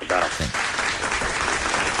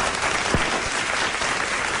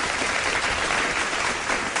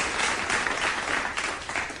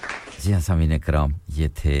जी हाँ सामीन कराम ये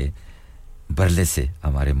थे बरले से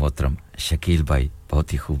हमारे मोहतरम शकील भाई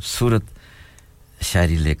बहुत ही खूबसूरत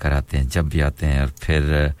शायरी लेकर आते हैं जब भी आते हैं और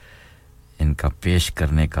फिर इनका पेश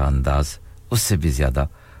करने का अंदाज उससे भी ज्यादा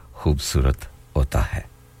खूबसूरत होता है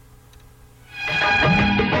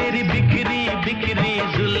तेरी बिखरी बिखरी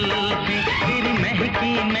जुल्फी तेरी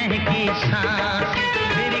महकी महकी सांस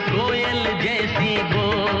तेरी कोयल जैसी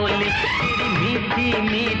बोली तेरी मीठी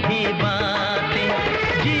मीठी बातें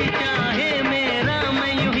जी चाहे मेरा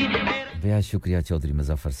मैं यूं ही बेहद शुक्रिया चौधरी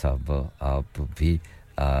मुजफ्फर साहब आप भी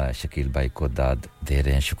शकील भाई को दाद दे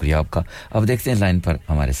रहे हैं शुक्रिया आपका अब देखते हैं लाइन पर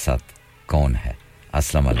हमारे साथ कौन है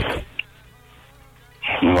अस्सलाम वालेकुम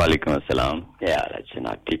वालेकुम अस्सलाम क्या हाल है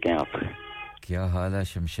जनाब ठीक हैं आप क्या हाल है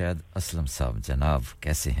शमशाद असलम साहब जनाब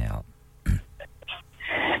कैसे हैं आप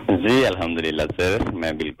जी अल्हम्दुलिल्लाह सर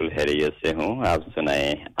मैं बिल्कुल खैरियत से हूं आप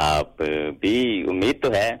सुनाएं आप भी उम्मीद तो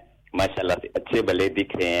है माशाल्लाह से अच्छे भले दिख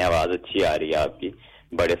रहे हैं आवाज अच्छी आ रही है आपकी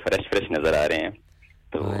बड़े फ्रेश नजर आ रहे हैं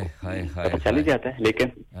तो हाय चल जाता है लेकिन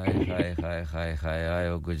हाय आए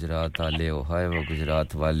वो गुजरात वाले हो हाय वो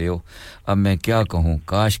गुजरात वाले हो अब मैं क्या कहूं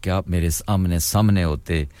काश कि आप मेरे सामने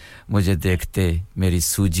होते मुझे देखते मेरी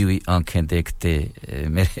सूजी हुई आंखें देखते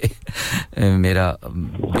मेरा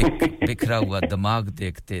बिखरा हुआ दिमाग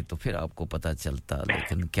देखते तो फिर आपको पता चलता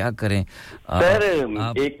लेकिन क्या करें सर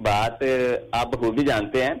एक बात आप वो भी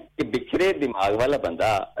जानते हैं कि बिखरे दिमाग वाला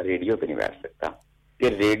बंदा रेडियो पे नहीं बैठ सकता कि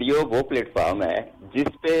रेडियो वो प्लेटफॉर्म है जिस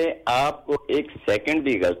पे आपको एक सेकंड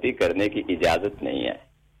भी गलती करने की इजाजत नहीं है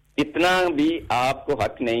इतना भी आपको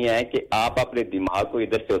हक नहीं है कि आप अपने दिमाग को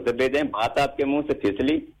इधर से उधर ले जाएं बात आपके मुंह से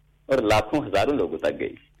फिसली और लाखों हजारों लोगों तक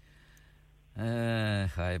गई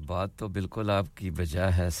हाय बात तो बिल्कुल आपकी वजह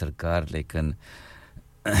है सरकार लेकिन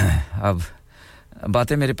अब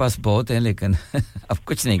बातें मेरे पास बहुत हैं लेकिन अब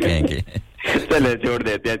कुछ नहीं कहेंगे चले छोड़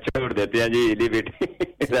देते हैं जी लिमिट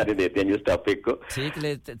सारे देते हैं इस टॉपिक को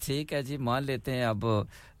ठीक है जी मान लेते हैं अब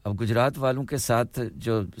गुजरात वालों के साथ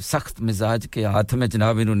जो सख्त मिजाज के हाथ में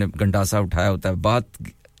जनाब इन्होंने गंडासा उठाया होता है बात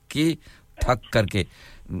की ठक करके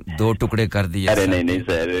दो टुकड़े कर दिए अरे नहीं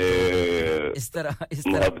सर इस तरह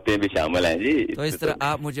मोहब्बतें भी शामिल हैं जी तो इस तरह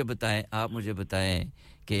आप मुझे बताएं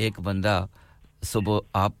कि एक बंदा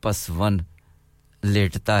सुबह आपस वन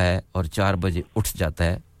लेटता है और 4 बजे उठ जाता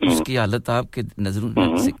है उसकी हालत आपके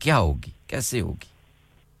नजरों से क्या होगी कैसे होगी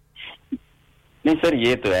नहीं सर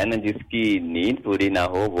ये तो है ना जिसकी नींद पूरी ना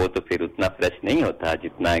हो वो तो फिर उतना फ्रेश नहीं होता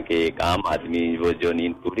जितना कि एक आम आदमी वो जो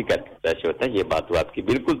नींद पूरी करके फ्रेश होता है ये बात तो आपकी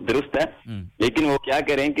बिल्कुल दुरुस्त है लेकिन वो क्या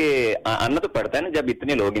करें कि आना तो पड़ता है ना जब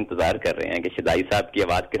इतने लोग इंतजार कर रहे हैं कि शदाई साहब की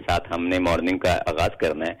आवाज के साथ हमने मॉर्निंग का आगाज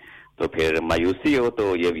करना है तो फिर मायूसी हो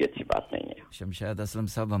तो ये भी अच्छी बात नहीं है शमशाद असलम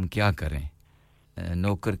साहब हम क्या करें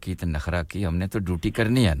नौकर की तो नखरा की हमने तो ड्यूटी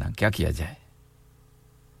करनी है ना क्या किया जाए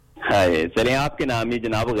हाय चलिए आपके नाम ही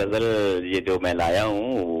जनाब गजल ये जो मैं लाया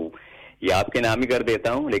हूँ ये आपके नाम ही कर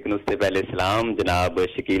देता हूँ, लेकिन उससे पहले सलाम जनाब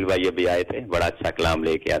शकील भाई अभी आए थे, बड़ा अच्छा कलाम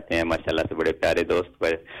लेके आते हैं माशाल्लाह से, बड़े प्यारे दोस्त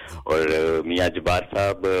पर, और मियां जुबार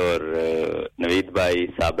साहब और नवीद भाई,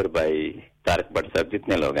 साबिर भाई, तारक भट्ट साहब,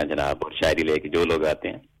 जितने लोग हैं जनाब, और शायरी लेके जो लोग आते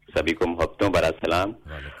हैं सभी को मोहब्बतों भरा सलाम।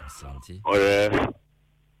 और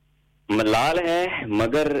मलाल है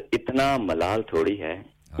मगर इतना मलाल थोड़ी है,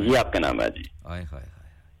 ये आपका नाम है जी।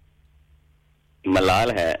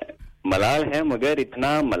 मलाल है मगर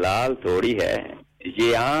इतना मलाल थोड़ी है,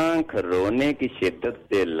 ये आंख रोने की शिद्दत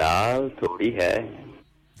से लाल थोड़ी है।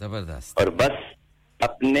 जबरदस्त। और बस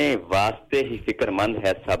अपने वास्ते ही फिक्रमंद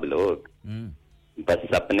है सब लोग,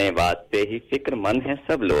 बस अपने वास्ते ही फिक्रमंद है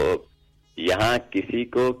सब लोग, यहाँ किसी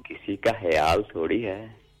को किसी का ख्याल थोड़ी है।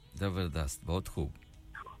 जबरदस्त, बहुत खूब।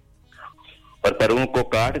 और परों को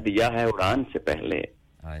काट दिया है उड़ान से पहले,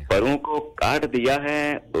 परों को काट दिया है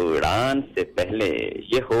उड़ान से पहले,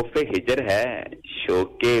 ये खौफे हिजर है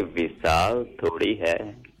शोके विसाल थोड़ी है।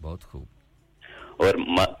 बहुत खूब। और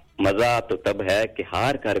मजा तो तब है कि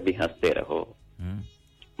हार कर भी हंसते रहो,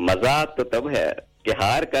 मजा तो तब है कि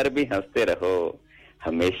हार कर भी हंसते रहो,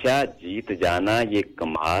 हमेशा जीत जाना ये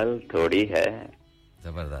कमाल थोड़ी है।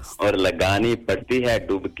 जबरदस्त। और लगानी पड़ती है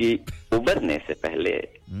डुबकी उबरने से पहले,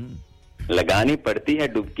 लगानी पड़ती है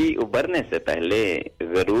डुबकी उबरने से पहले,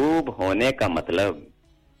 गरूब होने का मतलब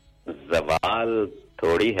जवाल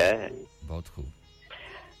थोड़ी है। बहुत खूब।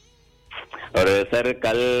 और सर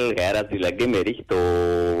कल गैरहाजिरी लग गई मेरी, तो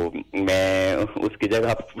मैं उसकी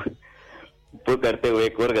जगह पुर करते हुए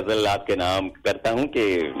एक और गजल आपके नाम करता हूँ कि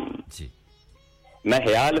मैं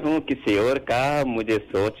ख्याल हूँ किसी और का, मुझे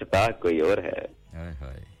सोचता कोई और है।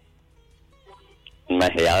 मैं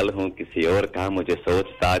ख्याल हूँ किसी और का, मुझे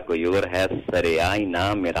सोचता कोई और है, सरे आईना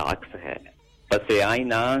मेरा अक्स है, पसे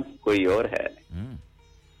आईना कोई और है।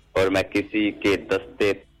 और मैं किसी के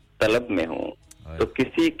दस्ते तलब में हूँ तो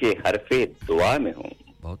किसी के हरफे दुआ में हूँ।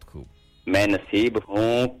 बहुत खूब। मैं नसीब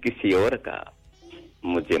हूँ किसी और का,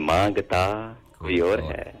 मुझे मांगता कोई और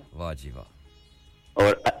है। वाह जी वाह।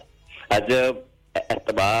 और अजब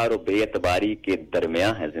एतबार और बेएतबारी के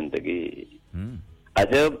दरमियान है जिंदगी,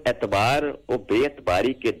 अजब एतबार और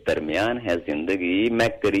बेएतबारी के दरमियान है जिंदगी, मैं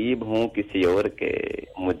करीब हूँ किसी और के,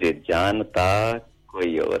 मुझे जानता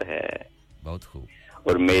कोई और है। बहुत खूब।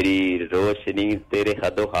 और मेरी रोशनी तेरे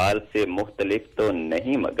हदो हाल से मुख्तलिफ तो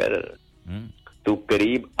नहीं, मगर तू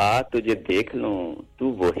करीब आ तुझे देख लूं,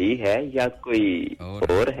 तू वही है या कोई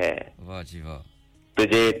और है। वाह जी वाह।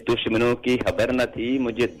 तुझे दुश्मनों की खबर न थी,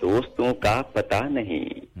 मुझे दोस्तों का पता नहीं,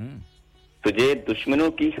 तुझे दुश्मनों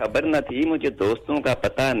की खबर न थी, मुझे दोस्तों का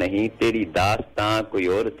पता नहीं, तेरी दास्तां कोई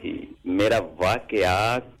और थी, मेरा वाकया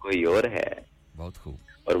कोई और है। बहुत खूब।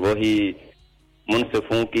 और वही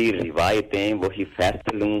मुनसिफों की रिवायतें, वही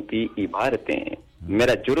फैसलों की इबारतें,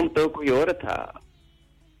 मेरा जुर्म तो कोई और था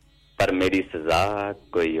पर मेरी सजा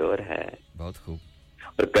कोई और है। बहुत खूब।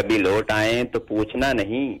 और कभी लौट आए तो पूछना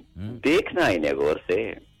नहीं, देखना इन्हें गौर से।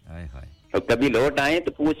 और कभी लौट आए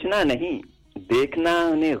तो पूछना नहीं, देखना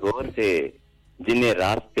उन्हें गौर से, जिन्हें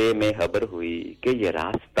रास्ते में खबर हुई कि ये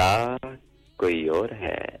रास्ता कोई और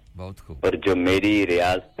है। बहुत खूब। और जो मेरी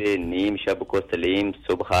रियाज से नीम शब को सलीम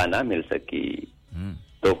सुबह ना मिल सकी,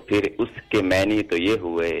 तो फिर उसके मैनी तो ये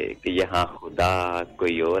हुए कि यहाँ खुदा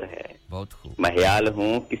कोई और है। बहुत खूब। मैं ख्याल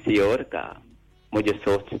हूँ किसी और का, मुझे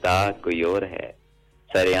सोचता कोई और है,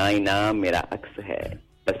 सरे आईना मेरा अक्स है,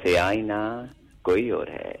 पसे आईना कोई और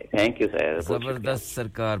है। Thank you sir. जबरदस्त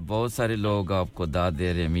सरकार। बहुत सारे लोग आपको दाद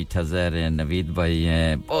दे रहे हैं, मीठा जहर है, नवीद भाई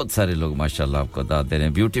हैं, बहुत सारे लोग माशाल्लाह आपको दाद दे रहे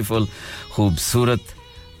हैं। ब्यूटीफुल, खूबसूरत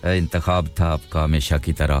इंतखाब था आपका हमेशा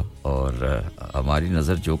की तरह, और हमारी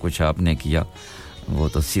नज़र जो कुछ आपने किया वो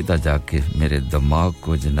तो सीधा जाके मेरे दिमाग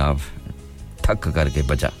को जनाब ठक करके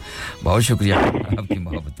बचा। बहुत शुक्रिया आपकी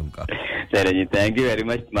मोहब्बतों का। चलो जी, थैंक यू वेरी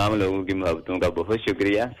मच। तमाम लोगों की मोहब्बतों का बहुत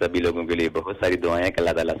शुक्रिया। सभी लोगों के लिए बहुत सारी दुआएं कि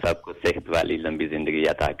अल्लाह ताला सबको सेहत वाली लंबी जिंदगी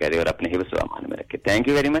अता करे और अपने हिफ्ज़ व अमान में रखे। Thank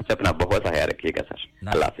you very much. अपना बहुत ख्याल रखिएगा सर।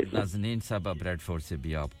 अल्लाह हाफिज़। नाज़नीन साहब ब्रेडफोर्ड से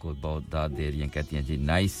भी आपको बहुत दाद दे रही हैं, कहती हैं जी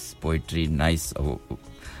नाइस पोइट्री, नाइस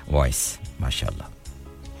वॉइस, माशाल्लाह।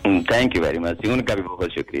 Thank you very much. उनका भी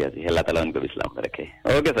बहुत शुक्रिया जी। अल्लाह ताला उनको भी सलामत रखे।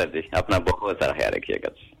 ओके सर जी, अपना बहुत सारा ख्याल रखिएगा।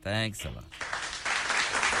 थैंक्स अल्लाह।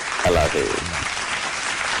 अल्लाह हाफिज़।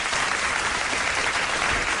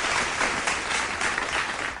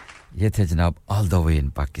 ये थे जनाब all the way in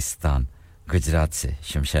Pakistan, Gujrat से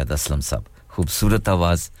शमशाद असलम साहब। खूबसूरत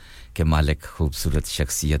आवाज़ के मालिक, खूबसूरत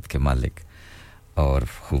शख्सियत के मालिक, और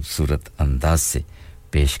खूबसूरत अंदाज से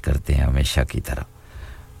पेश करते हैं हमेशा की तरह।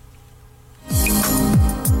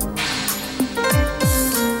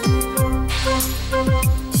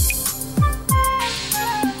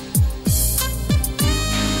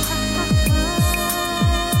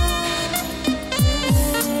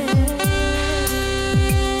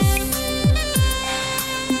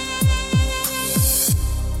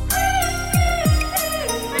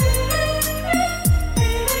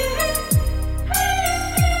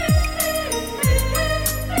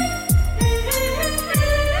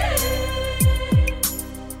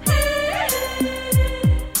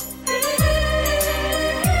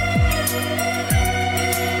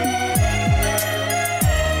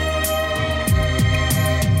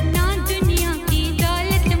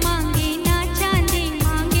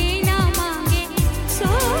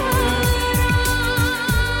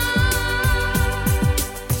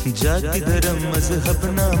 जा किधर मजहब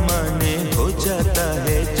ना माने हो जाता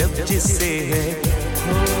है जब जिससे है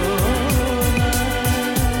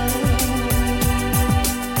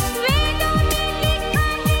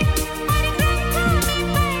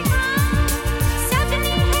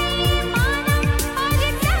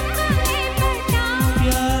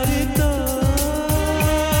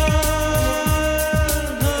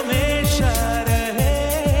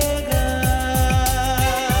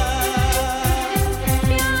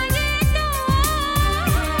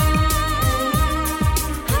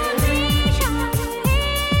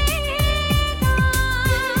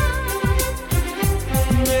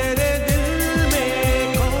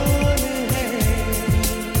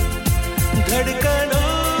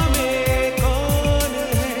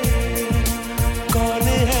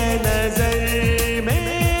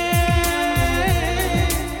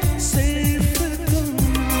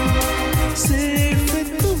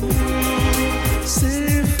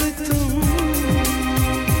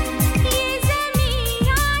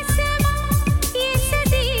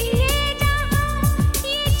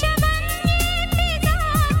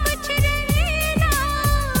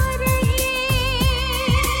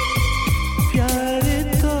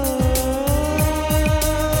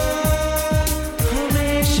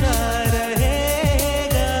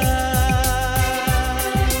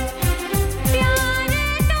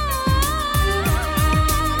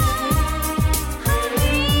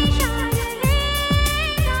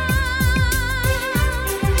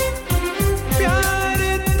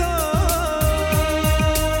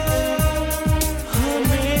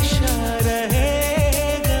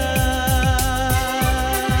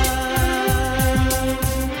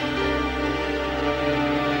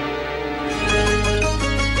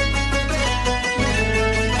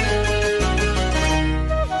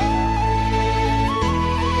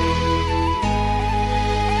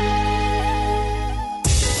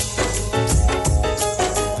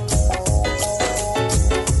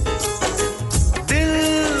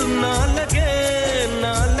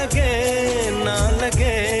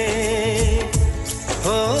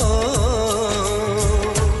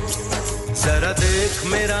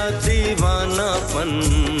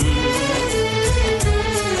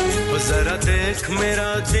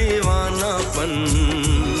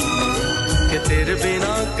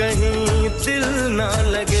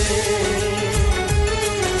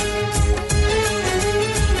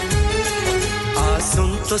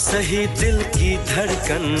सही दिल की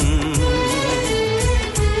धड़कन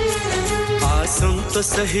आ सुन तो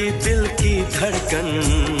सही दिल की धड़कन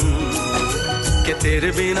कि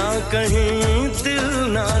तेरे बिना कहीं दिल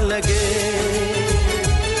ना लगे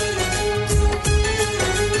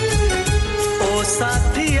ओ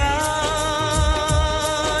साथिया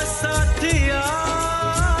साथिया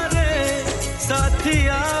रे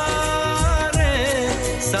साथिया रे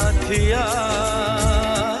साथिया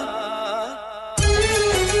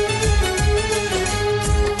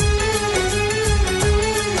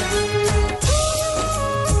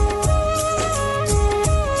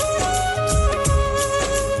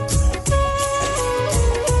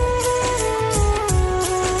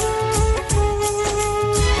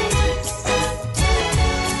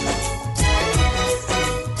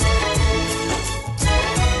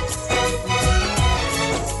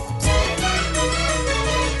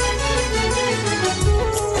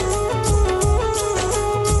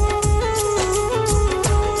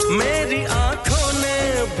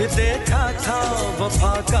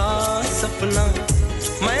वफा का सपना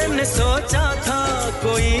मैंने सोचा था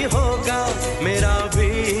कोई होगा मेरा भी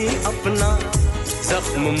अपना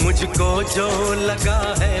जख्म मुझको जो लगा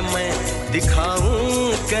है मैं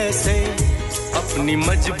दिखाऊं कैसे अपनी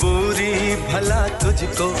मजबूरी भला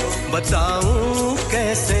तुझको बताऊं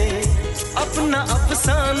कैसे अपना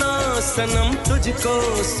अफसाना सनम तुझको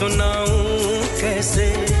सुनाऊं कैसे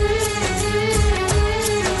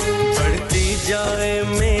जाए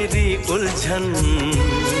मेरी उलझन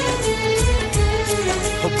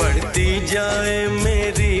बढ़ती जाए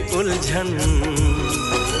मेरी उलझन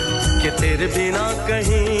कि तेरे बिना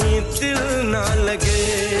कहीं दिल ना लगे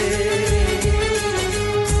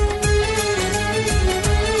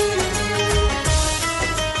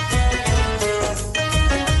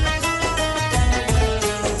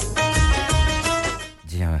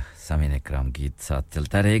सामीन इकराम गीत साथ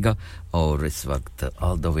चलता रहेगा और इस वक्त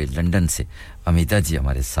ऑल द वे लंदन से अमीदा जी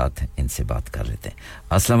हमारे साथ हैं इनसे बात कर लेते हैं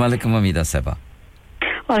अस्सलाम वालेकुम अमीदा साहबा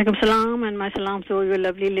वालेकुम सलाम and my salam to all your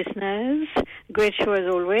lovely listeners great show as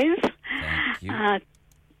always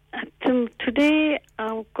thank you today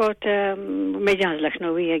I've got Mejaz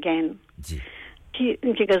Lakhnawi again जी कि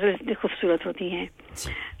उनकी गज़ल इतनी खूबसूरत होती हैं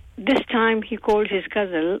this time he called his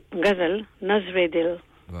ghazal Nazre Dil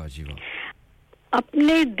वाह जी वाह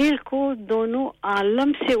अपने दिल को दोनों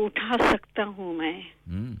आलम से उठा सकता हूँ मैं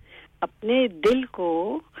अपने दिल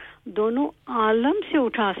को दोनों आलम से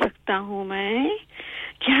उठा सकता हूँ मैं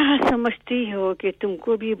क्या समझती हो कि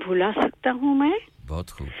तुमको भी भुला सकता हूँ मैं बहुत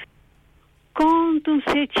खूब कौन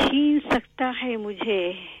तुमसे छीन सकता है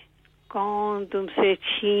मुझे कौन तुमसे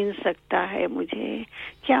छीन सकता है मुझे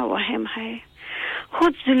क्या वहम है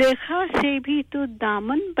खुद जुलेखा से भी तो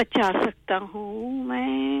दामन बचा सकता हूँ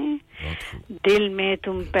मैं दिल में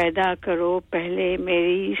तुम पैदा करो पहले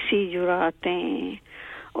मेरी सी जुरातें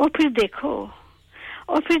और फिर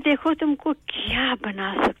देखो तुमको क्या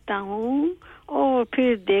बना सकता हूँ और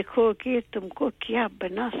फिर देखो कि तुमको क्या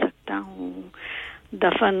बना सकता हूँ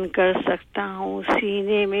दफन कर सकता हूँ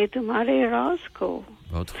सीने में तुम्हारे राज को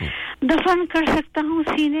दफन कर सकता हूँ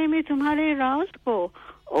सीने में तुम्हारे राज को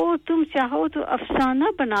और तुम चाहो तो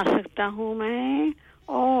अफसाना बना सकता हूँ मैं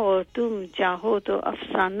और तुम चाहो तो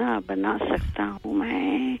अफसाना बना सकता हूँ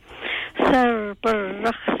मैं सर पर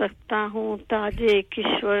रख सकता हूँ ताजे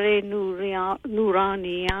किश्वरे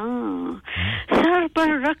नूरानिया सर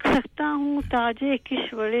पर रख सकता हूँ ताजे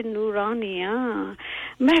किश्वरे नूरानिया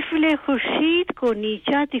महफिले खुर्शीद को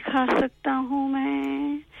नीचा दिखा सकता हूँ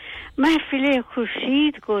मैं महफिले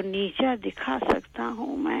खुर्शीद को नीचा दिखा सकता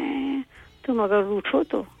हूँ मैं तुम अगर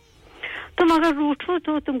रूठो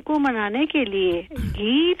तो तुमको मनाने के लिए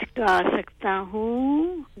गीत गा सकता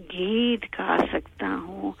हूँ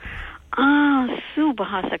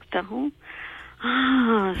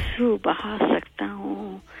आंसू बहा सकता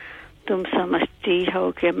हूँ तुम समझती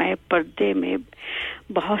हो कि मैं पर्दे में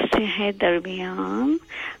बहुत से हैं दरमियान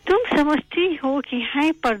तुम समझती हो कि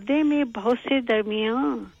हैं पर्दे में बहुत से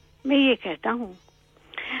दरमियान मैं ये कहता हूँ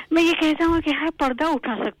कि हर पर्दा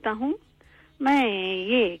उठा सकता हूँ मैं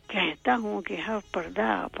ये कहता हूँ कि हर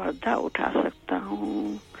पर्दा उठा सकता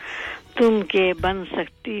हूँ तुम के बन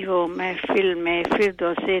सकती हो महफिल में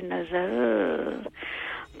फिरदौसे नजर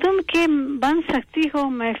तुम के बन सकती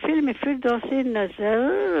हो महफिल में फिरदौसे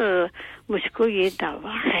नजर मुझको ये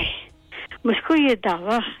दावा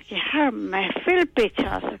कि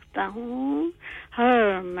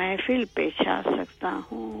हर महफिल पे छा सकता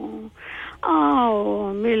हूँ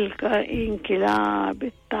आओ मिलकर इंकिलाब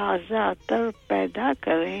ताज़ा तर पैदा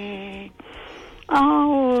करें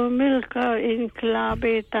आओ मिलकर इंकिलाब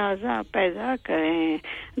ताज़ा पैदा करें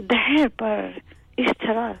दहर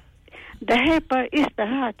पर इस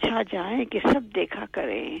तरह छा जाए कि सब देखा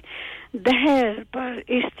करें दहर पर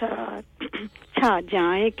इस तरह छा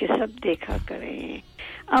जाए कि सब देखा करें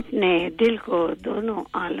अपने दिल को दोनों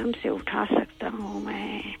आलम से उठा सकता हूँ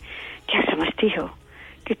मैं क्या समझती हो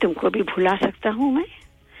कि तुमको भी भुला सकता हूँ मैं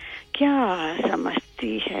क्या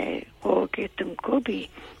समझती है वो कि तुमको भी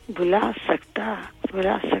भुला सकता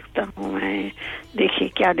हूँ मैं देखिए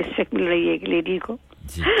क्या रिस्पेक्ट मिल रही है एक लेडी को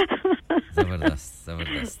जी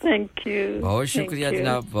जबरदस्त थैंक यू बहुत शुक्रिया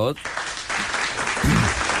जनाब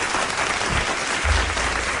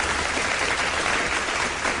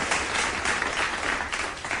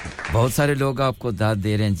बहुत सारे लोग आपको दाद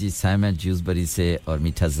दे रहे हैं जी साइमन ज्यूसबरी से और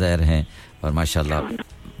मीठा जहर हैं और माशाल्लाह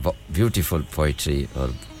ब्यूटीफुल पोएट्री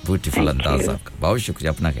और ब्यूटीफुल अंदाज आपका बहुत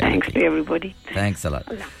शुक्रिया अपना ख्याल रखिए एवरीबॉडी थैंक्स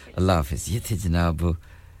अल्लाह हाफिज ये थे जनाब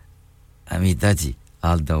Amida ji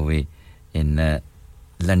all the way in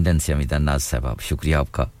London से अमीदा नाज साहब शुक्रिया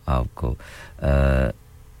आपको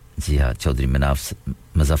जी हाँ चौधरी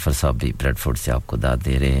मुजफ्फर साहब भी ब्रेडफोर्ड से आपको दाद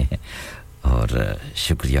दे रहे हैं और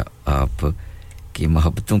शुक्रिया आप की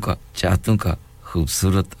मोहब्बतों का चाहतों का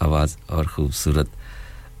खूबसूरत आवाज़ और खूबसूरत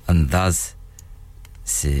अंदाज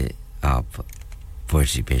से आप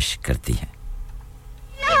पोएट्री पेश करती हैं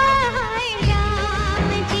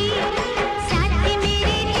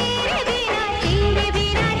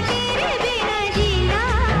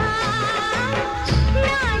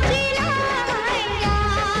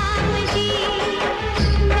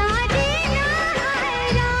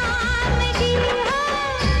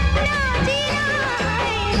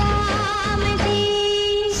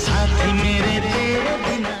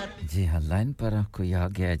लाइन पर कोई आ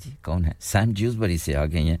गया जी कौन है सैम ज्यूसबरी से आ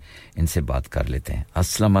गए हैं इनसे बात कर लेते हैं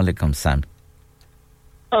अस्सलाम वालेकुम सैम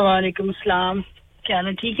वालेकुम अस्सलाम क्या हाल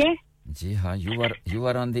है ठीक है जी हाँ you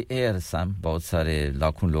are on the air Sam बहुत सारे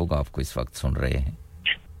लाखों लोग आपको इस वक्त सुन रहे हैं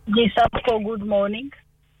जी सबको गुड मॉर्निंग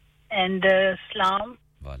एंड सलाम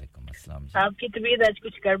वालेकुम अस्सलाम जी आपकी तबीयत आज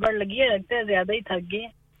कुछ गड़बड़ लगी है लगता है ज्यादा ही थक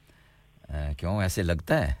गए क्यों ऐसे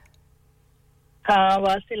लगता है हाँ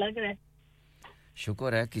आवाज से लग रहा है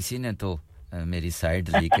शुक्र है किसी ने तो मेरी साइड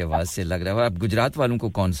ली के आवाज से लग रहा है अब गुजरात वालों को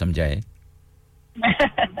कौन समझाए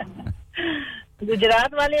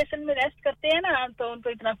गुजरात वाले असल में रेस्ट करते हैं ना तो उनको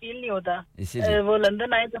इतना फील नहीं होता वो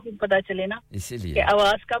लंदन आए तो फिर पता चले ना इसीलिए कि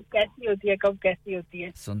आवाज कब कैसी होती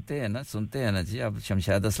है सुनते हैं ना जी अब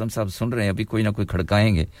शमशाद असलम साहब सुन रहे हैं अभी कोई ना कोई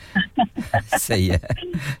खड़काएंगे सही है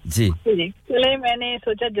जी चले मैंने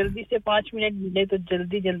सोचा जल्दी से 5 मिनट मिले तो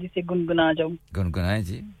जल्दी से गुनगुना जाऊं गुनगुनाएं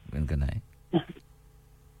जी गुनगुनाएं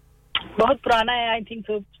बहुत पुराना है आई थिंक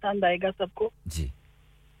सो पसंद आएगा सबको जी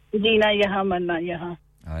जीना यहाँ मरना यहाँ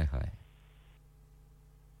हाय हाय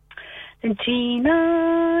जीना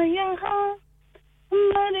यहाँ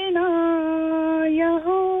मरना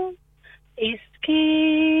यहाँ इसके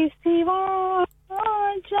सिवा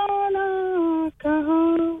जाना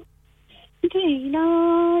कहाँ जीना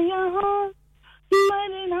यहाँ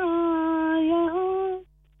मरना यहाँ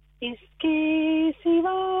इसके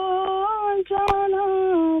सिवा जाना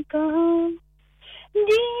कहाँ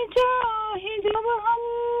जी चाहे जब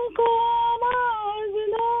हमको आवाज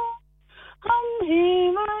दो हम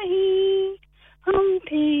हैं वही हम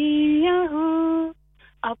थे यहाँ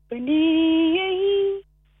अपने यही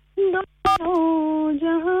दोनों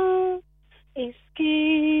जहाँ इसके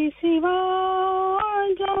सिवा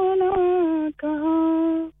जाना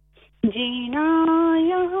कहाँ जीना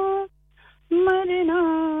यहाँ मरना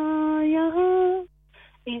यहाँ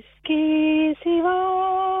इसके सिवा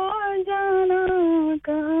जाना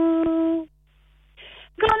कहाँ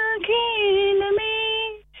कल खेल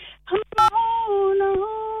में हम हो न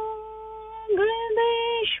हो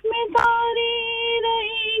गर्दिश में तारे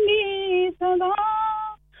रहेंगे सदा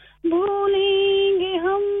भूलेंगे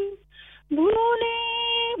हम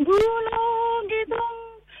भूलोगे तुम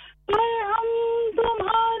पर हम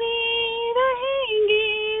तुम्हारे रहेंगे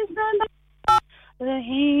सदा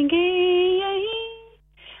रहेंगे यही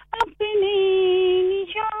अपने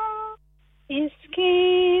निशान इसके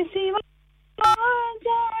सिवा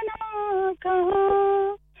जाना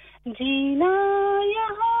कहाँ जीना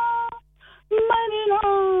यहाँ मरना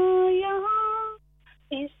यहाँ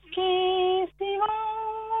इसके सिवा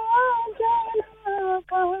जाना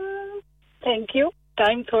कहाँ थैंक यू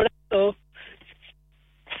टाइम थोड़ा तो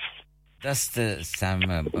दस्त सैम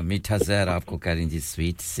मीठा जहर आपको कह रही जी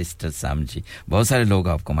स्वीट सिस्टर सैम जी बहुत सारे लोग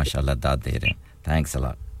आपको माशाल्लाह दाद दे रहे हैं थैंक्स अ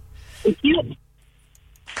लॉट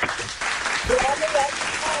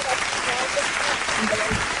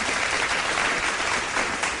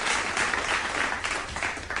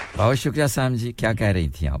बहुत शुक्रिया सैम जी क्या कह रही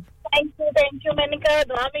थी आप थैंक यू मैंने कहा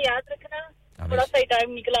दुआ में याद रखना थोड़ा सा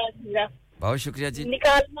टाइम निकला मेरा बहुत शुक्रिया जी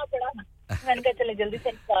निकालना पड़ा मैंने कहा चले जल्दी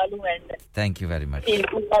से निकालूं and thank you very much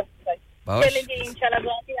चलें जी इंशाल्लाह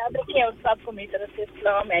दुआ में याद रखिए और सबको मेरी तरफ से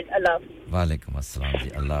सलाम एंड अल्लाह वालेकुम अस्सलाम जी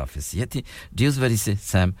अल्लाह हाफिज़ ये थी ड्यूसबरी से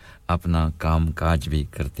सैम अपना काम काज भी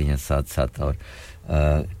करती हैं साथ-साथ और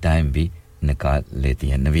टाइम भी निकाल लेती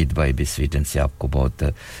हैं नवीद भाई भी स्वीडन से आपको बहुत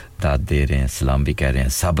दाद दे रहे हैं सलाम भी कह रहे हैं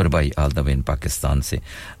साबर भाई all the way in Pakistan से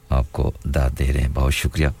आपको दाद दे रहे हैं बहुत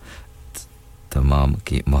शुक्रिया तमाम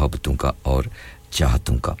की मोहब्बतों का और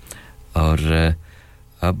चाहतों का और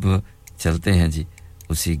अब चलते हैं जी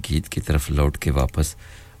उसी गीत की तरफ लौट के वापस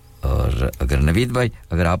और अगर नवीद भाई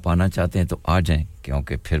अगर आप आना चाहते हैं तो आ जाएं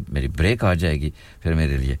क्योंकि फिर मेरी ब्रेक आ जाएगी फिर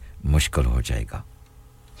मेरे लिए मुश्किल हो जाएगा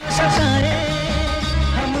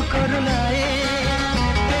हमको रुलाए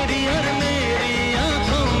तेरी और मेरी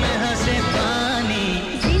आंखों में हंसे पानी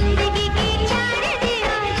जिंदगी की चार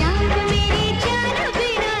दिया जान मेरी जान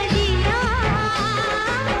बिना जिया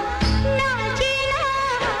ना जीना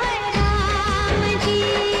है राम जी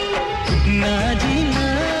ना जीना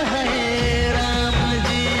है राम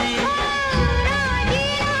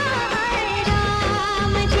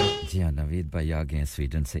जी जी हाँ नवीद भाई आ गए हैं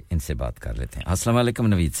स्वीडन से इनसे बात कर लेते हैं अस्सलाम वालेकुम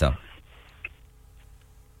नवीद साहब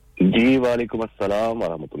जी वालेकुम अस्सलाम व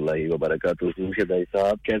रहमतुल्लाहि व बरकातुहू शदाई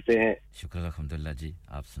साहब कैसे हैं शुक्र अल्हम्दुलिल्लाह जी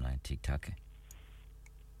आप सुनाएं ठीक ठाक है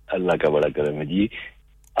अल्लाह का बड़ा करम है जी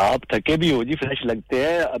आप थके भी हो जी फ्रेश लगते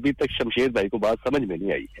हैं अभी तक शमशेद भाई को बात समझ में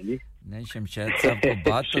नहीं आई है जी नहीं शमशेद साहब को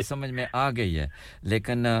बात तो समझ में आ गई है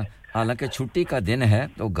लेकिन हालांकि छुट्टी का दिन है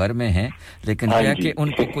तो घर में हैं लेकिन क्या कि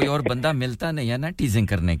उनको कोई और बंदा मिलता नहीं है ना टीजिंग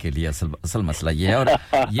करने के लिए असल मसला ये है और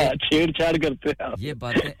ये छेड़छाड़ करते हैं आप। ये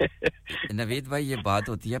बातें नवीद भाई ये बात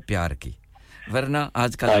होती है प्यार की वरना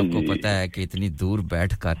आजकल आपको पता है कि इतनी दूर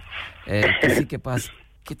बैठकर किसी के पास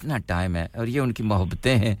कितना टाइम है और ये उनकी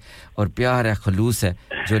मोहब्बतें हैं और प्यार है खलूस है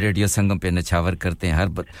जो रेडियो संगम पे नछावर करते हैं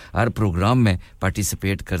हर प्रोग्राम में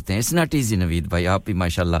पार्टिसिपेट करते हैं इट्स नॉट इजी नवीद भाई आप भी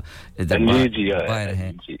माशाल्लाह इधर बाहर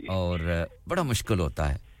हैं और बड़ा मुश्किल होता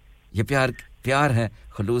है ये प्यार है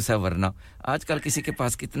खलूस है वरना आजकल किसी के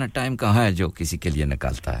पास कितना टाइम कहाँ है जो किसी के लिए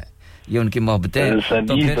निकालता है ये उनकी मोहब्बतें हैं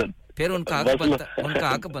तो फिर उनका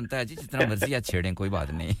हक बनता है जी जितना मर्जी आप छेड़ें कोई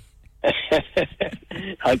बात नहीं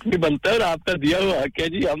हक भी बनता है और आपका दिया हुआ हक है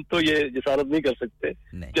जी हम तो ये जिसारत नहीं कर सकते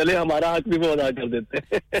चले हमारा हक भी वो अदा कर देते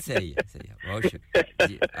हैं सही है बहुत शुक्रिया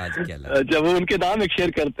जी आज क्या लगा जब वो उनके नाम एक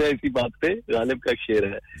शेर करते हैं इसी बात पे गालिब का शेर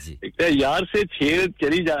है एक यार से छेड़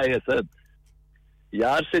चली जाए हसद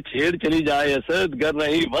यार से छेड़ चली जाए हसद गर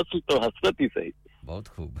नहीं वस्ल तो हसरत ही सही बहुत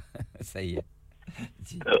खूब सही है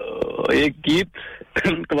जी एक गीत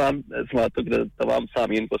तमाम समातों के तमाम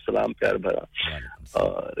सामीन को सलाम प्यार भरा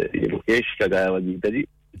और ये मुकेश का गाया हुआ गीत है जी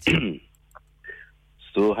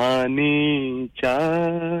सुहानी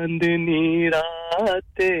चांदनी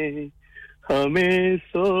रातें हमें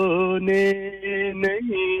सोने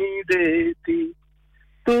नहीं देती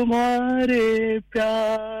तुम्हारे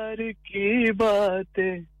प्यार की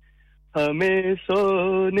बातें हमें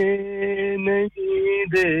सोने नहीं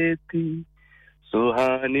देती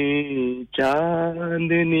सुहानी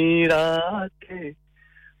चांदनी रातें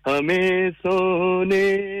हमें सोने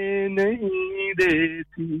नहीं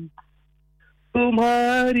देती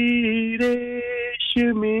तुम्हारी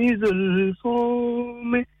रेशमी जुल्फों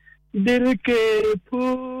में दिल के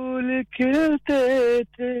फूल खिलते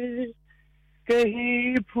थे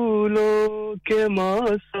कहीं फूलों के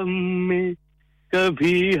मौसम में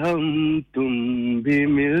कभी हम तुम भी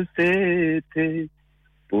मिलते थे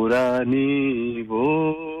पुरानी वो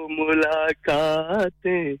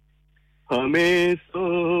मुलाकातें हमें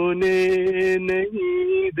सोने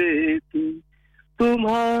नहीं देती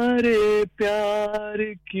तुम्हारे प्यार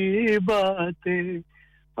की बातें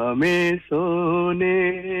हमें सोने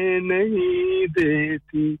नहीं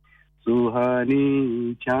देती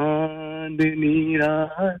सुहानी चांदनी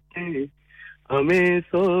रातें हमें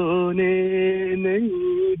सोने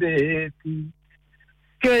नहीं देती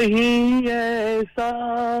कहीं ऐसा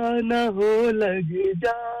न हो लग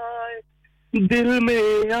जाए दिल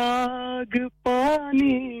में आग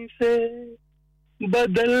पानी से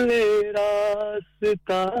बदले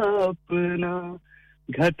रास्ता अपना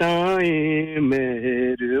घटाएं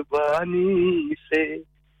मेहरबानी से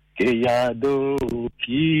कि यादों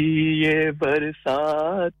की ये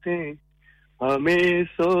बरसातें हमें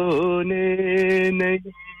सोने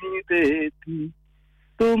नहीं देती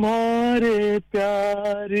तुम्हारे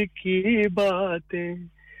प्यार की बातें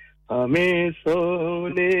हमें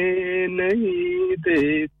सोने नहीं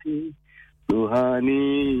देती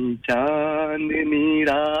सुहानी चांदनी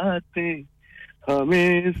रातें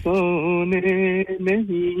हमें सोने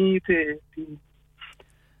नहीं देती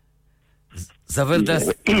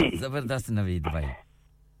जबरदस्त नवीद भाई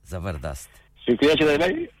जबरदस्त शुक्रिया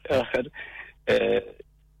शदाई भाई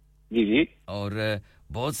जी और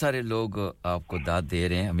बहुत सारे लोग आपको दाद दे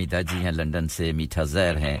रहे हैं अमीदा जी हैं लंदन से मीठा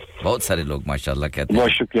जहर हैं बहुत सारे लोग माशाल्लाह कहते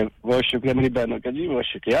हैं बहुत शुक्रिया मेरी बहनों का जी बहुत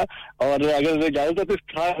शुक्रिया और अगर इजाजत है तो इस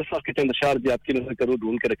खास के चंद अशआर भी आपकी नजर करूं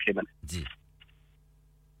ढूंढ के रखे मैंने जी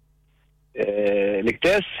लिखते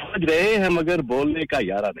हैं समझ रहे हैं मगर बोलने का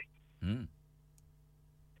यारा नहीं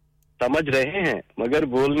समझ रहे हैं मगर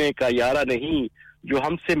बोलने का यारा नहीं जो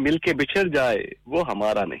हमसे मिलके बिछड़ जाए वो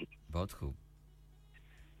हमारा नहीं बहुत खूब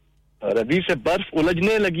और अभी से बर्फ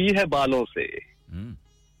उलझने लगी है बालों से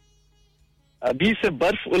अभी से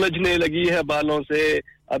बर्फ उलझने लगी है बालों से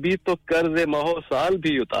अभी तो कर्ज़े महो साल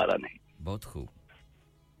भी उतारा नहीं बहुत खूब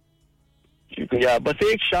शुक्रिया बस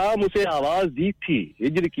एक शाम उसे आवाज दी थी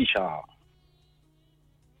हिजर की शाम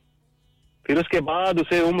फिर उसके बाद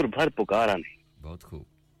उसे उम्र भर पुकारा नहीं बहुत खूब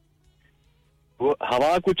वो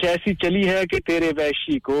हवा कुछ ऐसी चली है कि तेरे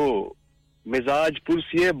वैशी को मिजाज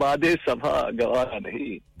पुरसिए बादे सभा गवारा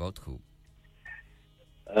नहीं बहुत खूब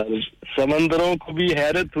समंदरों को भी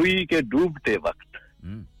हैरत हुई कि डूबते वक्त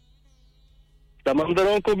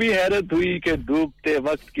समंदरों को भी हैरत हुई कि डूबते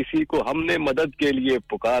वक्त किसी को हमने मदद के लिए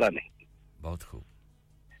पुकारा नहीं बहुत खूब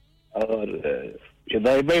और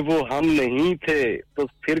शदाई भाई वो हम नहीं थे तो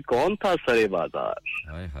फिर कौन था सरे बाजार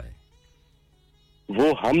हाय हाय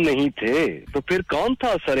वो हम नहीं थे तो फिर कौन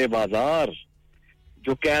था सरे बाजार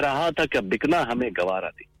जो कह रहा था कि बिकना हमें गवारा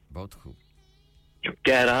नहीं बहुत खूब जो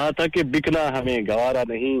कह रहा था कि बिकना हमें गवारा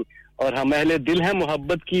नहीं और हम अहले दिल हैं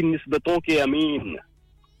मोहब्बत की निस्बतों के अमीन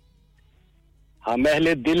हम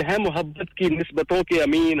अहले दिल हैं मोहब्बत की निस्बतों के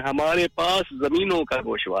अमीन हमारे पास जमीनों का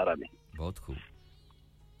गोशवारा नहीं बहुत खूब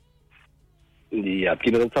जी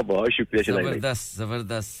आपकी नजर से बहुत शुक्रिया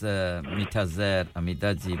जबरदस्त मीठा जहर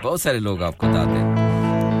अमीदा जी बहुत सारे लोग आपको दाद दें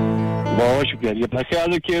बहुत शुक्रिया जी अपना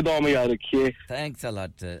ख्याल रखिए दुआ में याद रखिए थैंक्स अ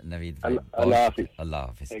लॉट नवीद भाई अल्लाह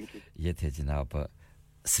हाफिज ये थे जनाब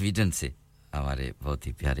स्वीडन से हमारे बहुत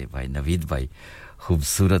ही प्यारे भाई नवीद भाई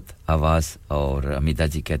खूबसूरत आवाज और अमीदा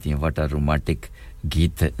जी कहती हैं व्हाट अ रोमांटिक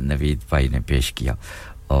गीत नवीद भाई ने पेश किया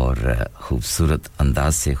और खूबसूरत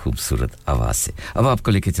अंदाज से खूबसूरत आवाज से अब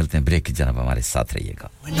आपको लेके चलते हैं ब्रेक की जनाब हमारे साथ रहिएगा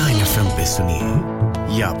 9 FM पे सुनिए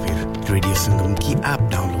या फिर रेडियो संगम की ऐप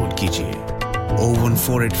डाउनलोड कीजिए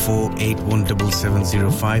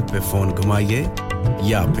 01484817705 पे फोन घुमाइए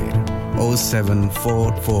या फिर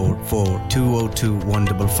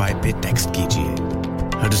 07444202155 पे टेक्स्ट कीजिए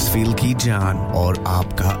हडर्सफील्ड की जान और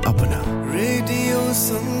आपका अपना रेडियो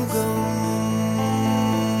संगम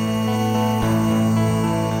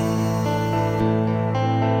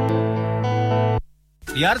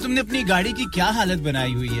यार तुमने अपनी गाड़ी की क्या हालत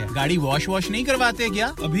बनाई हुई है गाड़ी वॉश नहीं करवाते क्या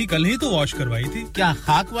अभी कल ही तो वॉश करवाई थी क्या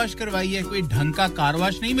खाक वॉश करवाई है कोई ढंग का कार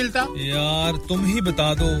वॉश नहीं मिलता यार तुम ही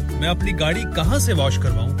बता दो मैं अपनी गाड़ी कहां से वॉश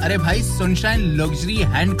करवाऊं अरे भाई Sunshine Luxury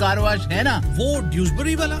Hand Car Wash है ना वो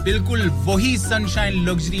ड्यूसबरी वाला बिल्कुल वही Sunshine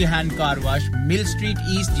Luxury Hand Car Wash Mill Street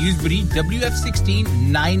East Dewsbury WF16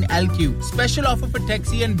 9LQ special offer for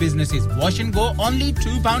taxi and businesses wash and go only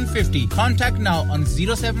 £2.50 contact now on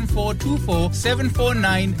 07424749012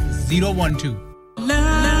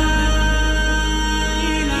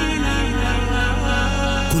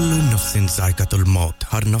 Kullu नफ्सिन जायकातुल मौत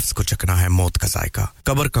हर नफ्स को चखना है मौत का जायका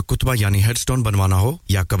कब्र का कुतबा यानी हेडस्टोन बनवाना हो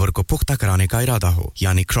या कब्र को पुख्ता कराने का इरादा हो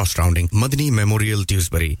यानी cross rounding Madni memorial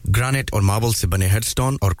Dewsbury granite और मार्बल से बने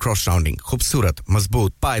हेडस्टोन और क्रॉस राउंडिंग खूबसूरत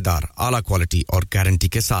मजबूत पायदार आला क्वालिटी और गारंटी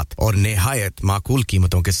के साथ और निहायत माकूल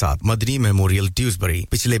कीमतों के साथ मदनी मेमोरियल ड्यूसबरी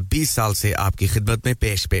पिछले 20 साल से आपकी खिदमत में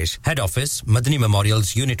पेश head office Madni memorials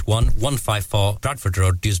unit 1 154 Bradford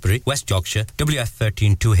Road Dewsbury West Yorkshire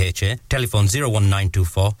WF13 2HA telephone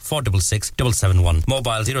 01924 466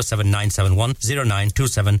 mobile 07971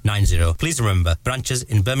 092790 please remember branches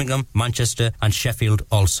in Birmingham Manchester and Sheffield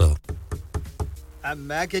also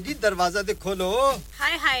मैं के जी दरवाजा दे खोलो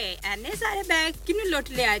हाय हाय एने सारे बैग किनु लुट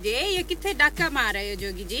ले आजे ये किथे डाका मार रहे हो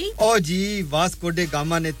जोगी जी ओ जी वास्को डे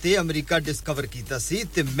गामा ने ते अमेरिका डिस्कवर कीता सी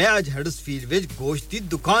ते मैं आज हडर्सफील्ड विच गोश्त दी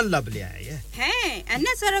दुकान लब ले आया है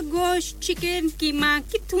एने सारा गोश्त चिकन कीमा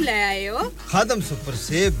किथु ले आए हो खादम सुपर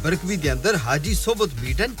से बरकवी दे अंदर हाजी सोबत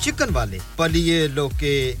मीट एंड चिकन वाले पलिए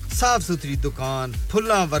लोके साफ सुथरी दुकान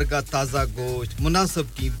फुल्ला वर्गा ताजा गोश्त मुनासिब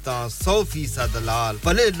कीमतां 100% दलाल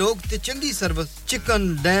भले लोग ते चंगी service chicken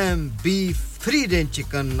lamb beef free range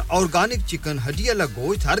chicken organic chicken हड्डियाला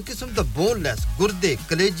गोश्त हर किस्म दा बोनलेस गुर्दे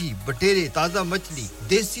कलेजी बटेरे ताजा मछली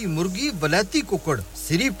देसी मुर्गी बलाती कुकड़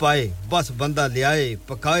सिरी पाए बस बंदा ले आए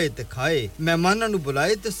पकाए ते खाए मेहमानां नु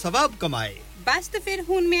बुलाए ते सवाब कमाए बस तो फिर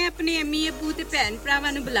हुन मैं अपने अम्मी अब्बू ते भैन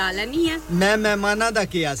भरावां नु बुला लनी है मैं मेहमानां दा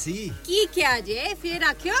किया सी की क्या जे फिर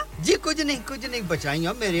आखियो जी कुछ नहीं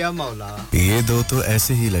बचाइयो मेरे आ मौला ये दो तो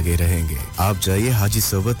ऐसे ही लगे रहेंगे आप जाइए Haji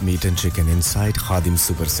Sobat meat and chicken inside Khadim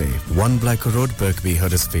super से 1 Black Road Birkby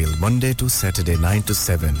Huddersfield Monday to Saturday 9 to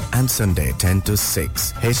 7 and Sunday 10 to 6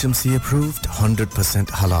 HMC approved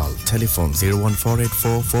 100% halal telephone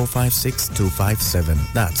 01484456257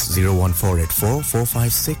 that's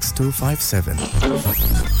 01484456257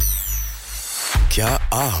 क्या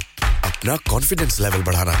आप अपना कॉन्फिडेंस लेवल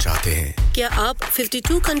बढ़ाना चाहते हैं क्या आप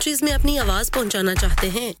 52 कंट्रीज में अपनी आवाज पहुंचाना चाहते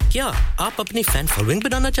हैं क्या आप अपनी फैन फॉलोइंग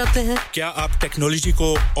बनाना चाहते हैं क्या आप टेक्नोलॉजी को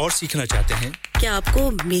और सीखना चाहते हैं क्या आपको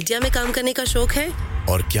मीडिया में काम करने का शौक है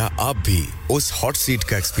और क्या आप भी उस हॉट सीट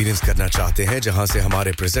का एक्सपीरियंस करना चाहते हैं जहां से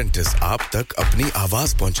हमारे प्रेजेंटर्स आप तक अपनी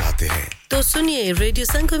आवाज पहुंचाते हैं तो सुनिए Radio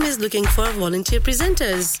Sangam is looking for volunteer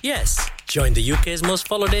presenters yes join the UK's most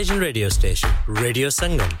followed Asian radio station Radio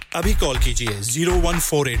Sangam अभी कॉल कीजिए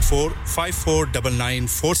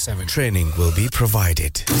 01484549947 training will be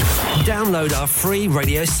provided download our free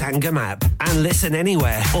Radio Sangam app and listen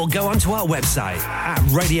anywhere or go onto our website at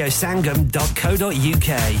radiosangam.co.uk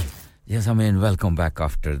Yes, I mean, welcome back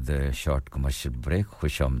after the short commercial break.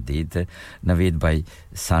 खुशामदीद Naveed भाई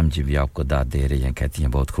साम जी भी आपको दाद दे रही हैं कहती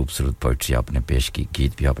हैं बहुत खूबसूरत पोएट्री आपने पेश की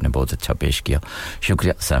गीत भी आपने बहुत अच्छा पेश किया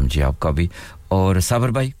शुक्रिया साम जी आपका भी और साबर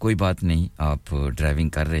भाई कोई बात नहीं आप ड्राइविंग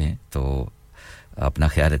कर रहे हैं तो अपना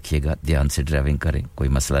ख्याल रखिएगा ध्यान से ड्राइविंग करें कोई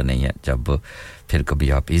मसला नहीं है जब फिर कभी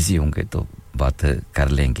आप इजी होंगे तो बात कर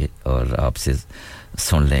लेंगे और आपसे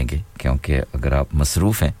सुन लेंगे क्योंकि अगर आप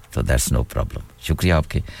मसरूफ हैं तो दैट्स नो प्रॉब्लम शुक्रिया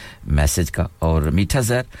आपके मैसेज का और मीठा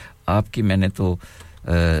ज़हर आपकी मैंने तो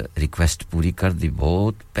रिक्वेस्ट पूरी कर दी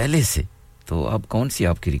बहुत पहले से तो अब कौन सी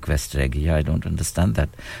आपकी रिक्वेस्ट रह गई आई डोंट अंडरस्टैंड दैट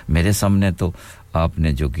मेरे सामने तो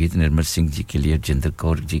आपने जो गीत निर्मल सिंह जी के लिए जिंदर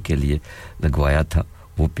कौर जी के लिए लगवाया था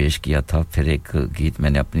वो पेश किया था फिर एक गीत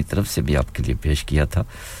मैंने अपनी तरफ से भी आपके लिए पेश किया था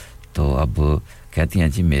तो अब कहती हैं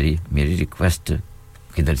जी मेरी रिक्वेस्ट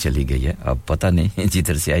किधर चली गई है अब पता नहीं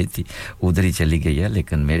जिधर से आई थी उधर ही चली गई है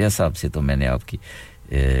लेकिन मेरे हिसाब से तो मैंने आपकी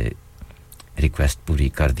रिक्वेस्ट पूरी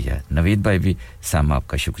कर दिया है नवीद भाई भी साम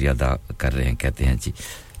आपका शुक्रिया अदा कर रहे हैं कहते हैं जी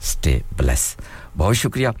स्टे ब्लेस बहुत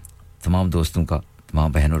शुक्रिया तमाम दोस्तों का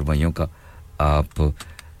तमाम बहनों और भाइयों का आप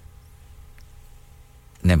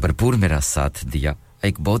ने भरपूर मेरा साथ दिया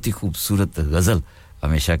एक बहुत ही खूबसूरत गजल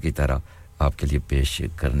हमेशा की तरह आपके लिए पेश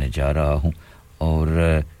करने जा रहा हूं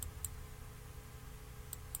और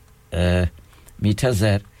मीठा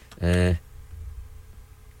जहर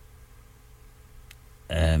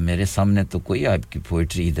मेरे सामने तो कोई आपकी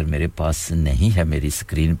पोएट्री इधर मेरे पास नहीं है मेरी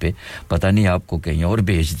स्क्रीन पे पता नहीं आपको कहीं और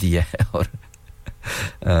भेज दिया है और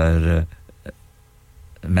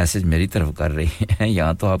मैसेज मेरी तरफ कर रही हैं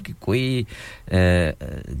यहां तो आपकी कोई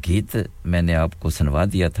गीत मैंने आपको सुनवा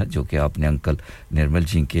दिया था जो कि आपने अंकल निर्मल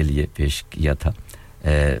जी के लिए पेश किया था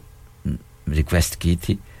रिक्वेस्ट की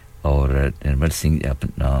थी और निर्मल सिंह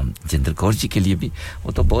अपना जिंदर कौर जी के लिए भी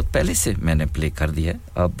वो तो बहुत पहले से मैंने प्ले कर दिया है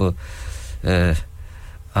अब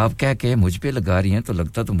आप क्या कहे मुझ पे लगा रही हैं तो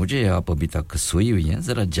लगता तो मुझे आप अभी तक सोई हुई हैं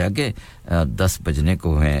जरा जागे 10 बजने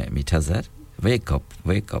को हैं मीठा ज़हर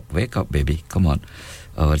wake up baby come on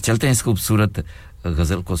और चलते हैं इस खूबसूरत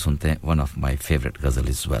गजल को सुनते हैं वन ऑफ माय फेवरेट गजल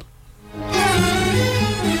इज वेल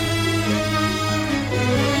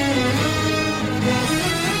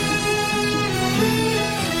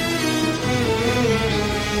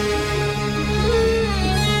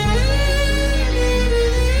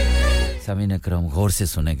सामीन अकरम गौर से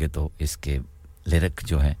सुनेंगे तो इसके लिरिक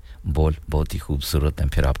जो हैं बोल बहुत ही खूबसूरत हैं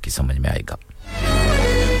फिर आपकी समझ में आएगा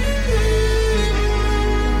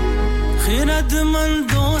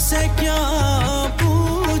खिरदमंदों से क्या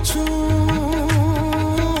पूछूं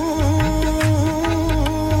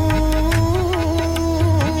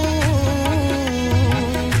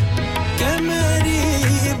कि मेरी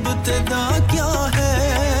इब्तिदा क्या है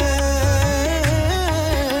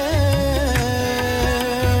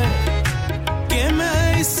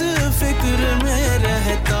फिक्र में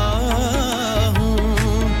रहता हूँ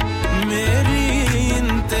मेरी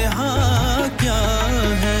इंतहा क्या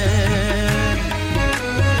है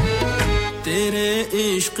तेरे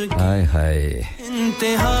इश्क की हाय हाय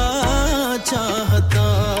इंतहा चाहता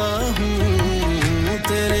हूँ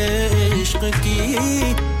तेरे इश्क की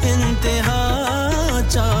इंतहा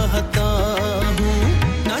चाहता हूँ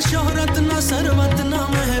ना शोहरत ना सरवत ना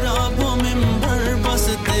महराब व मिंबर बस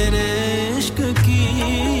तेरे इश्क की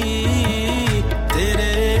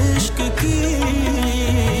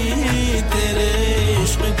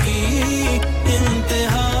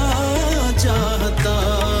इंतहा चाहता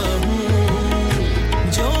हूँ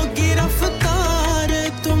जो गिरफ्तार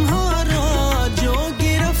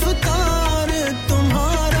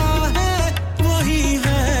तुम्हारा है वही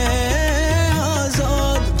है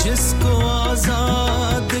आजाद जिसको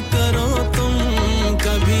आजाद करो तुम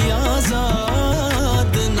कभी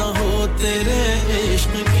आजाद न हो तेरे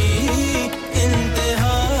इश्क की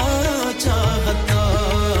इंतहा चाहता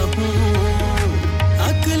हूँ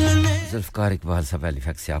अक्ल ने जुल्फकार इकबाल साहब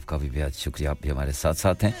हैलिफैक्स से आपका भी बेहद शुक्रिया आप भी हमारे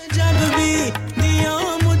साथ हैं जब भी दिया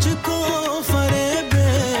मुझको फरेबे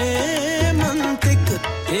मंतिक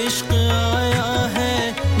इश्क आया है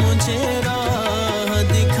मुझे राह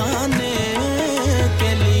दिखाने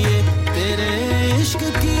के लिए तेरे इश्क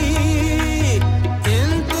की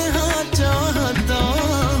इंतहा चाहता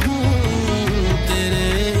हूँ तेरे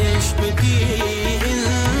इश्क की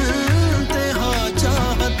इंतहा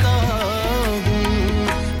चाहता हूँ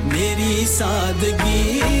मेरी सादगी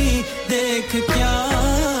देख क्या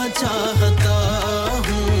चाहता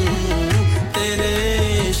हूँ तेरे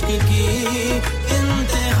इश्क की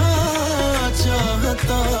इंतहा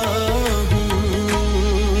चाहता हूँ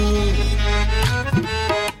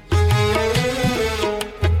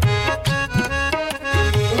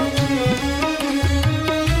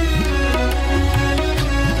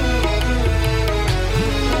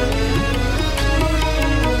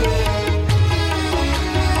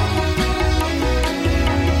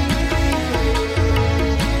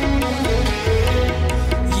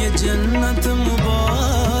जन्नत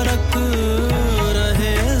मुबारक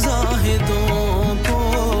रहे ज़ाहिदों को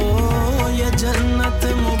ये जन्नत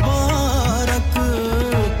मुबारक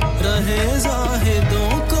रहे ज़ाहिदों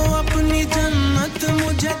को अपनी जन्नत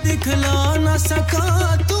मुझे दिखला न सका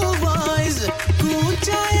तू वाइज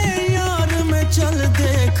कूचाए यार में चल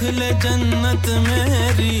देख ले जन्नत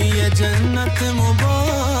मेरी ये जन्नत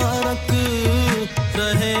मुबारक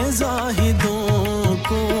रहे ज़ाहिदों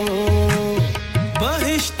को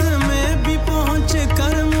बहिश्त में भी पहुंच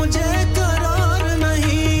कर मुझे करार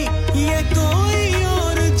नहीं ये कोई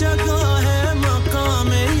और जगह है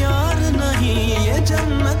मकाम यार नहीं ये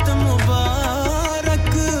जन्नत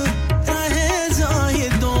मुबारक रहे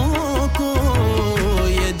ज़ाहिदों को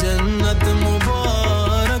ये जन्नत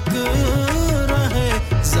मुबारक रहे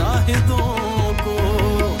ज़ाहिदों को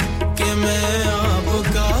कि मैं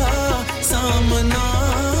आपका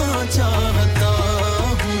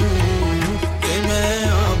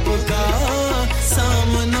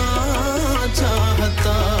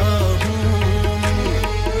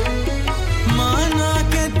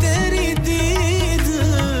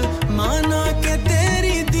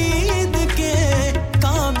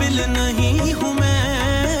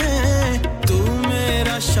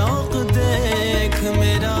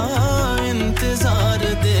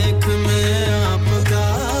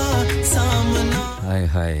हाय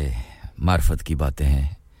हाय मार्फत की बातें हैं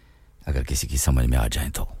अगर किसी की समझ में आ जाए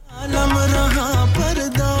तो आलम रहा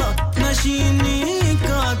पर्दा नशीनी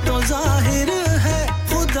का तो जाहिर है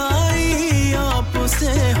खुदाई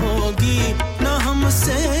आपसे होगी ना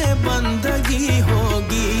हमसे बंदगी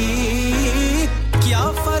होगी क्या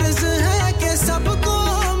फर्ज है कि सबको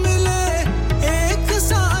मिले एक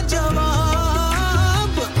सा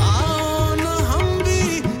जवाब आओ ना हम भी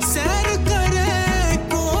सैर करें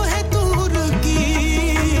कोहे तूर की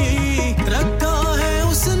रखा है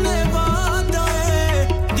उसने वादाए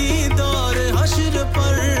दीदार हश्र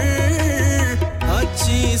पर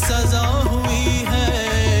अच्छी सजा हुई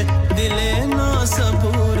है दिले ना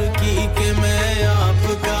सबूर की कि मैं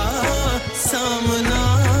आपका सामना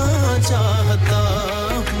चाहता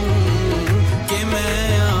हूँ कि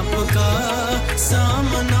मैं आपका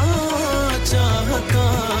सामना चाहता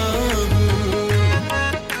हूँ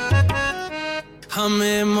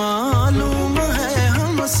हमें मालूम है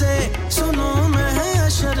हमसे सुनो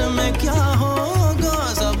महशर में क्या होगा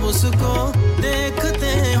सब उसको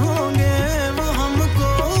देखते होंगे वो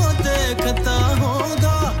हमको देखता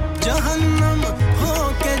होगा जहन्नम हो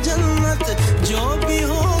के जन्नत जो भी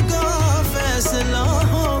होगा फैसला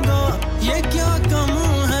होगा ये क्या कम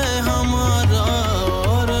है हमारा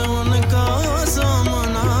और उनका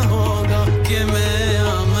सामना होगा कि मैं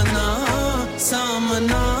आमना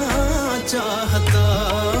सामना चाहता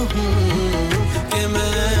हूँ कि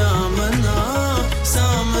मैं आमना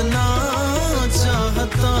सामना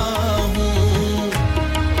चाहता हूँ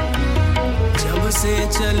जब से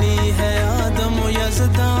चली है आदम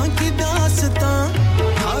यज़दा की दास्तां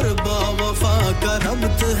हर बावफा का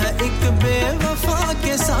रब्त है एक बेवफा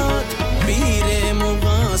के साथ पीरे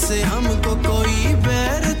मुगा से हमको कोई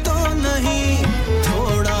बैर तो नहीं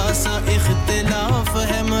थोड़ा सा इख्तिलाफ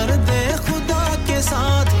है मर्दे खुदा के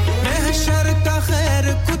साथ महशर का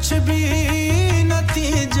खैर कुछ भी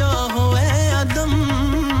नतीजा होए अदम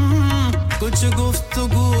कुछ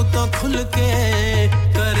गुफ्तगू तो खुल के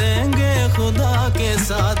करेंगे खुदा के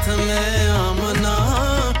साथ मैं आमना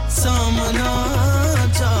सामना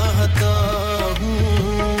चाहता हूँ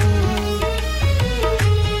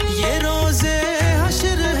ये रोज़े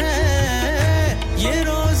हश्र है ये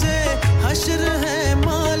रोज़े हश्र है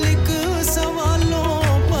मालिक सवालों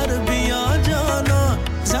पर भी आ जाना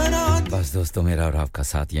जरा बस दोस्तों मेरा और आपका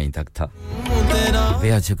साथ यहीं तक था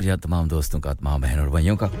बेहद शुक्रिया तमाम दोस्तों का तमाम बहनों और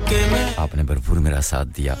भाइयों का आपने भरपूर मेरा साथ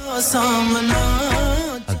दिया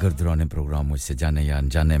अगर दौरान प्रोग्राम मुझसे जाने या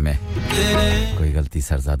अनजाने में कोई गलती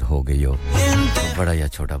सरजद हो गई हो तो बड़ा या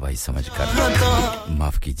छोटा भाई समझकर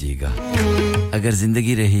माफ कीजिएगा अगर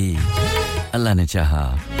जिंदगी रही अल्लाह ने चाहा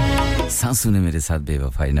सांसों ने मेरे साथ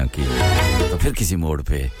बेवफाई ना की तो फिर किसी मोड़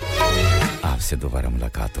पे आपसे दोबारा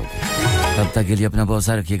मुलाकात होगी तब तक के लिए अपना बहुत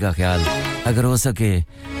सारा रखिएगा ख्याल अगर हो सके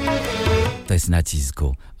तो इस नाचीज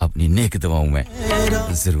को अपनी नेक दुआओं में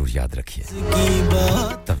जरूर याद रखिए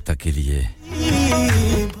तब तक के लिए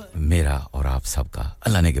मेरा और आप सबका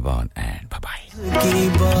अल्लाह ने निगहबान एंड बाय बाय की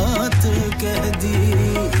बात कह दी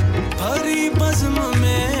भरी बज़्म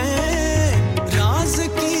में राज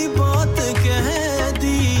की बात कह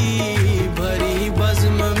दी भरी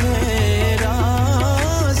बज़्म में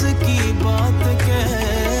राज की बात कह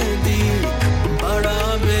दी बड़ा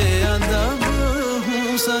बेअदब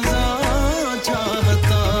हूँ सजा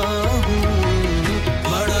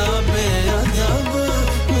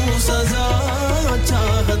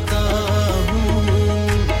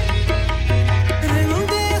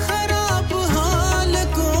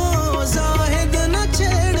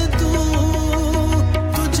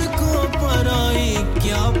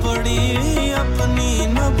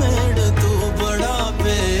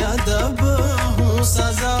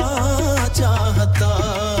सजा चाहता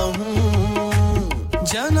हूँ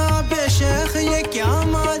जनाब शेख ये क्या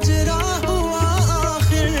माजरा हुआ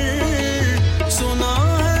आखिर सुना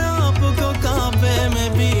है आपको काबे में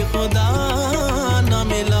भी खुदा न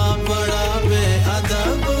मिला बड़ा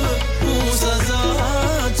बेअदब हूँ सजा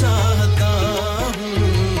चाहता हूँ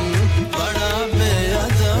बड़ा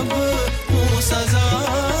बेअदब हूँ सजा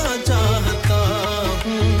चाहता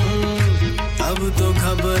हूँ अब तो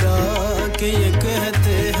घबरा के ये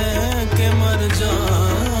कहते हैं कि मर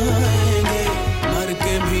जाएंगे मर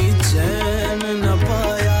के भी चैन न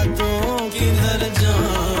पाया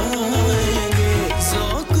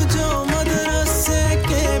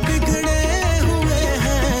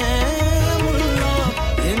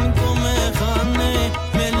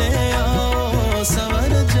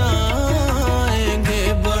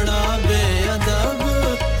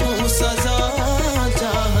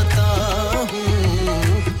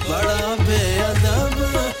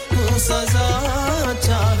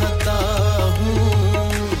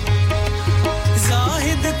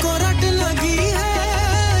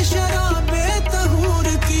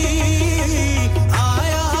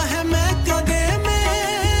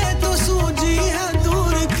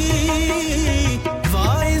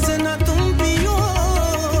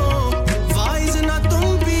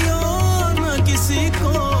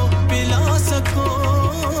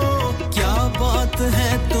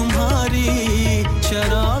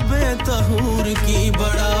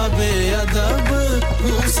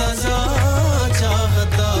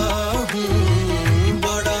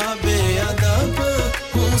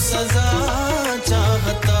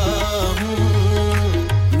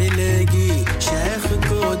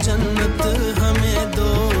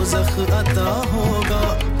कैसा होगा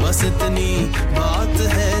बस इतनी बात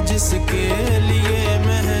है जिसके लिए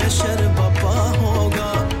महशर बपा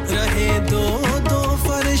होगा रहे दो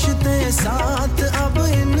फरिश्ते साथ अब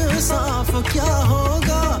इंसाफ क्या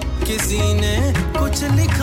होगा किसी ने कुछ लिखा